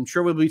jury. I'm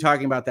sure we'll be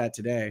talking about that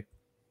today.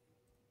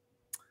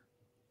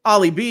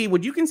 Ollie B,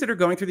 would you consider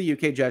going through the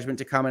UK judgment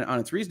to comment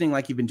on its reasoning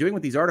like you've been doing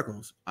with these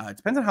articles? It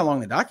depends on how long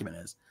the document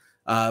is.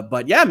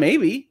 But yeah,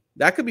 maybe.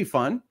 That could be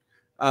fun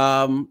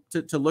to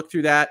look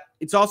through that.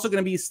 It's also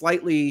going to be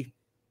slightly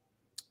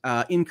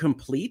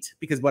incomplete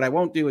because what I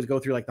won't do is go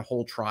through like the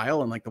whole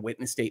trial and like the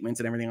witness statements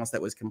and everything else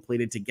that was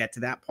completed to get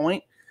to that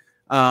point.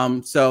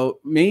 So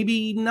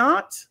maybe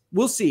not.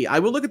 We'll see. I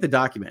will look at the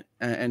document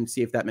and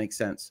see if that makes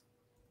sense.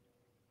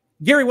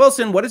 Gary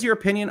Wilson, what is your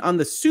opinion on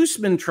the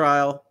Sussman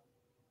trial?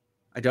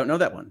 I don't know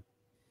that one.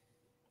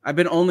 I've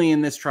been only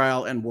in this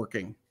trial and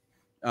working.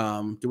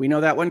 Do we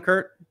know that one,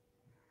 Kurt?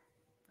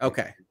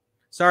 Okay.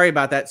 Sorry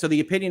about that. So the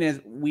opinion is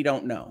we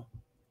don't know.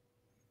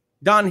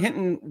 Don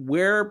Hinton,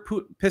 where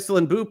Pistol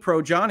and Boo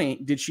pro Johnny?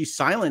 Did she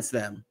silence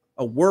them?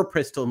 Were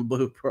Pistol and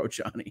Boo pro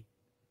Johnny?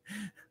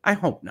 I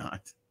hope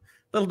not.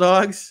 Little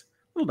dogs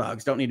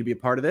don't need to be a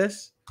part of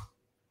this.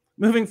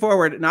 Moving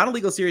forward, not a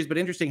legal series, but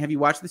interesting. Have you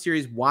watched the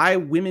series Why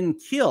Women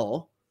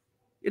Kill?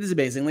 It is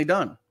amazingly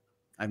done.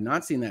 I've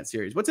not seen that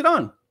series. What's it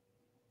on?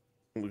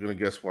 We're going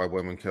to guess Why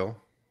Women Kill.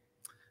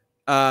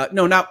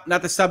 No, not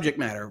the subject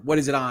matter. What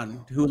is it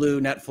on? Hulu,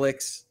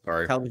 Netflix,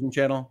 Sorry. Television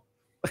channel?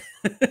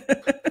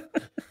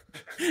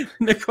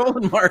 Nicole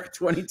and Mark,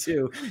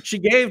 22. She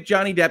gave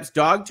Johnny Depp's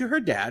dog to her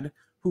dad,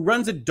 who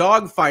runs a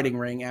dog fighting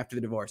ring after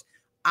the divorce.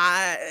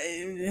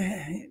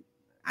 I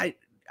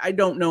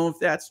don't know if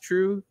that's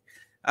true.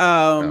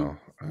 So,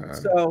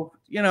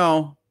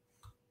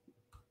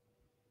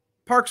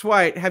 Parks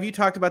White, have you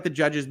talked about the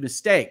judge's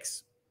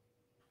mistakes?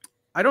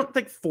 I don't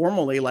think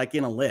formally, like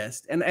in a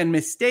list. And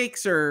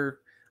mistakes are,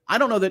 I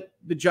don't know that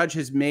the judge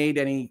has made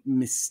any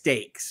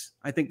mistakes.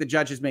 I think the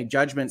judge has made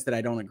judgments that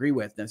I don't agree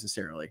with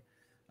necessarily.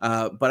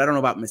 But I don't know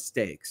about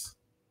mistakes.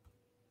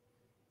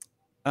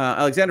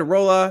 Alexander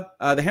Rolla,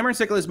 the hammer and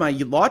sickle is my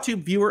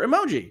LawTube viewer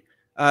emoji.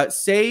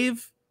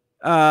 Save,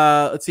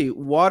 let's see,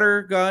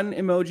 water gun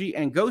emoji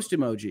and ghost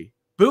emoji.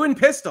 Boo and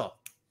pistol.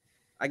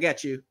 I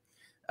get you.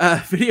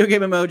 Video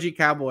game emoji,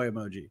 cowboy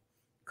emoji.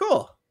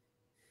 Cool.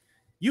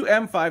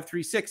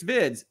 UM536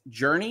 vids.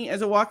 Journey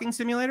as a walking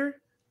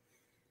simulator?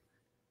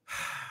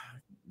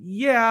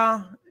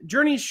 Yeah,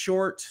 Journey's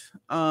short.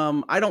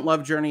 I don't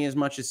love Journey as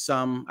much as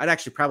some. I'd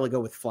actually probably go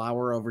with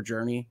Flower over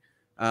Journey.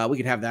 We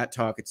could have that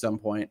talk at some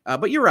point.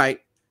 But you're right.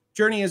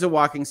 Journey is a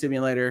walking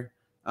simulator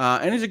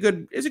and is a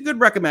good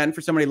recommend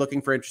for somebody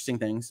looking for interesting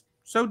things.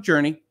 So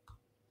Journey.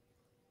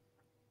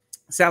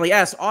 Sally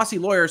S. Aussie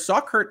lawyer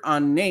saw Kurt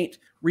on Nate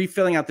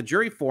refilling out the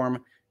jury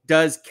form.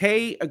 Does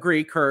Kay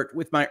agree, Kurt,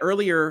 with my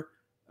earlier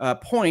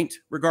point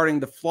regarding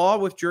the flaw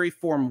with jury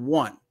form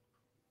 1?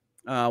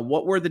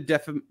 What were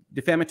the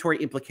defamatory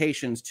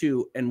implications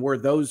too, and were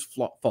those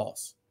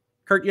false?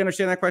 Kurt, you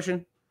understand that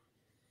question?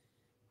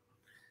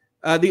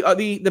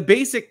 The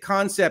basic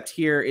concept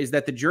here is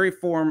that the jury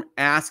form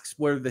asks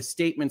were the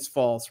statements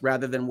false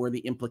rather than were the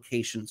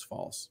implications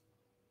false.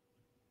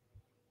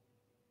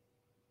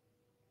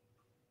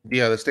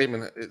 Yeah, the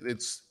statement,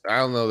 I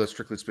don't know that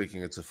strictly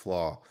speaking it's a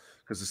flaw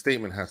because the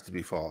statement has to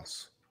be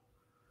false.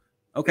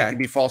 Okay. It can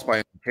be false by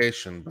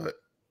implication, but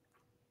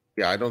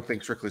yeah, I don't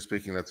think strictly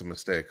speaking that's a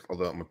mistake,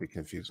 although it might be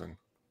confusing.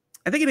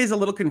 I think it is a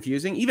little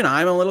confusing. Even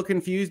I'm a little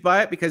confused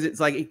by it because it's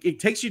like it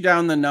takes you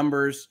down the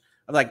numbers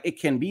of like it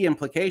can be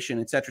implication,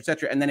 et cetera, et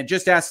cetera. And then it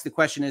just asks the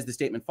question, is the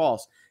statement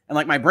false? And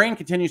like my brain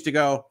continues to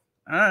go,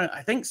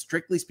 I think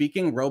strictly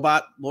speaking,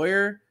 robot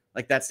lawyer,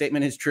 like that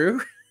statement is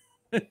true.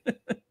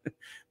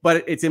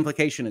 But its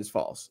implication is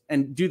false.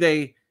 And do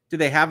they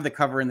have the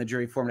cover in the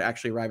jury form to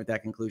actually arrive at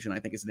that conclusion? I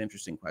think it's an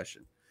interesting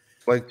question.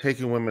 It's like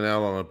taking women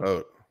out on a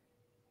boat.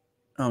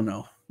 Oh,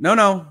 no,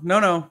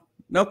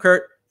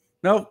 Kurt.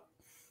 No.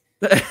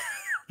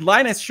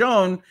 Linus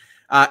shown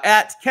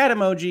at cat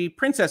emoji,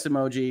 princess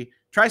emoji,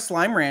 try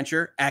Slime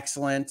Rancher.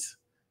 Excellent.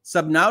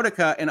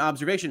 Subnautica and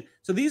Observation.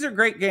 So these are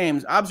great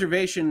games.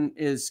 Observation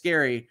is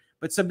scary,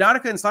 but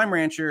Subnautica and Slime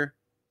Rancher,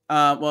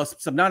 well,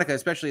 Subnautica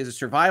especially is a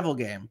survival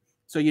game.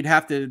 So you'd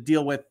have to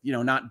deal with,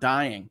 not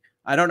dying.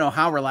 I don't know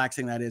how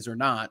relaxing that is or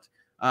not.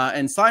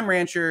 And Slime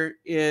Rancher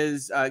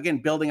is, again,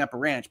 building up a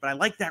ranch, but I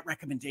like that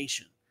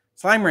recommendation.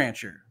 Slime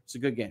Rancher, it's a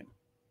good game.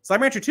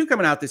 Slime Rancher 2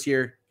 coming out this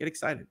year. Get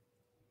excited.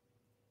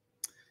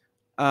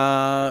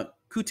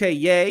 Kute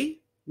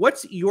Ye,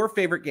 what's your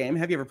favorite game?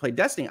 Have you ever played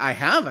Destiny? I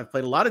have. I've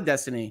played a lot of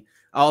Destiny,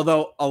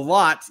 although a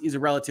lot is a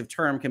relative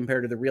term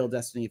compared to the real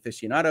Destiny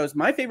aficionados.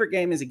 My favorite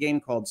game is a game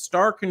called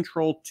Star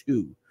Control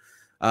 2,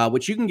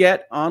 which you can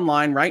get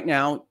online right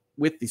now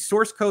with the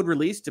source code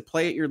release to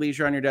play at your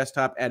leisure on your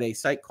desktop at a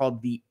site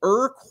called the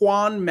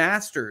Urquan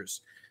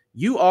Masters,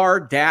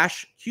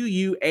 UR-QUAN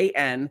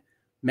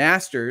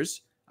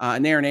Masters.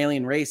 And they're an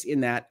alien race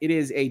in that it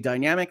is a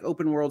dynamic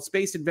open world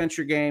space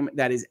adventure game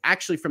that is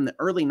actually from the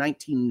early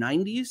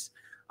 1990s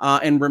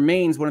and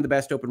remains one of the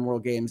best open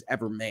world games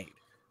ever made.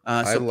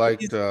 I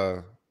liked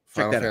Final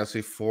Fantasy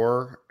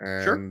IV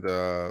and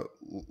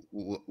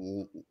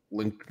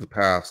Link to the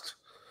Past.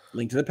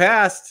 Link to the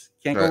Past.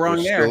 Can't go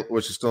wrong there.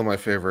 Which is still my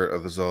favorite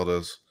of the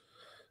Zeldas.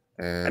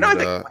 And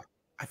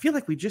I feel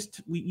like you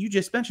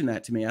just mentioned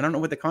that to me. I don't know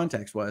what the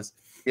context was.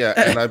 Yeah,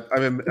 and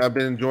I've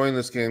been enjoying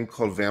this game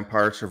called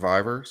Vampire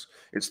Survivors.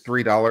 It's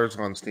 $3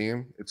 on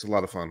Steam. It's a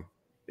lot of fun.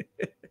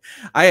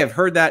 I have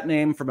heard that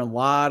name from a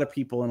lot of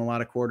people in a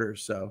lot of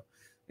quarters. So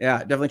yeah,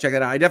 definitely check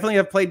that out. I definitely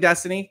have played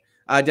Destiny.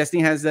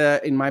 Destiny has,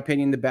 in my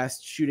opinion, the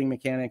best shooting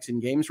mechanics in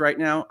games right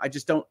now. I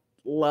just don't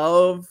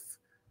love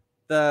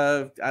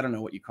I don't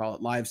know what you call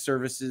it, live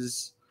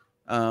services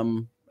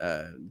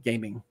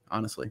gaming,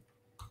 honestly.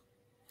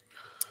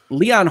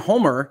 Leon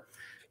Homer,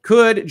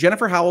 could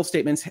Jennifer Howell's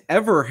statements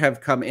ever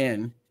have come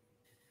in?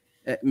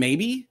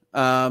 Maybe.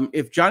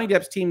 If Johnny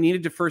Depp's team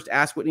needed to first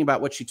ask Whitney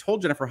about what she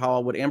told Jennifer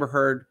Howell, would Amber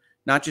Heard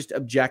not just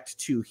object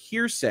to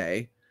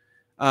hearsay?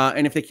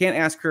 And if they can't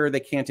ask her, they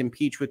can't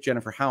impeach with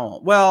Jennifer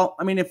Howell. Well,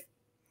 I mean, if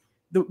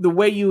the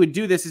way you would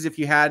do this is if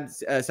you had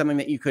something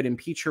that you could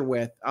impeach her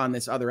with on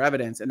this other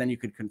evidence, and then you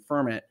could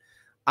confirm it.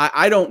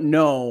 I don't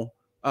know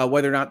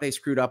whether or not they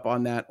screwed up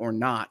on that or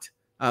not.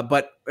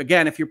 But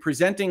again, if you're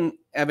presenting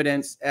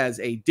evidence as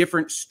a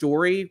different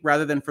story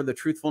rather than for the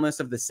truthfulness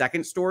of the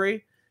second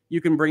story, you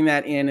can bring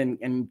that in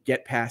and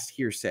get past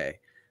hearsay.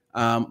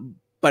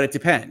 But it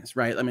depends,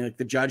 right? I mean, like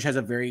the judge has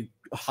a very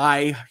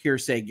high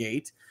hearsay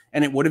gate,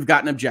 and it would have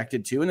gotten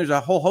objected to. And there's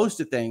a whole host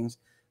of things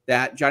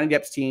that Johnny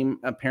Depp's team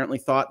apparently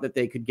thought that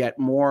they could get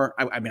more.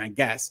 I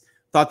guess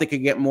thought they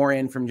could get more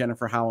in from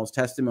Jennifer Howell's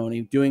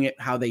testimony, doing it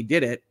how they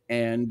did it,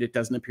 and it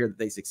doesn't appear that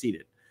they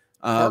succeeded.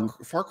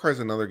 Far Cry is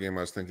another game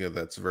I was thinking of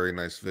that's very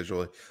nice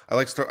visually. I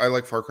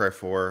like Far Cry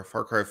 4.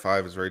 Far Cry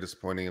 5 is very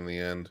disappointing in the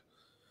end.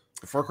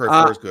 Far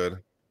Cry 4 is good.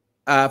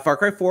 Far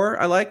Cry 4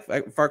 I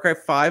like. Far Cry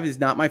 5 is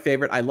not my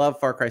favorite. I love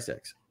Far Cry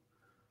 6.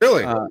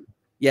 Really?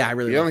 Yeah, I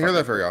really. You don't hear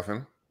that very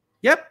often.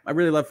 Yep, I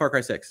really love Far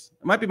Cry 6.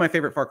 It might be my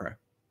favorite Far Cry.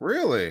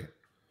 Really?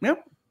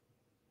 Yep.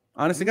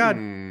 Honest to God.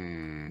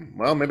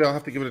 Well, maybe I'll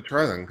have to give it a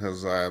try then,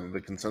 because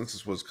the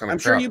consensus was kind of. I'm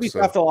sure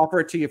Ubisoft will offer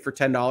it to you for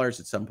 $10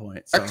 at some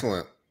point. So.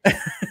 Excellent.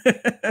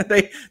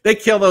 they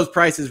kill those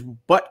prices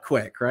butt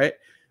quick, right?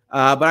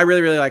 But I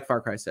really like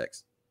Far Cry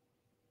 6.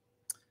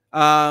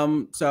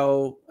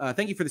 So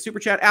thank you for the super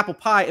chat. Apple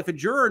Pie, if a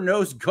juror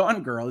knows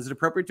Gone Girl, is it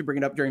appropriate to bring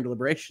it up during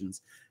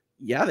deliberations?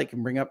 Yeah, they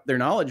can bring up their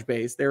knowledge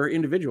base. They're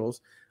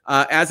individuals.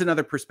 As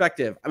another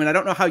perspective, I mean, I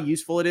don't know how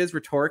useful it is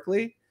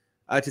rhetorically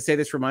to say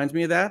this reminds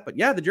me of that, but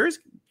yeah, the jurors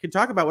can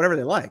talk about whatever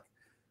they like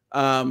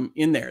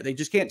in there. They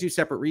just can't do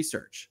separate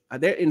research.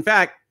 In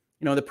fact,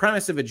 you know, the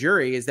premise of a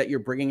jury is that you're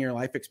bringing your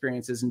life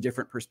experiences and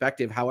different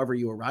perspective, however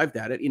you arrived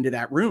at it, into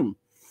that room.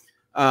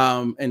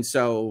 And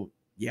so,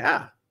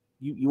 yeah,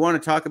 you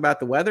want to talk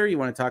about the weather, you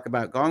want to talk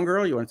about Gone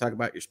Girl, you want to talk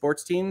about your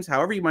sports teams,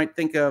 however you might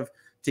think of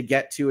to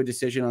get to a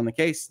decision on the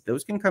case,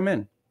 those can come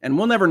in. And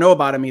we'll never know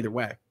about them either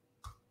way.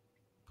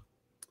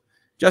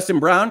 Justin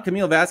Brown,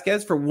 Camille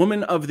Vasquez for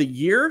Woman of the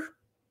Year.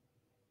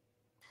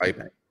 I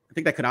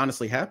think that could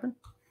honestly happen.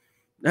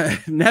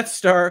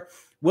 Netstar,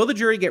 will the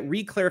jury get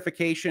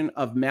reclarification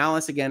of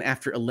malice again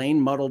after Elaine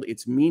muddled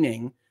its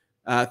meaning,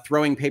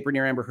 throwing paper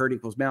near Amber Heard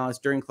equals malice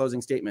during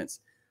closing statements?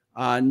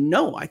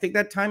 No, I think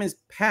that time is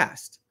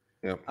past.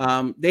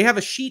 Yep. They have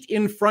a sheet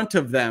in front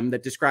of them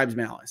that describes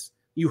malice.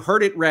 You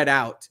heard it read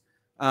out,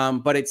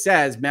 but it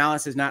says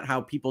malice is not how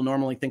people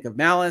normally think of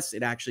malice.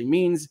 It actually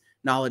means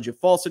knowledge of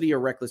falsity or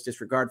reckless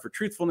disregard for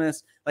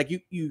truthfulness. Like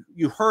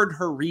you heard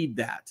her read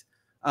that.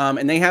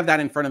 And they have that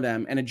in front of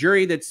them, and a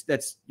jury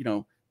that's you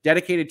know,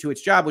 dedicated to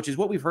its job, which is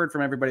what we've heard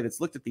from everybody that's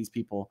looked at these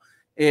people,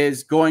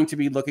 is going to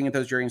be looking at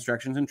those jury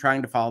instructions and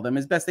trying to follow them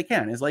as best they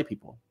can as lay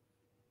people.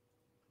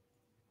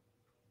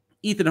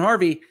 Ethan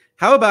Harvey,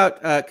 how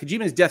about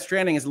Kojima's Death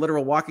Stranding as a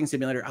literal walking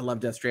simulator? I love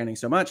Death Stranding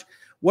so much.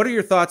 What are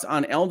your thoughts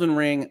on Elden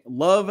Ring?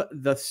 Love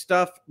the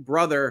stuff,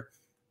 brother.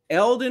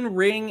 Elden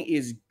Ring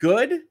is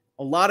good.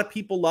 A lot of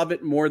people love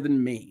it more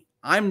than me.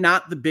 I'm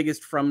not the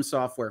biggest From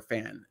Software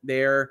fan.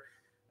 Their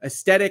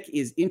aesthetic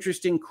is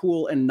interesting,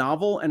 cool, and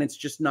novel, and it's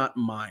just not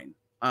mine.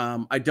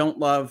 I don't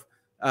love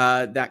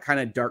that kind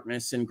of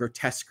darkness and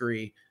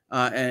grotesquerie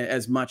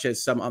as much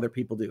as some other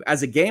people do.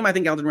 As a game, I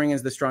think Elden Ring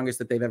is the strongest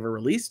that they've ever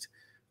released.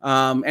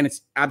 And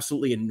it's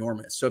absolutely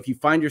enormous. So if you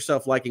find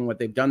yourself liking what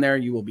they've done there,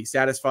 you will be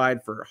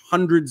satisfied for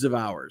hundreds of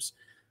hours.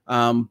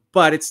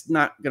 But it's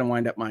not going to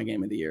wind up my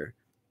game of the year.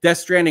 Death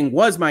Stranding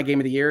was my game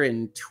of the year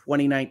in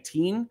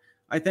 2019,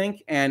 I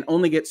think, and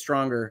only gets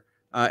stronger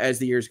as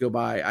the years go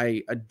by.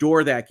 I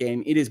adore that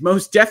game. It is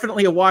most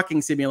definitely a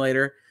walking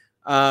simulator,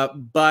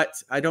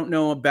 but I don't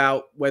know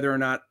about whether or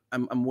not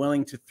I'm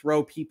willing to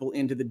throw people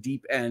into the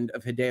deep end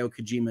of Hideo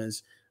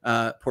Kojima's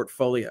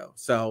portfolio.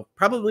 So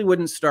probably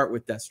wouldn't start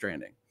with Death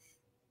Stranding.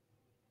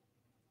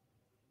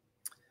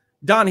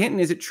 Don Hinton,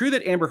 is it true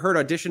that Amber Heard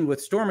auditioned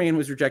with Stormy and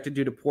was rejected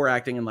due to poor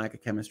acting and lack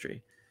of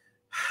chemistry?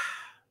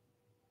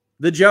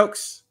 The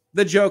jokes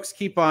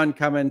keep on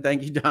coming.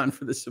 Thank you, Don,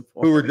 for the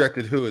support. Who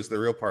rejected who is the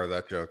real part of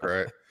that joke,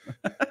 right?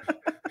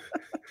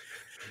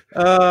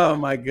 Oh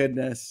my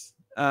goodness.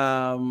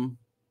 I'm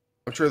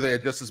sure they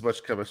had just as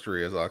much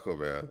chemistry as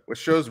Aquaman, which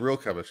shows real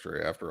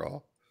chemistry after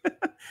all.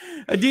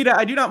 Adita,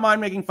 I do not mind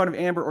making fun of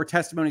Amber or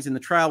testimonies in the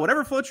trial,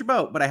 whatever floats your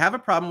boat, but I have a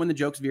problem when the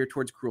jokes veer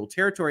towards cruel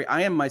territory.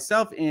 I am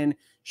myself in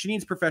She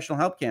Needs Professional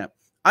Help camp.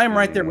 I am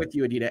right there with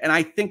you, Adita, and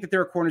I think that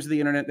there are corners of the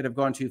internet that have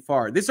gone too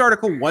far. This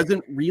article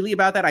wasn't really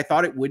about that. I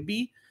thought it would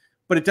be,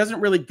 but it doesn't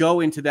really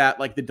go into that,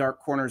 like the dark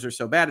corners are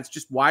so bad. It's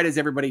just, why does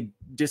everybody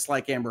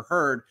dislike Amber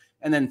Heard,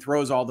 and then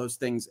throws all those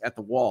things at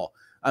the wall?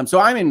 So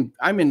I'm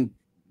in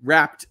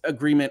rapt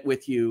agreement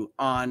with you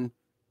on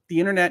the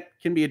internet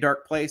can be a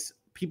dark place.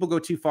 People go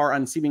too far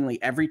on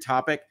seemingly every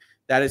topic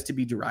that is to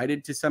be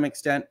derided to some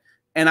extent.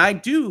 And I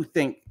do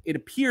think it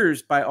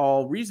appears by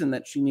all reason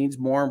that she needs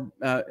more,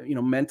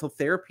 mental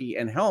therapy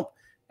and help.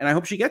 And I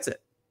hope she gets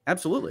it.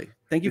 Absolutely.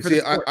 Thank you for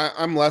this.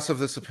 I'm less of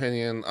this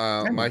opinion.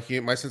 My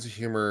sense of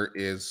humor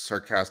is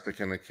sarcastic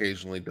and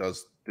occasionally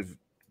does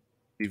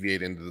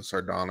deviate into the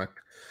sardonic.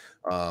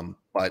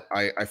 But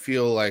I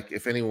feel like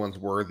if anyone's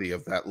worthy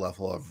of that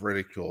level of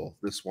ridicule,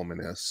 this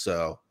woman is.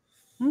 So,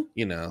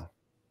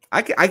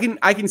 I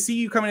can see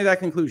you coming to that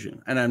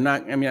conclusion, and I'm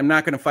not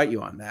going to fight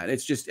you on that.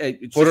 It's just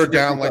put her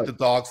down like the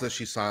dogs that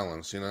she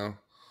silenced.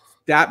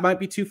 That might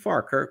be too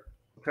far, Kurt.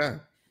 Okay,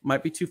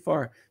 might be too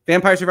far.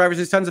 Vampire Survivors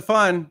is tons of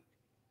fun.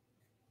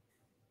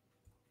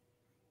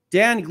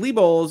 Dan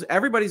Gleebles,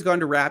 everybody's gone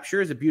to Rapture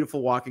is a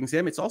beautiful walking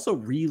sim. It's also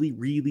really,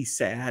 really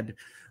sad.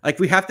 Like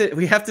we have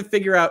to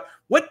figure out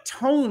what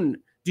tone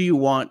do you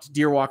want,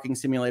 dear walking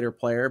simulator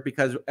player,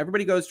 because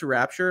everybody goes to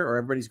Rapture or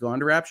everybody's gone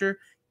to Rapture.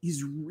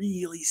 He's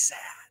really sad.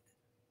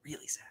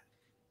 Really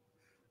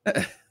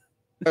sad.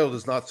 Title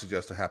does not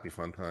suggest a happy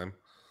fun time.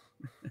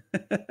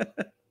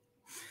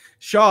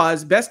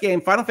 Shaw's best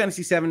game, Final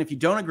Fantasy VII. If you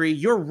don't agree,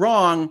 you're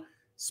wrong.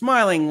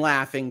 Smiling,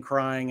 laughing,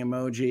 crying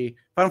emoji.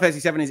 Final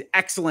Fantasy VII is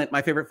excellent.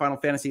 My favorite Final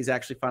Fantasy is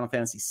actually Final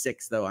Fantasy VI,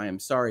 though. I am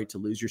sorry to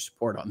lose your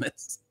support on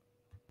this.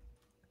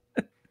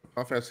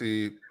 Final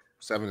Fantasy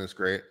VII is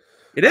great.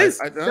 It is.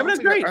 7 is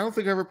great. I don't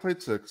think I ever played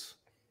 6.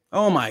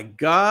 Oh my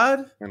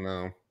God. I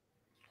know.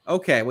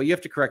 Okay, well, you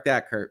have to correct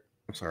that, Kurt.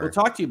 I'm sorry. We'll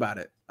talk to you about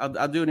it.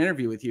 I'll do an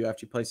interview with you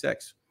after you play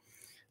 6.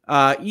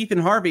 Ethan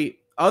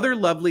Harvey, other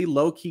lovely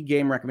low-key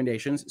game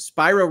recommendations.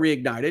 Spyro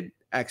Reignited,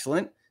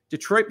 excellent.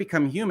 Detroit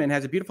Become Human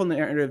has a beautiful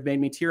narrative, made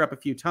me tear up a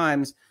few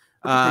times.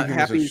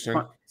 Happy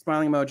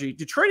smiling emoji.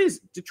 Detroit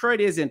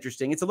is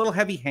interesting. It's a little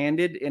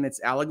heavy-handed in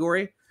its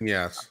allegory.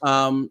 Yes.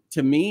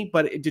 To me,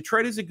 but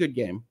Detroit is a good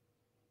game.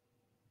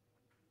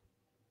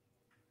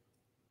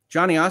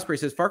 Johnny Osprey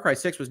says Far Cry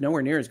 6 was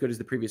nowhere near as good as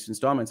the previous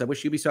installments. I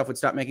wish Ubisoft would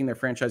stop making their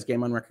franchise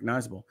game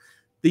unrecognizable.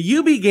 The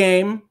Ubi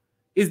game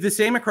is the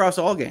same across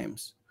all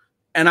games,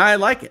 and I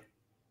like it.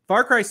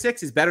 Far Cry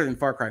 6 is better than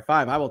Far Cry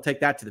 5. I will take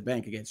that to the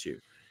bank against you.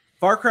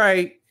 Far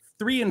Cry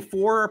 3 and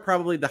 4 are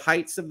probably the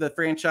heights of the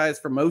franchise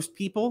for most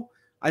people.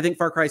 I think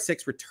Far Cry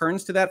 6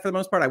 returns to that for the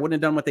most part. I wouldn't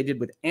have done what they did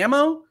with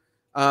Ammo,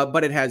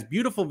 but it has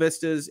beautiful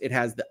vistas. It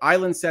has the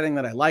island setting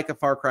that I like a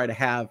Far Cry to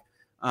have,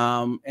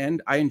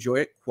 and I enjoy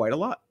it quite a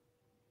lot.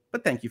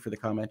 But thank you for the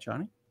comment,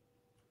 Johnny.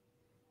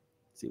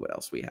 Let's see what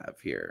else we have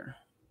here.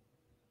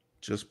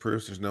 Just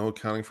proves there's no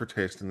accounting for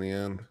taste in the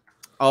end.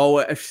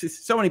 Oh,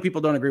 so many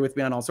people don't agree with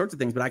me on all sorts of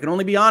things, but I can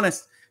only be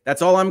honest.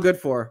 That's all I'm good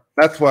for.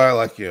 That's why I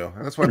like you.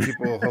 And that's why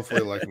people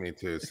hopefully like me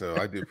too. So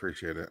I do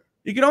appreciate it.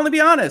 You can only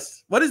be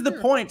honest. What is the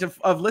point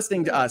of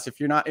listening to us if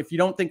you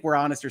don't think we're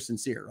honest or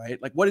sincere,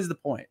 right? Like, what is the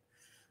point?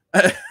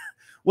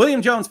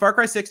 William Jones, Far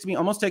Cry 6 to me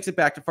almost takes it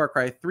back to Far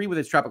Cry 3 with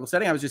its tropical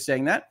setting. I was just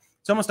saying that.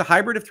 It's almost a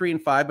hybrid of 3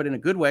 and 5, but in a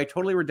good way,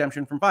 totally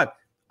redemption from 5.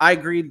 I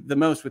agreed the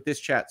most with this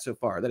chat so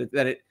far, that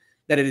it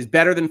is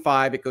better than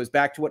 5. It goes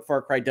back to what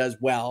Far Cry does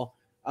well,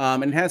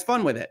 and it has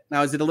fun with it.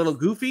 Now, is it a little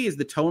goofy? Is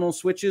the tonal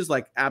switches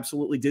like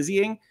absolutely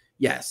dizzying?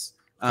 Yes.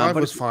 5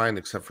 was fine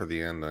except for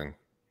the ending.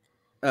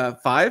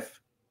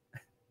 5?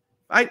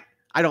 I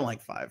don't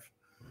like 5.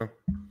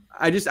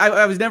 I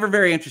was never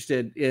very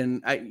interested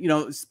in,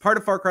 part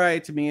of Far Cry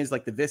to me is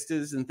like the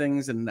vistas and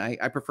things, and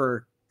I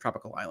prefer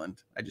Tropical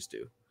Island. I just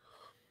do.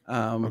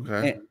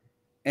 Okay.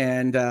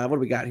 And what do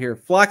we got here?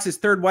 Flox's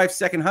third wife's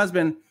second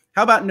husband.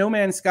 How about No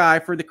Man's Sky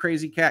for the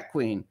crazy cat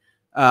queen?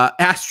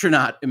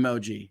 Astronaut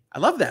emoji. I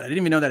love that. I didn't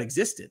even know that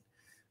existed.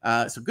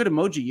 So good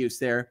emoji use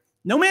there.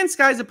 No Man's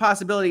Sky is a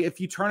possibility if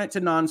you turn it to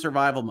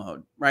non-survival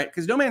mode, right?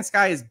 Because No Man's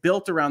Sky is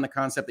built around the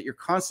concept that you're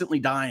constantly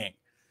dying.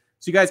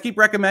 So you guys keep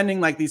recommending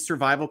like these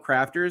survival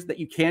crafters that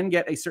you can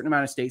get a certain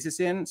amount of stasis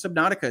in.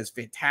 Subnautica is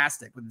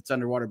fantastic with its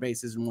underwater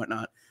bases and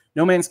whatnot.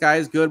 No Man's Sky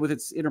is good with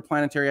its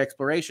interplanetary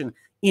exploration.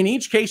 In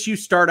each case, you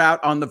start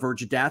out on the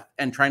verge of death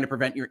and trying to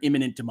prevent your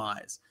imminent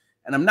demise.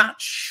 And I'm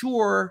not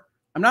sure,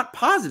 I'm not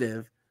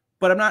positive,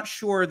 but I'm not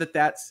sure that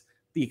that's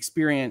the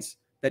experience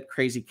that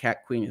Crazy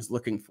Cat Queen is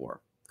looking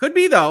for. Could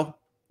be, though.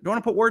 I don't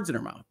want to put words in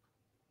her mouth.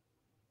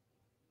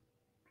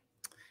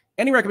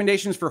 Any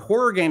recommendations for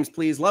horror games,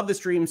 please? Love the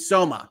stream.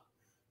 Soma.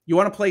 You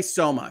want to play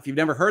Soma. If you've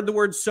never heard the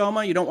word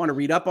Soma, you don't want to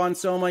read up on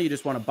Soma. You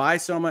just want to buy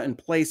Soma and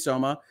play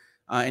Soma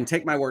and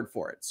take my word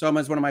for it. Soma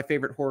is one of my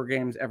favorite horror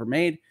games ever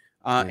made.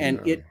 And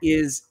it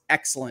is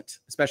excellent,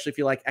 especially if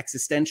you like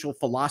existential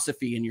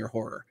philosophy in your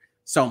horror.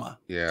 Soma.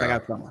 Yeah. Check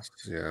out Soma.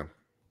 Yeah.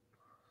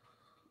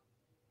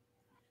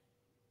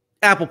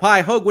 Apple Pie,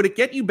 Hogue, would it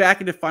get you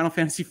back into Final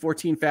Fantasy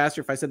XIV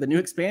faster if I said the new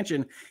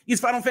expansion is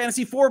Final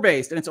Fantasy IV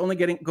based and it's only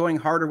going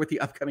harder with the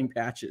upcoming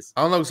patches?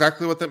 I don't know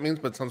exactly what that means,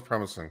 but it sounds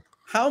promising.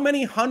 How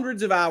many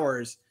hundreds of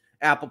hours,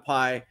 Apple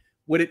Pie,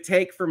 would it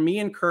take for me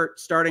and Kurt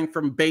starting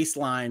from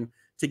baseline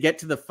to get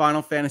to the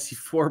Final Fantasy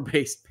IV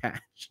based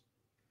patch?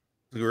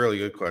 It's a really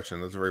good question.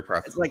 That's a very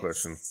practical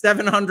question.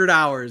 700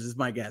 hours is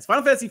my guess.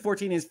 Final Fantasy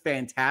XIV is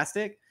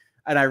fantastic,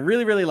 and I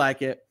really, really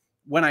like it.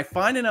 When I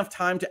find enough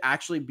time to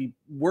actually be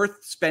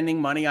worth spending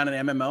money on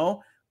an MMO,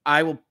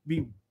 I will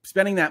be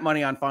spending that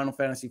money on Final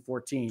Fantasy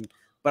XIV.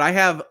 But I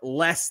have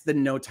less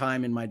than no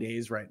time in my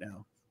days right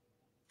now.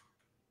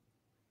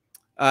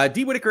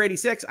 D. Whitaker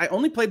 86, I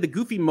only played the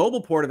goofy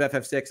mobile port of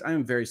FF6. I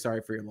am very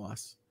sorry for your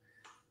loss.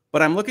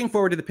 But I'm looking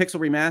forward to the Pixel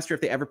Remaster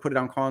if they ever put it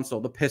on console.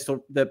 The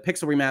Pixel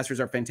Remasters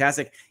are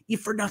fantastic,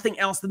 if for nothing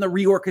else than the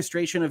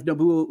reorchestration of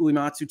Nobuo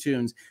Uematsu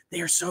tunes. They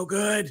are so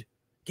good.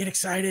 Get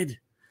excited.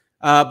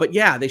 But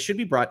yeah, they should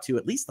be brought to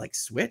at least like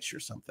Switch or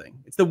something.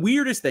 It's the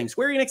weirdest thing.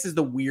 Square Enix is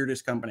the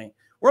weirdest company.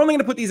 We're only going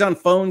to put these on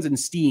phones and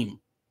Steam.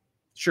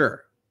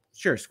 Sure,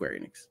 Square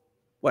Enix.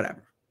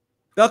 Whatever.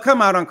 They'll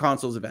come out on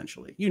consoles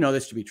eventually. You know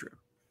this to be true.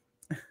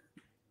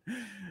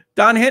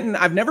 Don Hinton,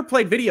 I've never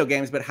played video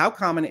games, but how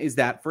common is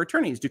that for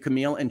attorneys? Do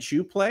Camille and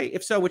Chu play?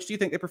 If so, which do you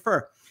think they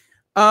prefer?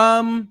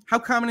 How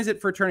common is it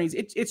for attorneys?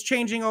 It's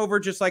changing over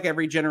just like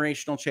every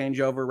generational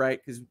changeover, right?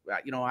 Because,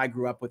 you know, I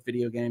grew up with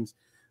video games.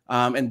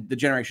 And the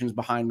generations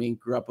behind me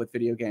grew up with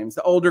video games.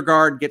 The older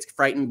guard gets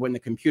frightened when the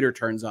computer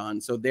turns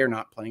on, so they're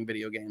not playing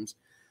video games.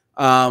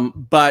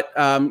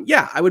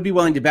 Yeah, I would be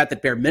willing to bet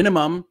that bare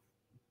minimum,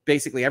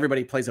 basically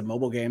everybody plays a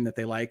mobile game that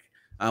they like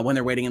when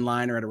they're waiting in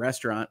line or at a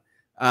restaurant.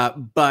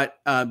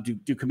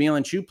 Do Camille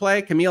and Chu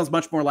play? Camille's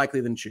much more likely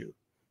than Chu,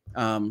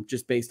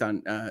 just based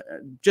on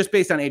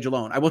age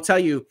alone. I will tell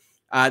you,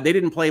 they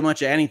didn't play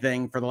much of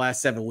anything for the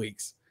last 7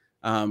 weeks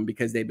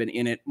because they've been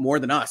in it more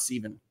than us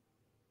even.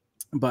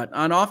 But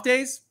on off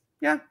days,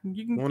 yeah,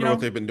 you can. I wonder what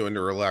they've been doing to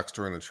relax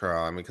during the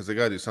trial. I mean, because they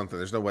got to do something.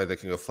 There's no way they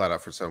can go flat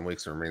out for 7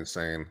 weeks and remain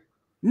sane.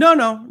 No.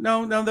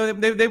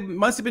 They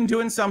must have been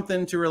doing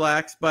something to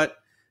relax. But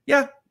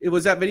yeah, it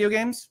was that video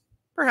games,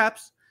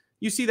 perhaps.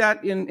 You see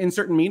that in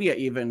certain media,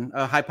 even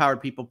high-powered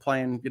people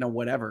playing,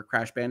 whatever,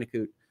 Crash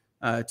Bandicoot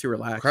to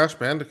relax. Crash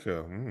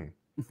Bandicoot.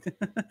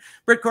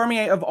 Britt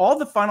Cormier, of all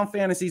the Final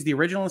Fantasies, the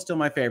original is still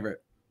my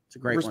favorite. It's a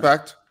great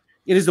Respect. one.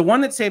 It is the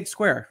one that saved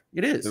Square.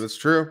 It is. It's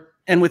true.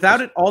 And without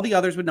it, all the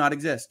others would not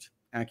exist.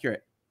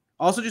 Accurate.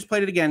 Also just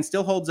played it again.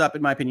 Still holds up,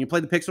 in my opinion. You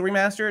played the Pixel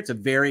Remaster. It's a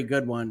very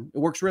good one. It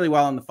works really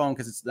well on the phone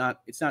because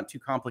it's not too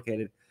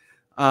complicated.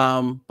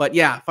 But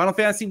yeah, Final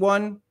Fantasy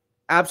 1,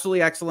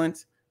 absolutely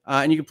excellent.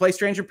 And you can play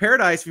Stranger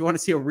Paradise if you want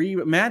to see a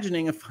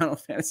reimagining of Final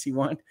Fantasy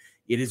 1.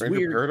 It is Stranger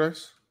weird.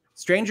 Paradise?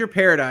 Stranger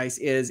Paradise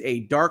is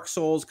a Dark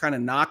Souls kind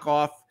of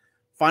knockoff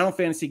Final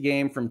Fantasy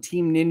game from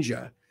Team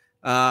Ninja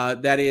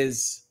that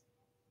is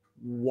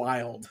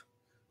wild.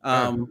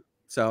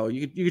 So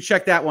you could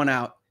check that one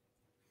out.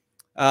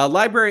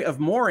 Library of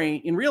Mori.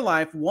 In real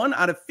life, 1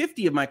 out of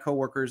 50 of my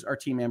coworkers are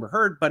Team Amber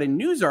Heard, but in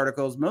news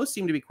articles, most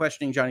seem to be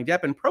questioning Johnny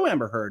Depp and pro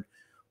Amber Heard.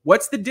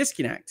 What's the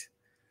disconnect?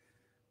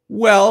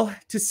 Well,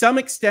 to some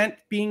extent,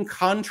 being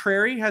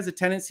contrary has a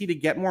tendency to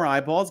get more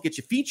eyeballs, get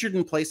you featured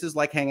in places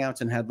like Hangouts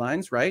and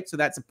headlines, right? So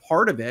that's a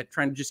part of it,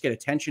 trying to just get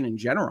attention in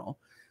general.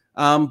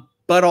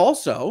 But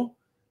also,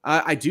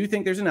 I do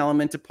think there's an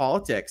element to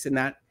politics in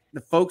that the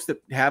folks that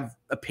have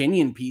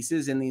opinion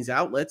pieces in these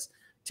outlets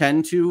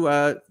tend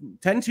to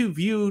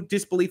view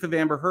disbelief of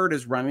Amber Heard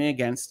as running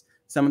against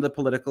some of the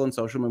political and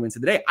social movements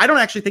of the day. I don't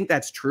actually think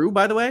that's true,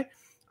 by the way.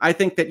 I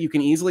think that you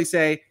can easily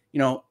say,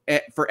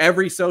 for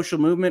every social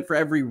movement, for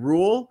every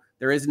rule,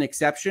 there is an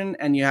exception.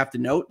 And you have to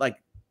note, like,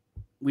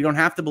 we don't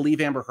have to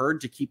believe Amber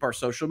Heard to keep our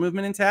social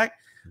movement intact.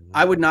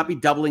 I would not be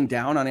doubling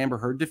down on Amber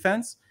Heard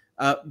defense,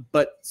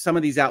 but some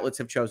of these outlets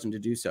have chosen to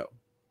do so.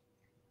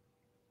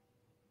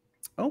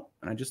 Oh,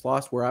 and I just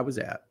lost where I was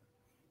at.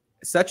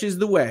 Such is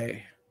the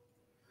way.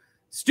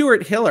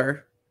 Stuart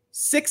Hiller,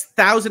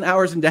 6,000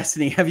 hours in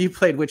Destiny. Have you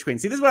played Witch Queen?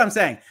 See, this is what I'm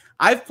saying.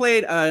 I've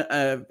played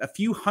a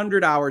few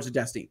hundred hours of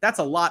Destiny. That's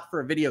a lot for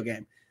a video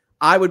game.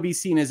 I would be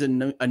seen as a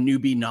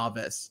newbie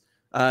novice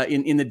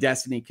in the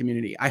Destiny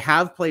community. I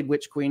have played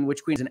Witch Queen.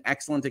 Witch Queen is an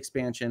excellent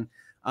expansion,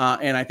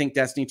 and I think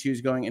Destiny 2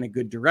 is going in a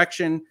good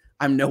direction.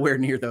 I'm nowhere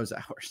near those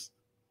hours.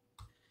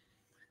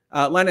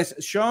 Linus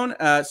Schoen,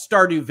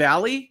 Stardew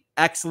Valley,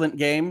 excellent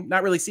game.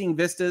 Not really seeing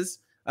vistas,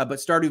 but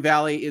Stardew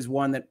Valley is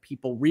one that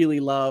people really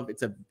love.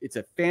 It's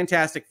a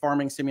fantastic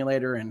farming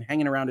simulator and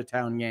hanging around a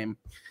town game.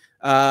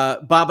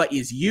 Baba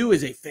Is You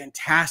is a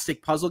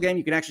fantastic puzzle game.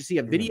 You can actually see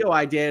a video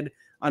I did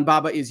on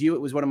Baba Is You.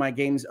 It was one of my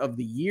games of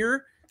the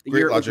year.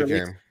 Great logic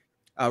game.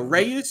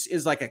 Reus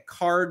is like a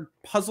card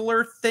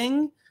puzzler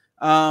thing,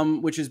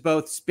 which is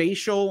both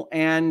spatial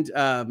and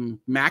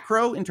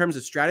macro in terms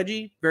of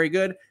strategy. Very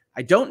good.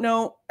 I don't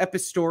know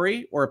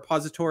Epistory or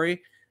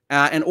Oppository.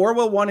 And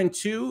Orwell 1 and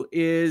 2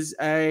 is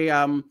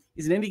an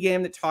indie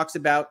game that talks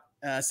about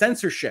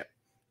censorship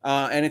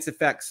and its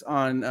effects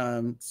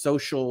on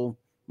social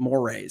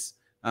mores.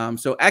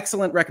 So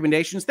excellent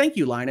recommendations. Thank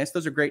you, Linus.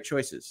 Those are great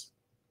choices.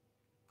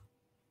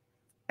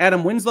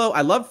 Adam Winslow,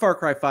 I love Far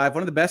Cry 5,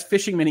 one of the best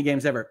fishing mini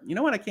games ever. You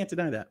know what? I can't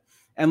deny that.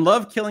 And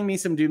love killing me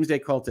some Doomsday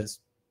Cultists.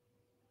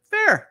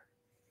 Fair.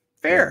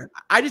 Fair.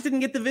 Yeah. I just didn't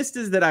get the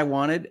vistas that I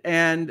wanted,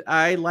 and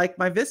I like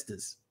my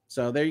vistas.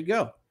 So there you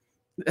go.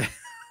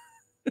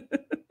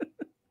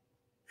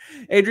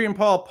 Adrian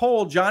Paul,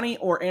 poll, Johnny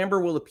or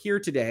Amber will appear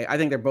today. I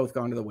think they're both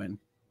going to the win.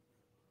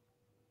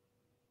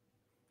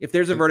 If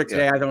there's a verdict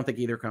today, I don't think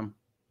either come.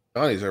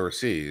 Johnny's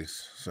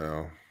overseas,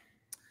 so...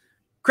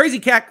 Crazy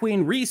Cat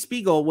Queen Reese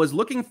Spiegel was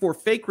looking for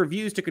fake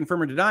reviews to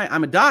confirm or deny.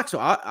 I'm a doc,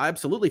 so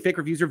absolutely fake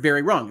reviews are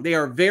very wrong. They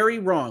are very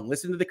wrong.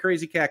 Listen to the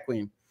Crazy Cat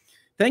Queen.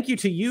 Thank you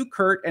to you,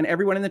 Kurt, and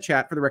everyone in the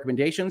chat for the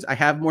recommendations. I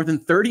have more than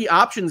 30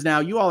 options now.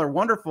 You all are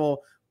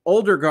wonderful.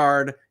 Older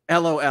Guard,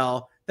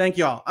 LOL. Thank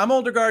you all. I'm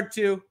Older Guard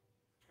too,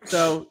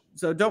 so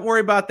don't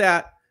worry about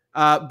that.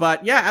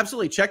 But yeah,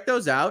 absolutely. Check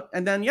those out.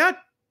 And then, yeah,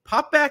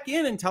 pop back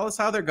in and tell us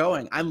how they're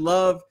going. I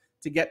love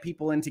to get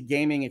people into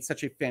gaming. It's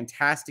such a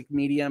fantastic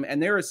medium, and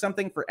there is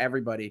something for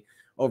everybody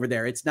over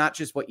there. It's not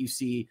just what you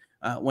see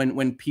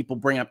when people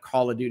bring up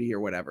Call of Duty or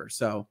whatever.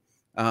 So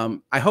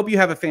I hope you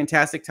have a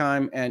fantastic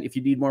time, and if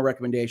you need more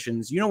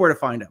recommendations, you know where to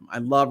find them. I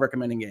love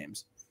recommending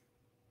games.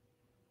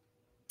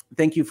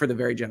 Thank you for the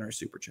very generous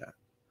super chat.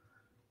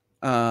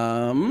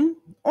 Oima,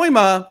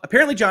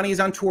 apparently Johnny is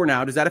on tour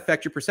now. Does that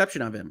affect your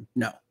perception of him?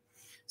 No.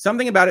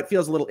 Something about it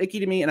feels a little icky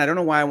to me, and I don't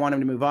know why I want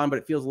him to move on, but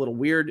it feels a little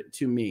weird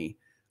to me.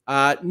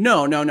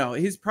 No.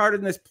 His part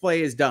in this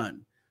play is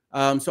done.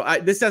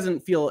 This doesn't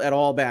feel at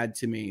all bad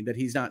to me that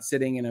he's not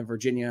sitting in a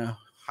Virginia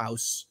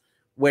house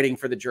waiting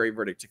for the jury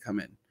verdict to come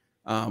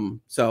in.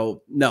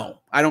 So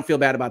no, I don't feel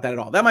bad about that at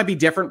all. That might be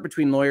different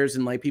between lawyers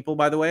and lay people,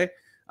 by the way,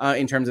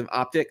 in terms of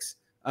optics.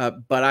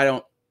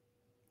 But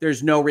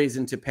there's no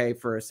reason to pay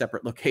for a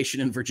separate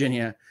location in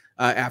Virginia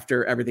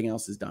after everything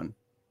else is done.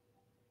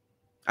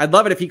 I'd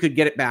love it if he could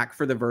get it back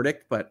for the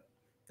verdict, but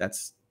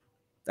that's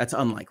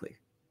unlikely.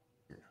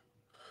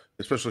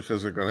 Especially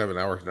because they're going to have an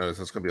hour's notice.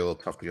 That's going to be a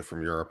little tough to get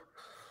from Europe.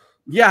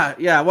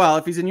 Yeah. Well,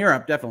 if he's in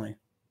Europe, definitely.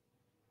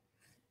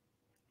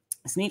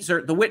 Sneak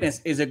Sir, The Witness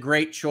is a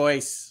great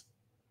choice.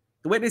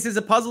 The Witness is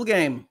a puzzle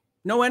game.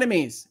 No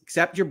enemies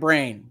except your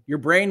brain. Your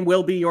brain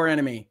will be your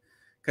enemy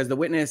because The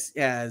Witness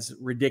has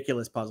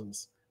ridiculous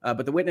puzzles.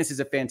 But The Witness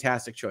is a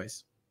fantastic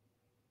choice.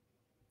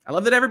 I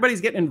love that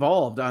everybody's getting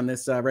involved on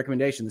this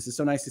recommendation. This is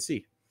so nice to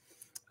see.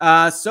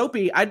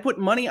 Soapy, I'd put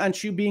money on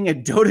Chu being a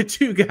Dota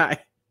 2 guy.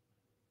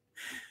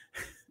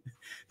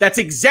 That's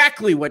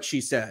exactly what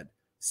she said.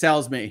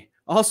 Sells me.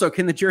 Also,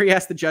 can the jury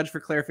ask the judge for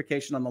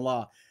clarification on the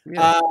law?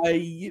 Yeah.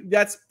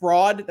 That's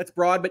broad.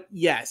 But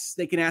yes,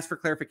 they can ask for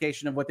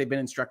clarification of what they've been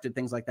instructed,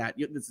 things like that.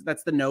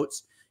 That's the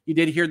notes. You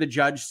did hear the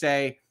judge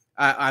say,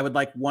 I would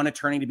like one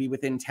attorney to be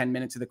within 10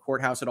 minutes of the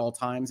courthouse at all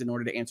times in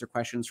order to answer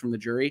questions from the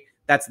jury.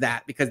 That's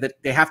that, because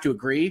they have to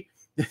agree.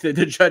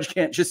 The judge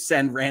can't just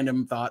send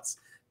random thoughts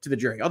to the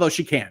jury, although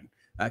she can,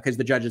 because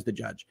the judge is the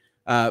judge.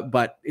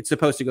 But it's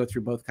supposed to go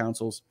through both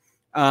counsels.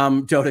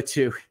 Dota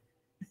 2.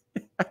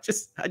 I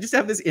just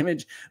have this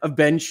image of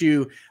Ben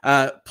Chu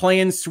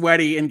playing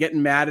sweaty and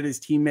getting mad at his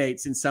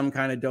teammates in some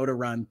kind of Dota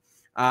run.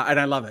 And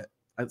I love it.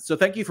 So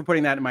thank you for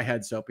putting that in my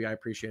head, Soapy. I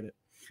appreciate it.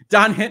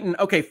 Don Hinton.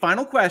 Okay,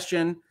 final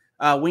question.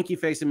 Winky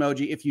face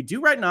emoji. If you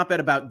do write an op-ed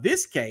about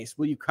this case,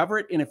 will you cover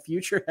it in a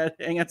future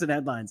Hangouts and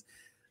Headlines?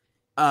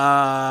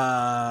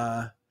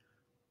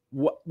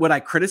 Would I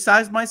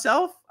criticize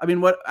myself? I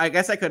mean, I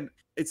guess I could.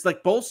 It's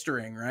like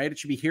bolstering, right? It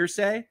should be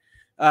hearsay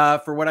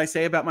for what I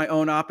say about my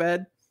own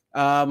op-ed.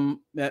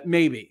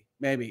 Maybe.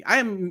 I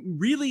am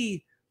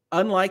really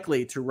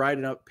unlikely to write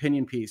an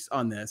opinion piece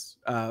on this,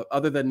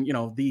 other than,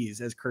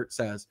 these, as Kurt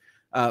says.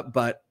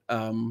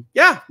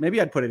 Yeah,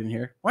 maybe I'd put it in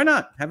here. Why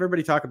not? Have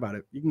everybody talk about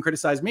it. You can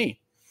criticize me.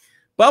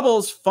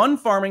 Bubbles, fun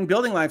farming,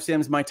 building life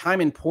sims, my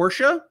time in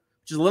Porsche,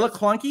 which is a little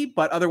clunky,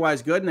 but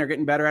otherwise good. And they're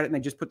getting better at it. And they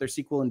just put their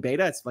sequel in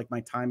beta. It's like my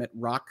time at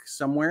Rock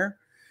somewhere.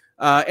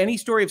 Any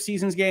Story of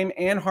Seasons game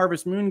and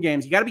Harvest Moon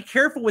games. You got to be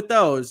careful with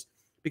those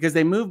because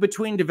they move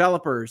between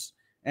developers.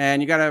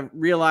 And you got to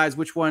realize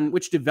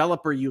which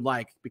developer you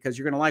like, because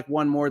you're going to like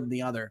one more than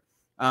the other.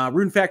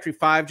 Rune Factory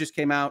 5 just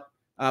came out,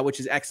 which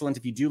is excellent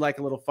if you do like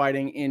a little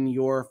fighting in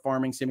your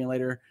farming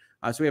simulator.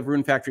 So we have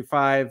Rune Factory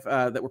 5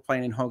 that we're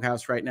playing in Hogue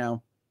House right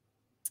now.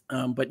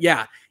 But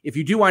yeah, if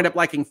you do wind up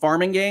liking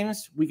farming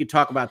games, we could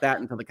talk about that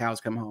until the cows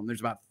come home. There's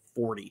about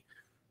 40.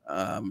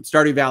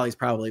 Stardew Valley is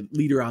probably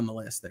leader on the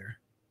list there.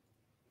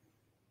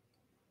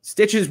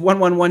 Stitches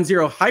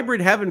 1110 Hybrid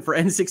Heaven for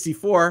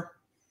N64.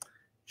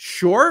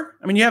 Sure.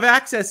 I mean, you have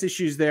access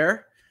issues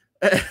there.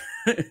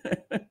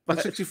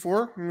 But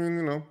 64? I mean,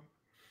 you know.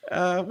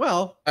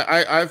 Well,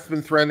 I've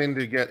been threatening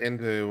to get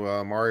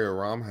into Mario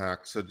ROM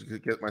hacks to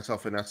get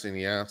myself an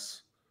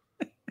SNES.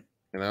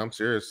 You know, I'm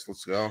serious.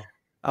 Let's go.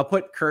 I'll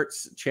put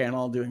Kurt's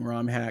channel doing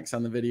ROM hacks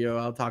on the video.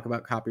 I'll talk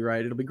about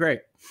copyright. It'll be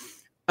great.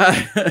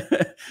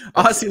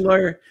 Aussie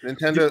lawyer.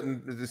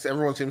 Nintendo.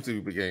 Everyone seems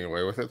to be getting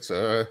away with it.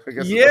 So I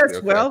guess. Yes. Okay.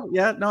 Well,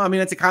 yeah. No, I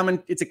mean it's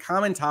a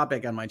common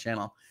topic on my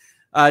channel.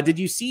 Did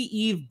you see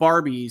Eve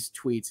Barbie's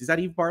tweets? Is that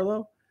Eve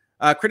Barlow?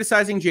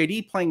 Criticizing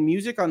JD playing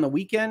music on the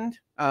weekend.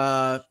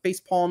 Facepalm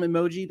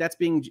emoji. That's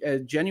being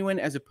genuine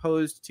as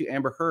opposed to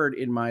Amber Heard,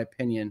 in my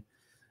opinion.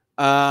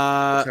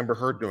 What's Amber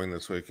Heard doing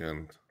this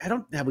weekend?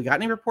 Have we got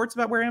any reports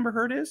about where Amber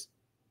Heard is?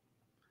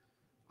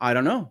 I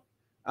don't know.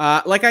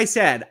 Like I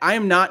said, I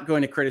am not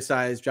going to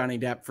criticize Johnny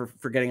Depp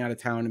for getting out of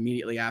town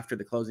immediately after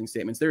the closing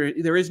statements.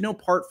 There is no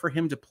part for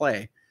him to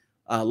play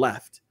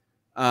left.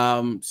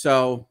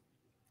 So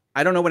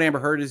I don't know what Amber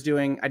Heard is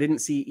doing. I didn't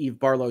see Eve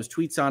Barlow's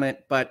tweets on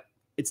it, but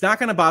it's not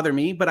going to bother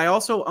me. But I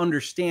also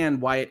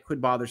understand why it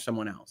could bother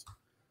someone else.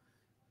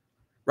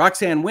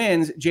 Roxanne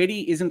wins.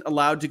 JD isn't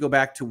allowed to go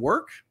back to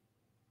work.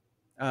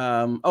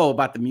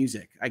 About the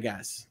music, I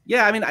guess.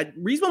 Yeah, I mean,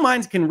 reasonable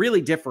minds can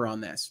really differ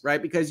on this,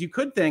 right? Because you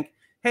could think,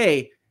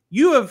 hey,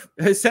 you have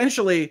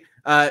essentially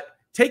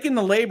taken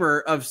the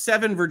labor of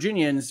 7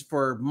 Virginians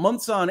for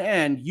months on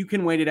end. You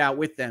can wait it out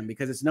with them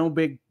because it's no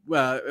big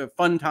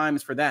fun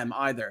times for them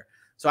either.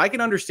 So I can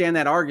understand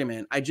that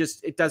argument.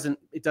 It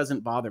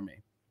doesn't bother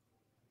me.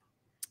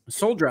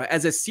 Soldra,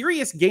 as a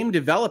serious game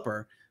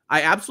developer,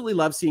 I absolutely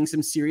love seeing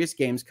some serious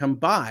games come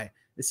by.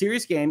 A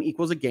serious game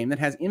equals a game that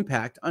has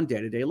impact on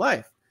day-to-day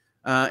life.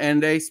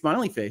 And a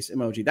smiley face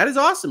emoji. That is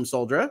awesome,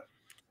 Soldra.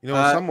 You know,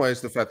 in some ways,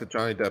 the fact that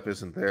Johnny Depp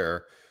isn't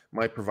there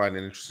might provide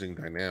an interesting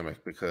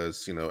dynamic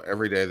because, you know,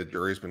 every day the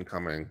jury's been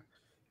coming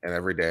and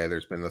every day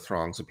there's been the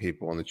throngs of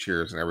people and the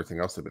cheers and everything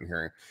else they've been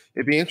hearing.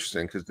 It'd be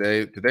interesting because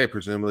today,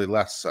 presumably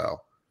less so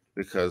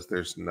because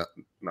there's not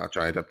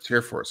Johnny Depp to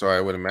cheer for. So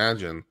I would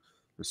imagine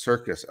the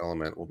circus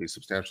element will be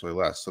substantially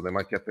less. So they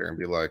might get there and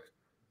be like,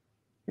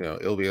 you know,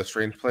 it'll be a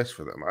strange place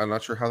for them. I'm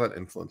not sure how that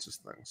influences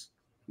things.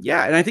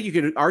 Yeah, and I think you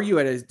could argue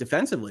it as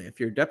defensively if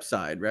you're Depp's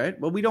side, right?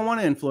 Well, we don't want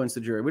to influence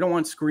the jury. We don't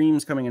want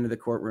screams coming into the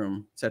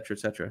courtroom, et cetera, et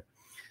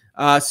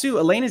cetera. Sue,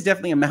 Elaine is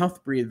definitely a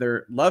mouth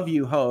breather. Love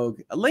you,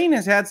 Hogue. Elaine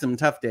has had some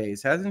tough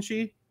days, hasn't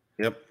she?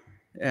 Yep.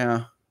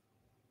 Yeah.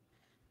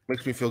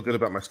 Makes me feel good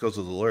about my skills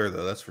as a lawyer,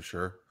 though. That's for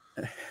sure.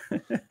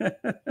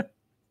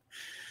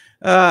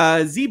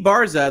 Z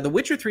Barza, The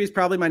Witcher 3 is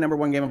probably my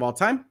 #1 game of all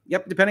time.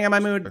 Yep, depending on my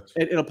mood,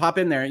 it'll pop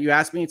in there. You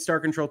asked me, it's Star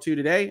Control 2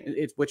 today.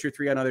 It's Witcher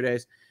 3 on other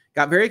days.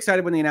 Got very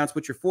excited when they announced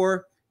Witcher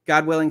 4.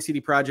 God willing, CD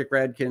Projekt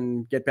Red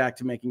can get back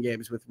to making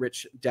games with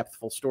rich,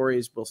 depthful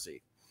stories. We'll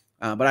see.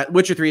 But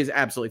Witcher 3 is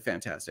absolutely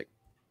fantastic.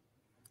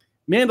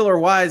 Mandalore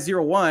Wise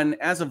 01,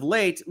 as of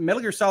late,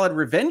 Metal Gear Solid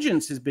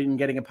Revengeance has been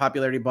getting a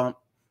popularity bump.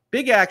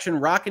 Big action,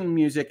 rockin'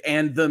 music,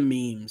 and the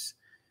memes.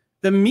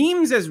 The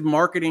memes as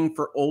marketing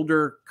for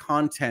older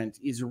content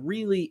is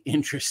really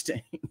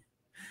interesting.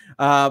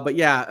 But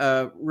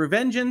yeah,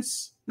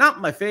 Revengeance, not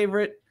my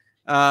favorite,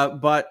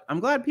 but I'm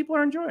glad people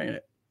are enjoying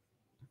it.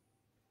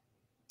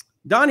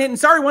 Don Hinton,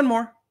 sorry, one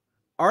more.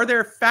 Are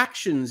there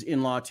factions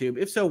in LawTube?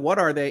 If so, what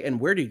are they, and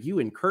where do you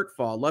and Kurt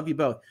fall? Love you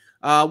both.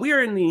 We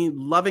are in the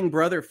Loving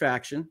Brother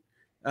faction.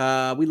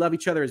 We love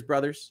each other as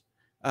brothers.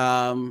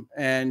 Yeah,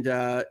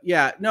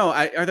 no,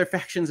 are there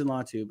factions in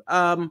LawTube?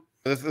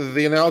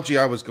 The analogy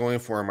I was going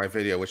for in my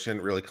video, which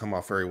didn't really come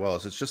off very well,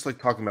 is it's just like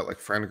talking about like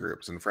friend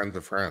groups and friends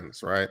of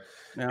friends, right?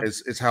 Yeah.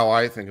 It's how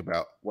I think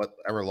about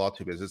whatever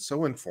LawTube is. It's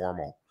so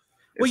informal.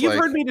 Well, you've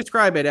heard me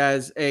describe it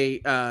as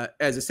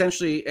as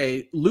essentially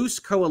a loose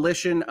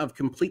coalition of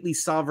completely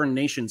sovereign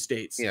nation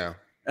states. Yeah,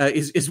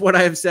 is what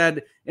I have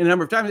said in a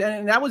number of times,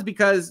 and that was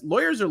because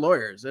lawyers are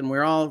lawyers, and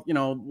we're all, you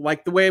know,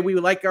 like the way we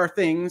like our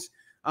things,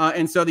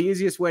 and so the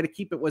easiest way to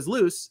keep it was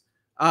loose.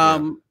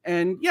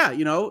 And yeah,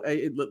 you know,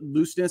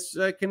 looseness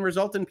can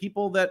result in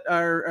people that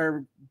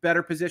are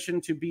better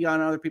positioned to be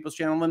on other people's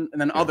channel and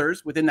then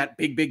others within that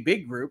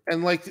big group.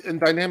 And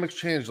dynamics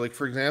change. Like,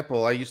 for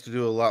example, I used to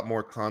do a lot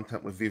more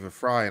content with Viva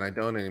Fry and I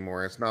don't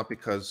anymore. It's not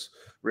because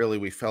really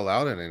we fell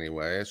out in any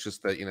way. It's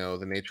just that, you know,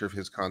 the nature of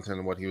his content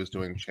and what he was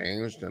doing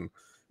changed and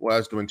what I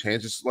was doing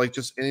changed. It's like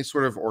just any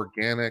sort of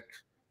organic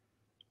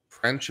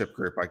friendship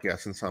group, I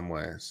guess, in some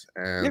ways.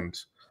 And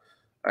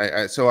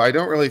so I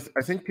don't really,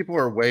 I think people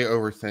are way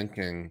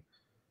overthinking,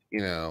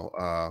 you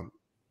know,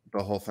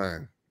 the whole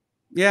thing.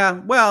 Yeah.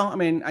 Well, I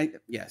mean,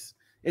 yes,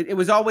 it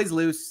was always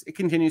loose. It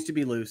continues to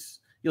be loose.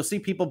 You'll see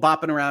people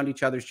bopping around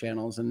each other's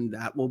channels and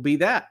that will be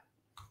that.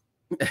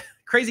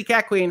 Crazy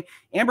Cat Queen,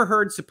 Amber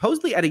Heard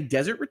supposedly at a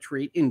desert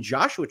retreat in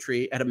Joshua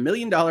Tree at $1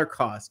 million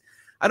cost.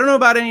 I don't know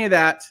about any of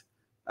that.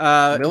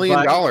 $1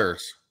 million.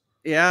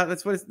 Yeah,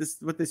 that's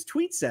what this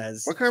tweet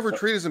says. What kind of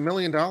retreat is $1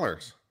 million?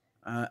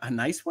 A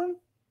nice one.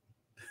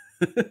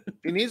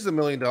 He needs $1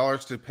 million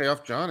to pay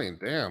off Johnny.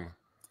 Damn.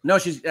 No,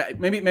 she's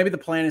maybe the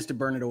plan is to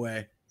burn it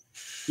away.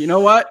 You know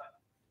what?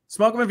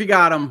 Smoke them if you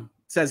got them,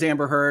 says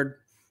Amber Heard.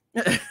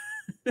 Might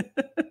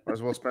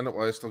as well spend it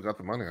while I still got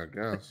the money, I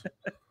guess.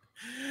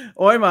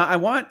 Oima, I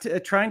want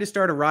trying to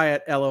start a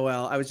riot.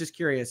 LOL. I was just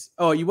curious.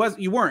 Oh, you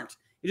weren't.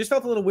 It just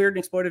felt a little weird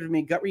and exploitive to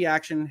me. Gut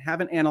reaction.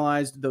 Haven't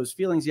analyzed those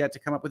feelings yet to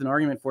come up with an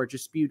argument for it.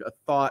 Just spewed a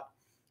thought.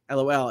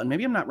 LOL. And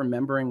maybe I'm not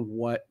remembering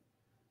what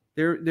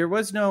there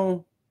was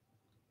no.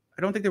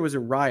 I don't think there was a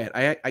riot.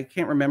 I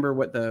can't remember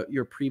what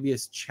your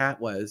previous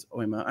chat was.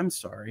 Oima, I'm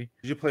sorry.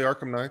 Did you play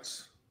Arkham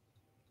Knights?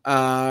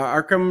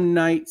 Arkham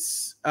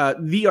Knights.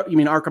 You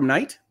mean Arkham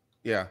Knight?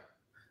 Yeah.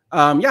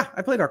 Yeah,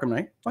 I played Arkham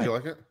Knight. Did you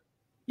like it?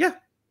 Yeah.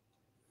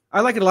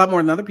 I like it a lot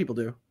more than other people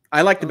do.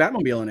 I like the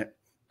Batmobile in it.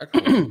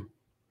 Excellent.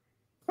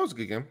 That was a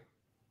good game.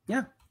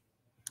 Yeah.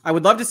 I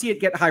would love to see it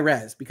get high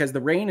res because the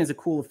rain is a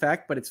cool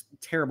effect, but it's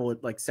terrible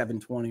at like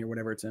 720 or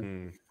whatever it's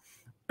in.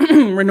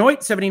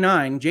 Renoit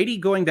 79, JD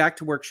going back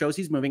to work shows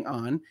he's moving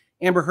on.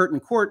 Amber Heard in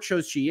court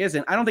shows she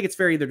isn't. I don't think it's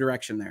fair either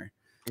direction there.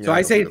 So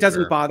I say it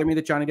doesn't bother me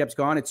that Johnny Depp's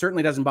gone. It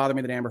certainly doesn't bother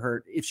me that Amber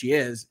Heard, if she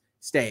is,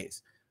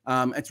 stays.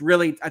 It's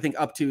really, I think,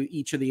 up to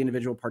each of the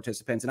individual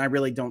participants. And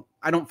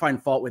I don't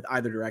find fault with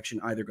either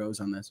direction either goes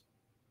on this.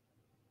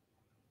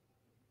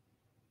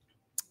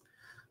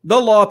 The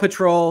Law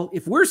Patrol.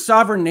 If we're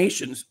sovereign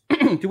nations,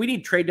 do we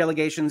need trade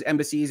delegations,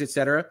 embassies,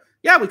 etc.?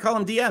 Yeah, we call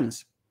them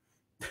DMs.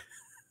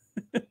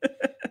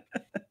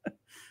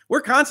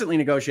 We're constantly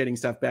negotiating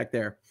stuff back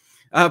there.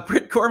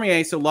 Britt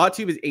Cormier, so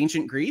LawTube is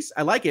ancient Greece.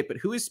 I like it, but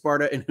who is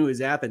Sparta and who is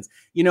Athens?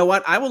 You know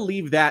what? I will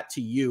leave that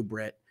to you,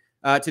 Britt,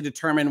 to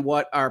determine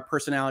what our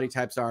personality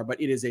types are,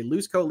 but it is a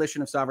loose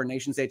coalition of sovereign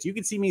nation states. You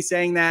could see me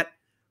saying that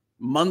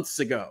months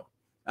ago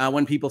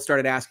when people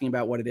started asking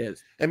about what it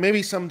is. And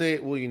maybe someday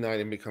it will unite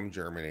and become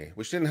Germany,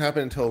 which didn't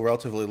happen until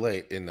relatively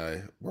late in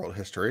world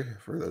history,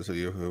 for those of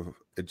you who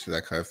into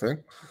that kind of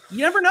thing.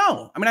 You never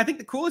know. I mean, I think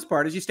the coolest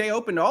part is you stay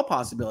open to all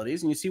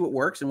possibilities and you see what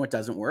works and what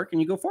doesn't work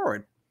and you go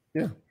forward.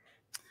 Yeah.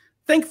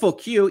 Thankful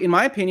Q, in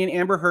my opinion,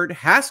 Amber Heard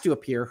has to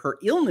appear. Her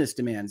illness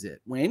demands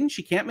it. When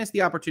she can't miss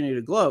the opportunity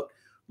to gloat,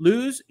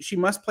 she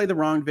must play the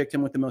wronged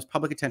victim with the most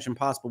public attention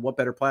possible. What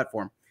better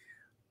platform?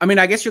 I mean,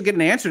 I guess you'll get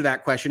an answer to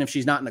that question if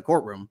she's not in the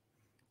courtroom.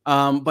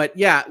 But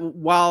yeah,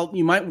 while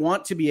you might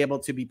want to be able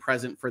to be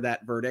present for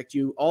that verdict,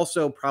 you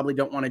also probably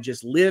don't want to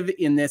just live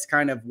in this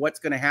kind of what's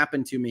going to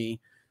happen to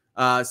me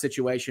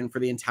situation for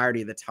the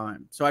entirety of the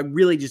time. So I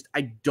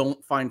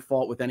don't find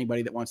fault with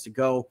anybody that wants to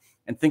go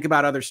and think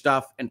about other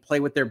stuff and play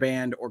with their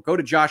band or go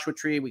to Joshua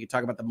Tree. We could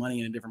talk about the money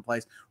in a different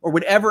place or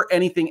whatever,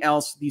 anything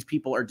else these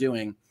people are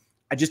doing.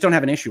 I just don't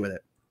have an issue with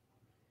it.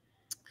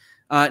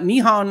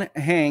 Nihon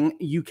Hang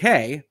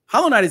UK.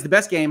 Hollow Knight is the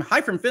best game.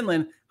 Hi from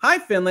Finland. Hi,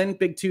 Finland.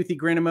 Big toothy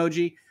grin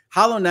emoji.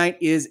 Hollow Knight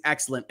is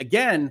excellent.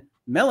 Again,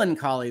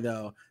 melancholy,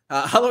 though.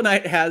 Hollow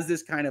Knight has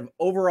this kind of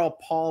overall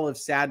pall of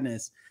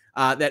sadness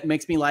that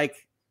makes me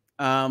like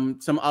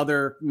some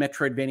other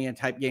Metroidvania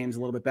type games a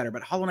little bit better.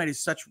 But Hollow Knight is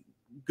such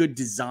good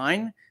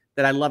design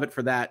that I love it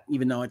for that,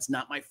 even though it's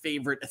not my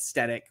favorite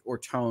aesthetic or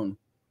tone.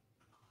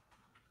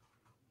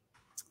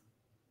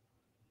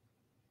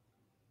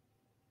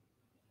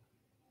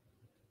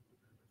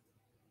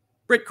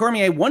 Britt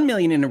Cormier, 1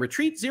 million in a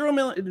retreat, 0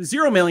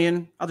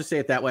 million. I'll just say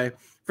it that way.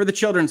 For the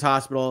Children's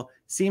Hospital.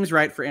 Seems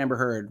right for Amber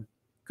Heard.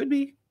 Could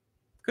be.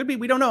 Could be.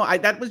 We don't know.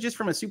 That was just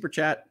from a super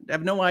chat. I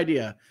have no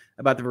idea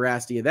about the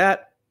veracity of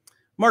that.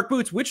 Mark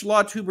Boots, which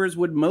law tubers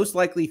would most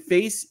likely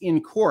face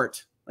in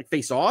court? Like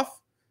face off?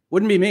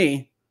 Wouldn't be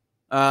me.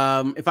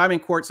 If I'm in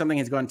court, something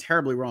has gone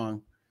terribly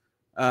wrong.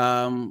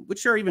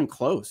 Which are even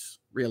close,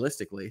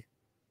 realistically.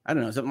 I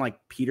don't know. Something like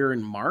Peter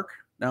and Mark?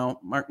 No,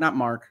 not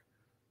Mark.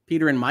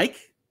 Peter and Mike?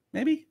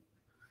 Maybe.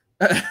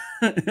 I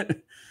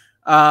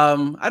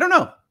don't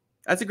know.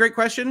 That's a great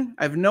question.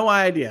 I have no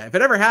idea. If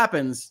it ever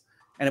happens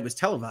and it was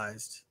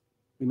televised,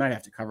 we might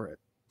have to cover it.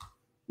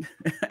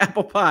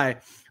 Apple Pie.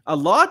 A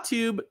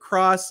LawTube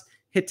cross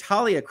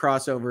Hitalia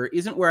crossover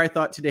isn't where I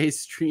thought today's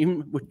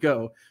stream would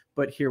go,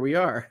 but here we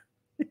are.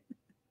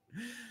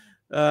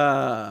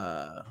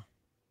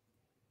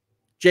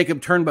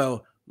 Jacob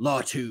Turnbow.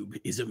 LawTube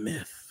is a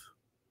myth.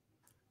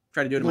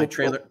 Try to do it in my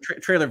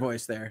trailer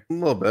voice there. A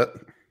little bit.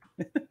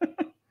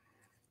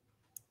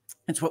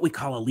 It's what we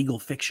call a legal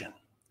fiction.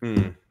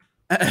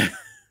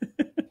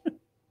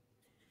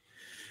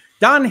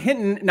 Don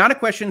Hinton, not a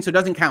question, so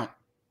doesn't count.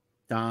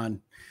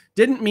 Don.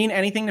 Didn't mean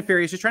anything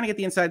nefarious. Just trying to get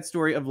the inside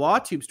story of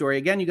LawTube story.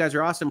 Again, you guys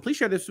are awesome. Please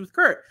share this with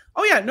Kurt.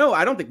 Oh, yeah. No,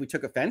 I don't think we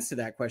took offense to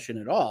that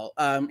question at all.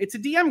 It's a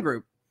DM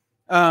group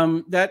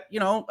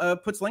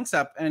that, puts links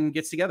up and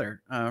gets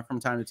together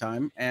from time to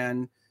time.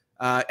 And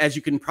as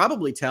you can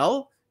probably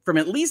tell from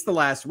at least the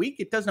last week,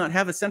 it does not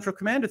have a central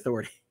command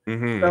authority.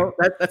 So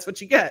that's what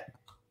you get.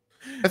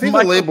 I think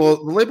the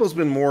label's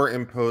been more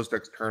imposed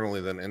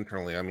externally than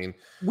internally. I mean,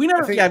 we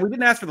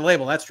didn't ask for the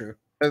label. That's true.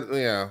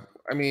 Yeah,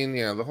 I mean,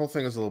 yeah, the whole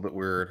thing is a little bit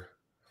weird.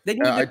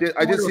 I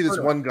did see this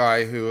one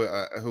guy who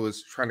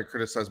was trying to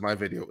criticize my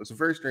video. It was a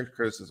very strange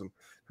criticism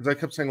because I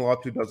kept saying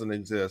LawTube doesn't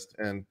exist,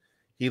 and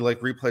he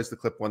like replays the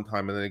clip one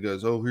time and then he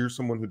goes, "Oh, here's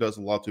someone who does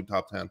a LawTube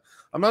top 10."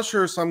 I'm not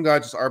sure some guy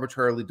just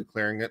arbitrarily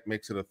declaring it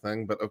makes it a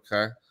thing, but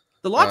okay.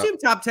 The LawTube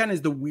top 10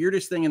 is the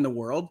weirdest thing in the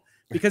world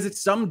because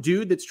it's some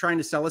dude that's trying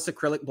to sell us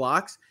acrylic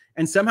blocks,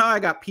 and somehow I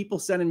got people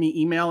sending me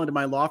email into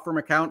my law firm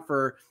account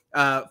for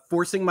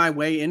forcing my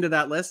way into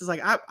that list. Is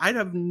like I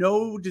have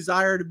no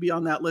desire to be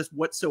on that list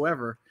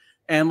whatsoever,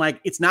 and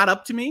like it's not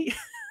up to me.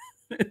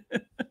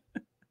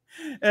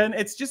 And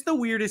it's just the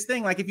weirdest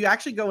thing. Like if you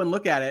actually go and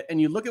look at it and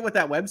you look at what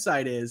that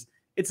website is,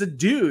 it's a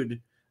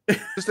dude.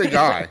 Just a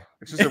guy.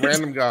 It's just a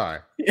random guy.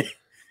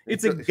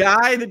 It's a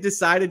guy that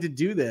decided to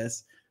do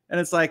this. And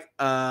it's like,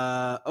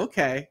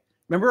 okay.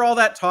 Remember all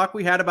that talk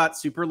we had about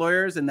super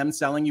lawyers and them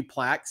selling you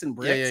plaques and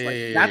bricks?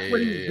 That's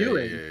what he's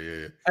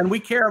doing. And we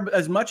care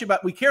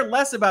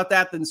less about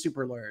that than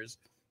super lawyers,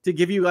 to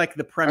give you like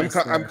the premise.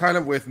 I'm kind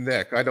of with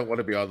Nick. I don't want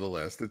to be on the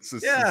list. It's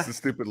a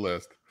stupid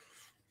list.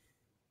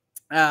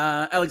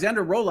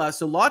 Alexander Rolla.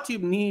 So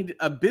LawTube need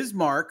a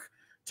Bismarck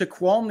to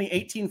qualm the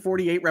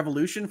 1848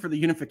 revolution for the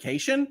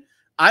unification.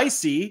 I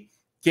see.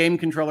 Game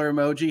controller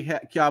emoji,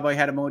 cowboy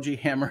hat emoji,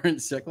 hammer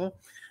and sickle.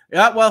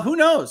 Yeah, well, who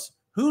knows?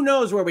 Who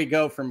knows where we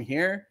go from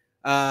here?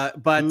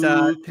 But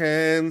who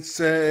can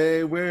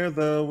say where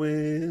the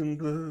wind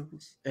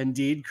blows?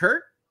 Indeed,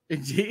 Kurt.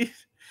 Indeed.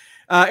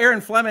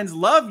 Aaron Flemings,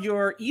 love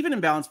your even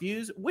and balanced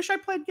views. Wish I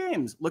played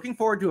games. Looking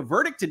forward to a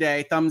verdict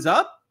today. Thumbs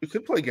up. You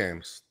could play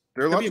games.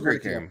 There are lots of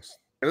great games.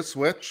 Get a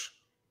Switch.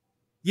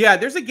 Yeah,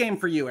 there's a game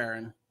for you,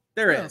 Aaron.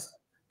 There is.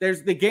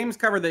 There's the games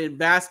cover the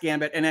vast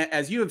gambit. And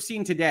as you have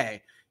seen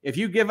today, if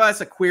you give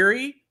us a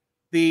query,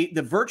 the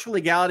virtual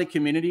legality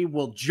community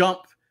will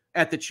jump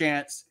at the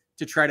chance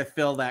to try to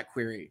fill that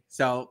query.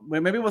 So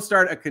maybe we'll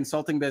start a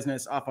consulting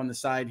business off on the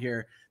side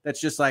here.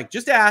 That's just like,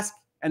 just ask.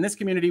 And this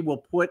community will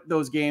put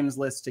those games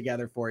lists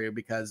together for you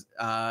because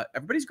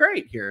everybody's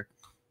great here.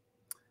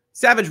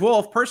 Savage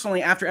Wolf,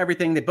 personally, after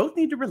everything, they both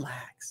need to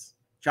relax.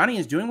 Johnny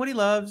is doing what he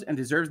loves and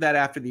deserves that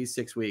after these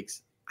 6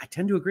 weeks. I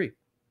tend to agree.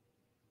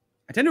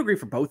 I tend to agree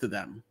for both of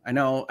them. I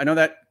know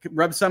that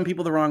rubs some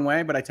people the wrong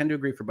way, but I tend to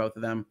agree for both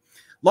of them.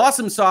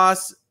 Lawsome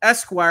Sauce,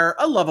 Esquire,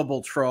 a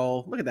lovable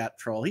troll. Look at that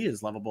troll. He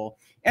is lovable.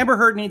 Amber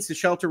Heard needs to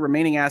shelter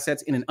remaining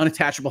assets in an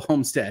unattachable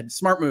homestead.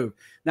 Smart move.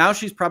 Now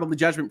she's probably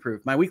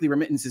judgment-proof. My weekly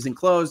remittance is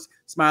enclosed.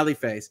 Smiley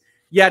face.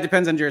 Yeah, it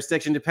depends on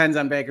jurisdiction, depends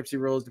on bankruptcy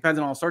rules, depends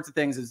on all sorts of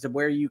things as to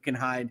where you can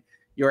hide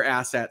your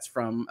assets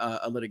from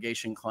a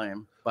litigation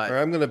claim. But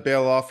I'm going to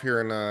bail off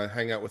here and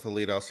hang out with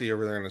Alita. I'll see you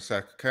over there in a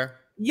sec, okay?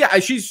 Yeah,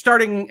 she's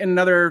starting in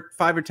another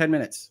 5 or 10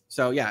 minutes.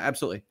 So, yeah,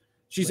 absolutely.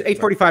 She's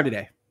 8:45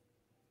 today.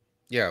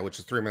 Yeah, which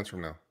is 3 minutes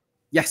from now.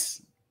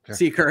 Yes. Okay.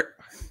 See you, Kurt.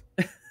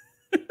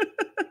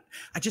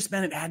 I just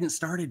meant it hadn't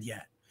started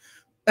yet.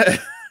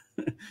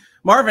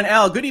 Marvin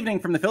L., good evening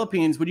from the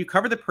Philippines. Would you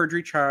cover the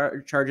perjury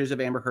charges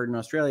of Amber Heard in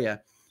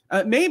Australia?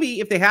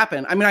 Maybe if they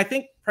happen. I mean, I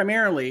think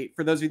primarily,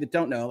 for those of you that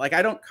don't know, like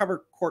I don't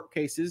cover court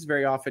cases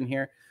very often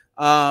here.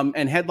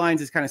 And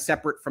headlines is kind of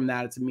separate from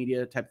that. It's a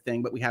media type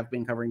thing, but we have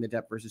been covering the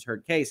Depp versus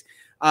Heard case.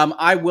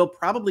 I will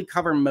probably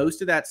cover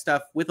most of that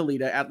stuff with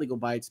Alita at Legal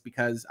Bites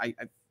because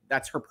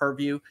that's her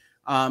purview.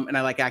 And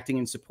I like acting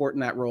in support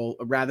in that role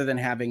rather than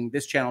having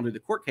this channel do the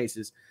court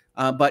cases.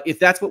 But if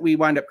that's what we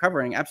wind up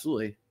covering,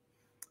 absolutely.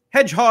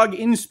 Hedgehog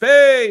in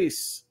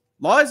Space.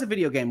 Law is a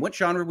video game. What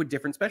genre would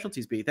different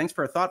specialties be? Thanks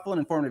for a thoughtful and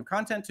informative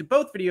content to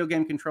both Video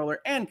Game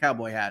Controller and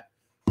Cowboy Hat.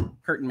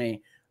 Kurt and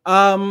me.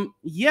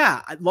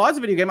 Yeah, Law is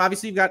a video game.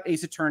 Obviously, you've got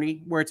Ace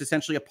Attorney, where it's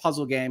essentially a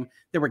puzzle game.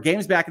 There were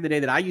games back in the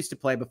day that I used to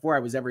play before I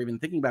was ever even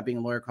thinking about being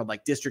a lawyer called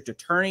like District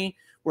Attorney,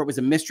 where it was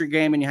a mystery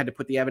game and you had to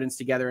put the evidence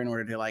together in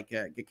order to like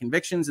get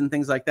convictions and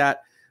things like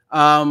that.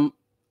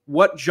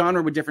 What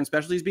genre would different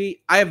specialties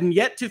be? I have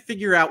yet to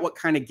figure out what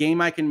kind of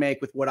game I can make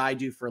with what I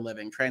do for a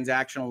living.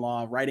 Transactional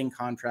law, writing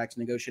contracts,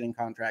 negotiating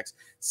contracts.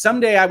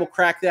 Someday I will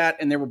crack that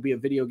and there will be a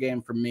video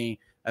game from me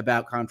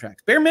about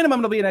contracts. Bare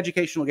minimum, it'll be an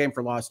educational game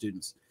for law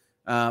students.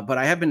 But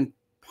I have been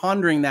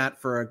pondering that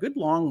for a good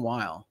long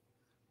while.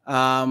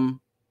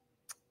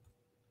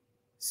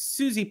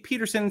 Susie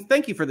Peterson,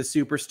 thank you for the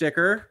super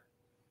sticker.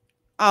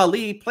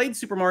 Ali played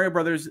Super Mario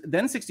Brothers,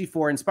 then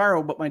 64 and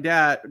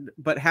Spyro,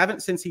 but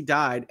haven't since he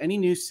died. Any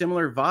new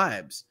similar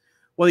vibes?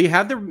 Well, you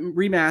have the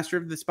remaster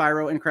of the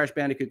Spyro and Crash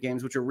Bandicoot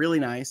games, which are really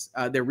nice.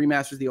 They're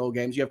remasters of the old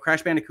games. You have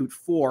Crash Bandicoot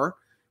 4,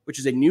 which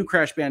is a new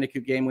Crash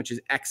Bandicoot game, which is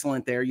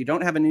excellent there. You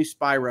don't have a new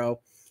Spyro.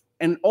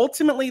 And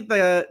ultimately,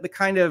 the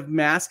kind of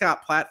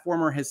mascot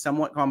platformer has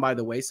somewhat gone by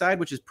the wayside,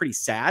 which is pretty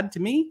sad to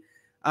me.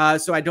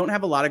 So I don't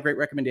have a lot of great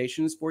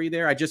recommendations for you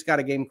there. I just got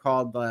a game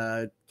called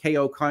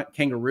KO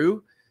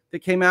Kangaroo that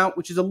came out,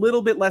 which is a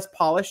little bit less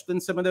polished than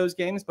some of those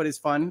games, but is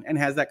fun and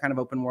has that kind of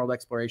open world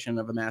exploration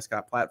of a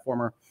mascot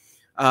platformer.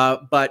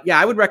 But yeah,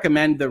 I would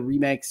recommend the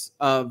remakes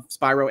of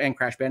Spyro and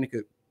Crash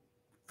Bandicoot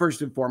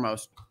first and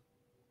foremost.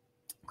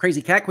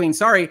 Crazy Cat Queen,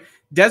 sorry.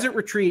 Desert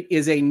Retreat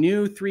is a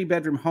new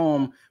 3-bedroom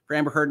home for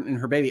Amber Heard and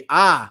her baby.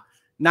 Ah,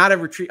 not a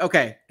retreat.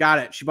 Okay, got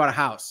it. She bought a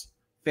house.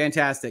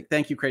 Fantastic.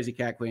 Thank you, Crazy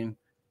Cat Queen.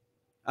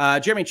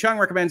 Jeremy Chung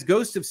recommends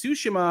Ghost of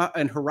Tsushima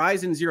and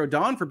Horizon Zero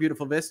Dawn for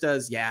beautiful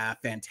vistas. Yeah,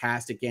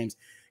 fantastic games.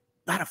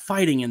 A lot of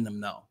fighting in them,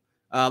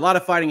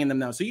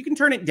 though. So you can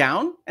turn it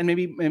down and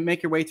maybe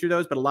make your way through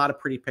those, but a lot of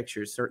pretty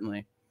pictures,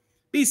 certainly.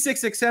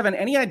 B667,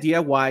 any idea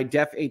why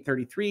Def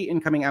 833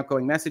 incoming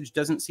outgoing message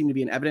doesn't seem to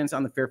be in evidence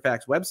on the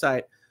Fairfax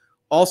website?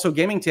 Also,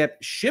 gaming tip,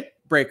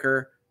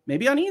 Shipbreaker may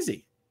be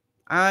uneasy.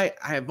 I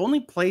have only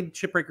played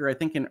Shipbreaker, I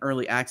think, in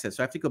early access,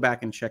 so I have to go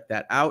back and check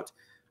that out.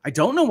 I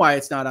don't know why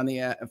it's not on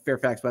the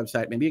Fairfax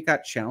website. Maybe it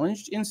got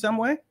challenged in some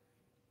way.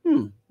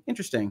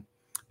 Interesting.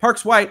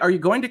 Parks White, are you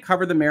going to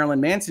cover the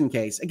Marilyn Manson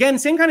case? Again,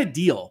 same kind of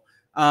deal.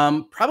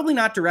 Probably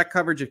not direct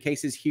coverage of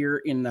cases here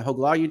in the Hogue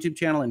Law YouTube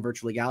channel and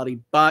Virtual Legality,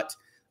 but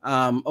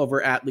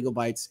over at Legal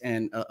Bites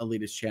and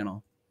Elitist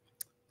channel.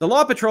 The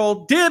Law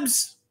Patrol,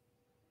 dibs.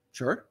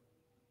 Sure.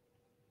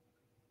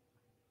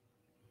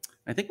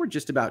 I think we're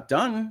just about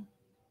done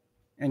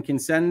and can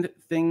send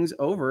things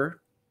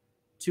over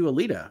to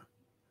Alita.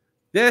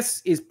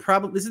 This is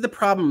the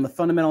problem, the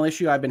fundamental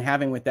issue I've been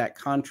having with that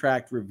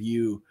contract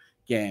review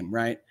game,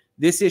 right?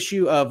 This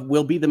issue of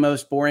will be the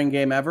most boring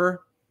game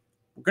ever.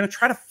 We're going to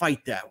try to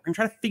fight that. We're going to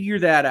try to figure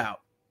that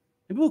out.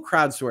 Maybe we'll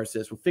crowdsource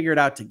this. We'll figure it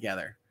out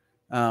together.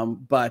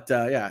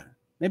 Yeah,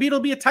 maybe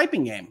it'll be a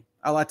typing game,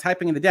 a la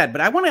Typing of the Dead.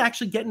 But I want to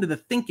actually get into the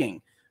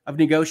thinking of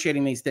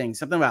negotiating these things.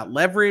 Something about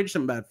leverage,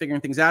 something about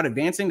figuring things out,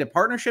 advancing to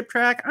partnership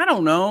track. I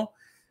don't know.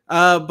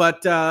 I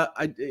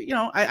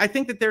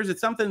think that there's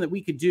something that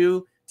we could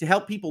do to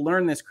help people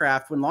learn this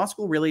craft when law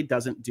school really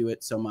doesn't do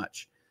it so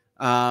much.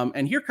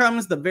 And here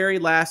comes the very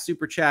last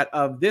super chat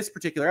of this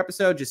particular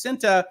episode.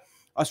 Jacinta,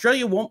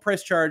 Australia won't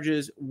press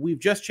charges. We've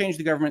just changed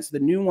the government, so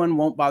the new one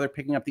won't bother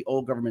picking up the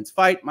old government's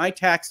fight. My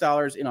tax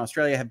dollars in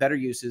Australia have better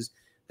uses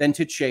than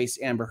to chase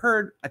Amber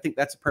Heard. I think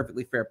that's a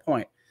perfectly fair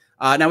point.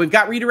 Now we've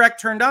got redirect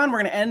turned on. We're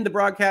going to end the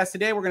broadcast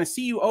today. We're going to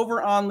see you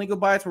over on Legal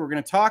Bites, where we're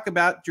going to talk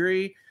about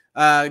jury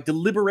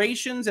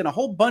deliberations and a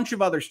whole bunch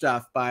of other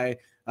stuff by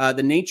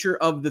the nature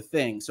of the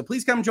thing. So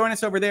please come join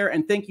us over there.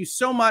 And thank you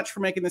so much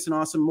for making this an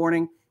awesome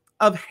morning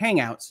of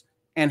Hangouts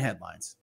and Headlines.